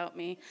knew about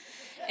me.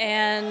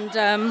 And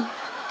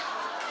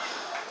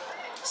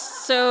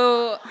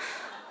so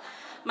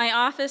my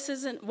office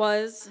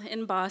was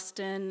in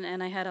Boston,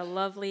 and I had a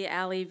lovely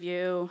alley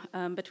view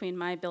between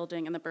my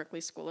building and the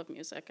Berklee School of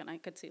Music, and I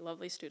could see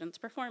lovely students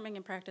performing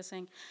and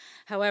practicing.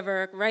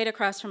 However, right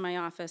across from my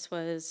office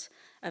was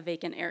a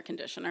vacant air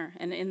conditioner,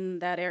 and in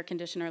that air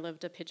conditioner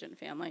lived a pigeon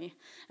family.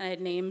 And I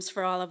had names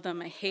for all of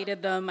them. I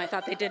hated them. I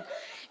thought they did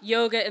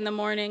yoga in the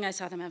morning. I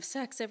saw them have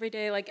sex every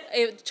day. Like,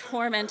 it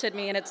tormented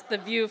me, and it's the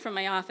view from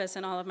my office,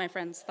 and all of my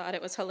friends thought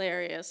it was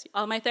hilarious.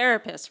 All my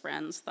therapist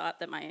friends thought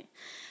that my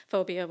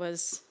phobia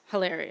was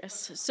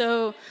hilarious.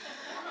 So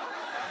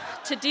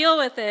to deal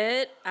with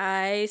it,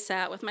 I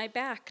sat with my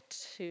back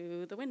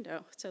to the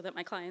window so that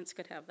my clients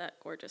could have that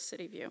gorgeous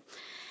city view.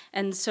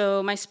 And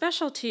so my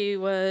specialty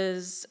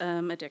was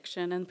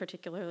addiction, and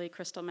particularly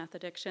crystal meth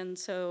addiction.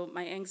 So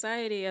my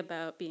anxiety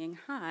about being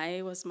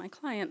high was my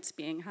clients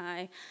being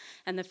high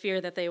and the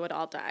fear that they would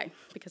all die,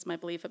 because my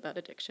belief about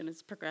addiction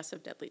is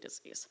progressive deadly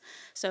disease.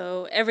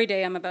 So every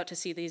day I'm about to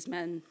see these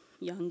men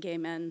young gay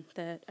men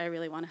that I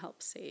really want to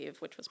help save,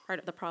 which was part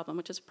of the problem,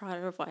 which is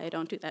part of why I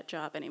don't do that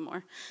job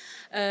anymore.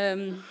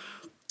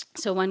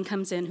 So one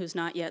comes in who's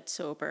not yet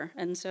sober.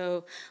 And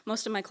so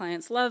most of my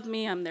clients love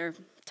me. I'm their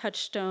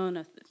touchstone,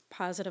 a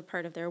positive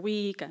part of their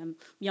week. I'm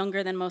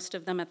younger than most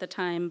of them at the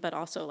time, but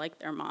also like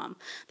their mom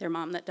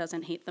that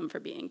doesn't hate them for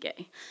being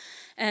gay.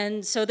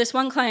 And so this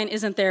one client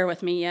isn't there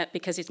with me yet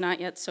because he's not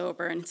yet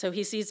sober. And so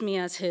he sees me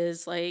as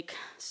his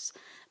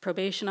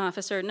probation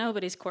officer.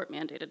 Nobody's court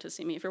mandated to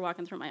see me. If you're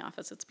walking through my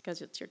office, it's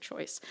because it's your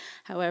choice.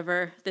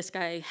 However, this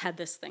guy had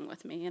this thing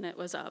with me, and it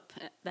was up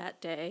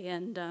that day.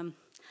 And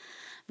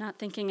not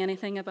thinking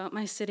anything about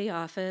my city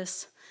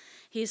office,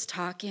 he's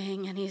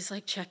talking and he's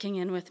checking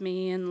in with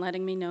me and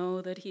letting me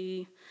know that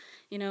he,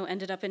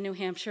 ended up in New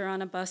Hampshire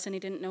on a bus and he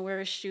didn't know where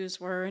his shoes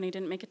were and he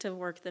didn't make it to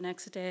work the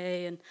next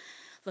day, and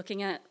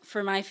looking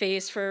for my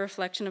face for a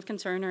reflection of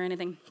concern or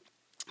anything.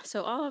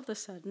 So all of a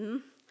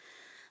sudden,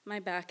 my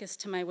back is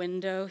to my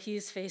window,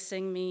 he's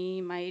facing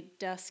me, my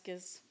desk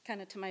is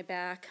kind of to my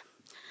back,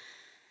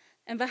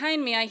 and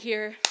behind me I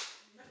hear,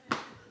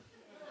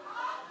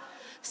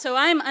 so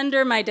I'm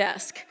under my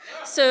desk.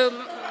 So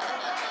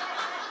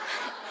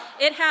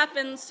it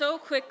happened so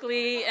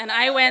quickly, and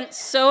I went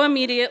so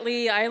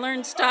immediately. I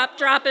learned stop,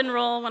 drop, and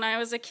roll when I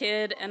was a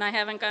kid, and I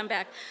haven't gone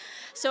back.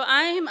 So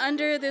I'm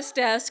under this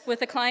desk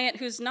with a client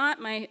who's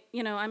not my,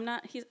 I'm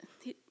not, he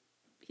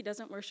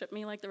doesn't worship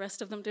me like the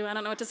rest of them do. I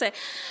don't know what to say.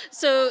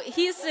 So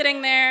he's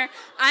sitting there.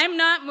 I'm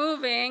not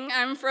moving.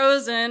 I'm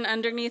frozen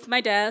underneath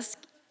my desk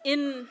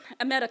in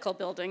a medical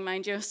building,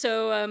 mind you.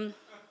 So,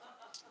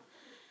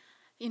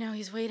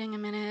 he's waiting a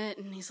minute,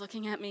 and he's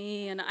looking at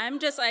me, and I'm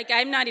just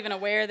I'm not even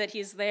aware that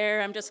he's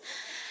there.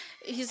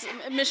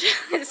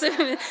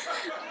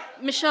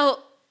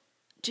 Michelle,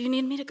 do you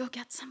need me to go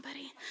get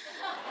somebody?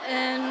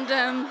 And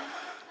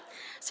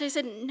so I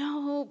said,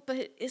 no,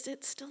 but is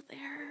it still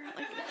there?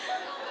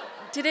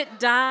 Did it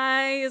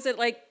die? Is it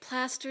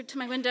plastered to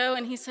my window?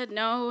 And he said,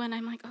 no, and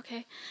I'm like,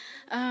 okay.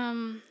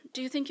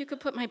 Do you think you could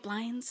put my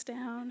blinds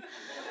down?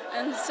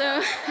 And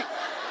so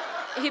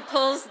he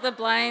pulls the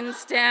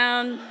blinds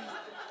down,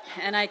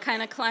 and I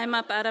kind of climb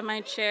up out of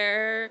my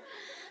chair.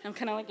 I'm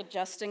kind of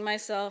adjusting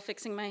myself,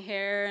 fixing my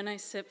hair, and I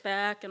sit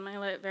back in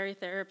my very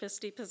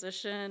therapist-y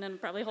position and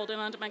probably holding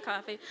on to my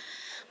coffee.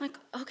 I'm like,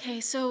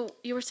 okay, so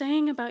you were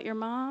saying about your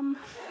mom?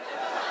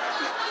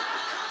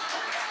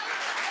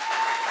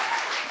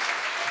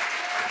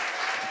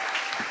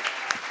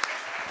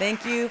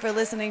 Thank you for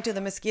listening to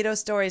the Mosquito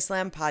Story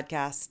Slam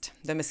podcast.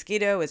 The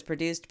Mosquito is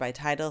produced by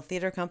Tidal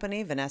Theater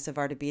Company, Vanessa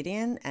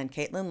Vardabedian, and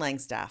Caitlin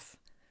Langstaff.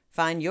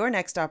 Find your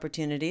next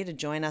opportunity to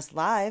join us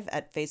live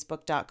at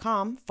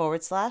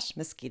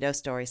facebook.com/Mosquito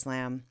Story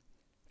Slam.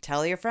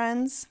 Tell your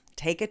friends,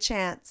 take a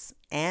chance,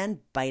 and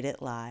bite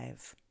it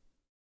live.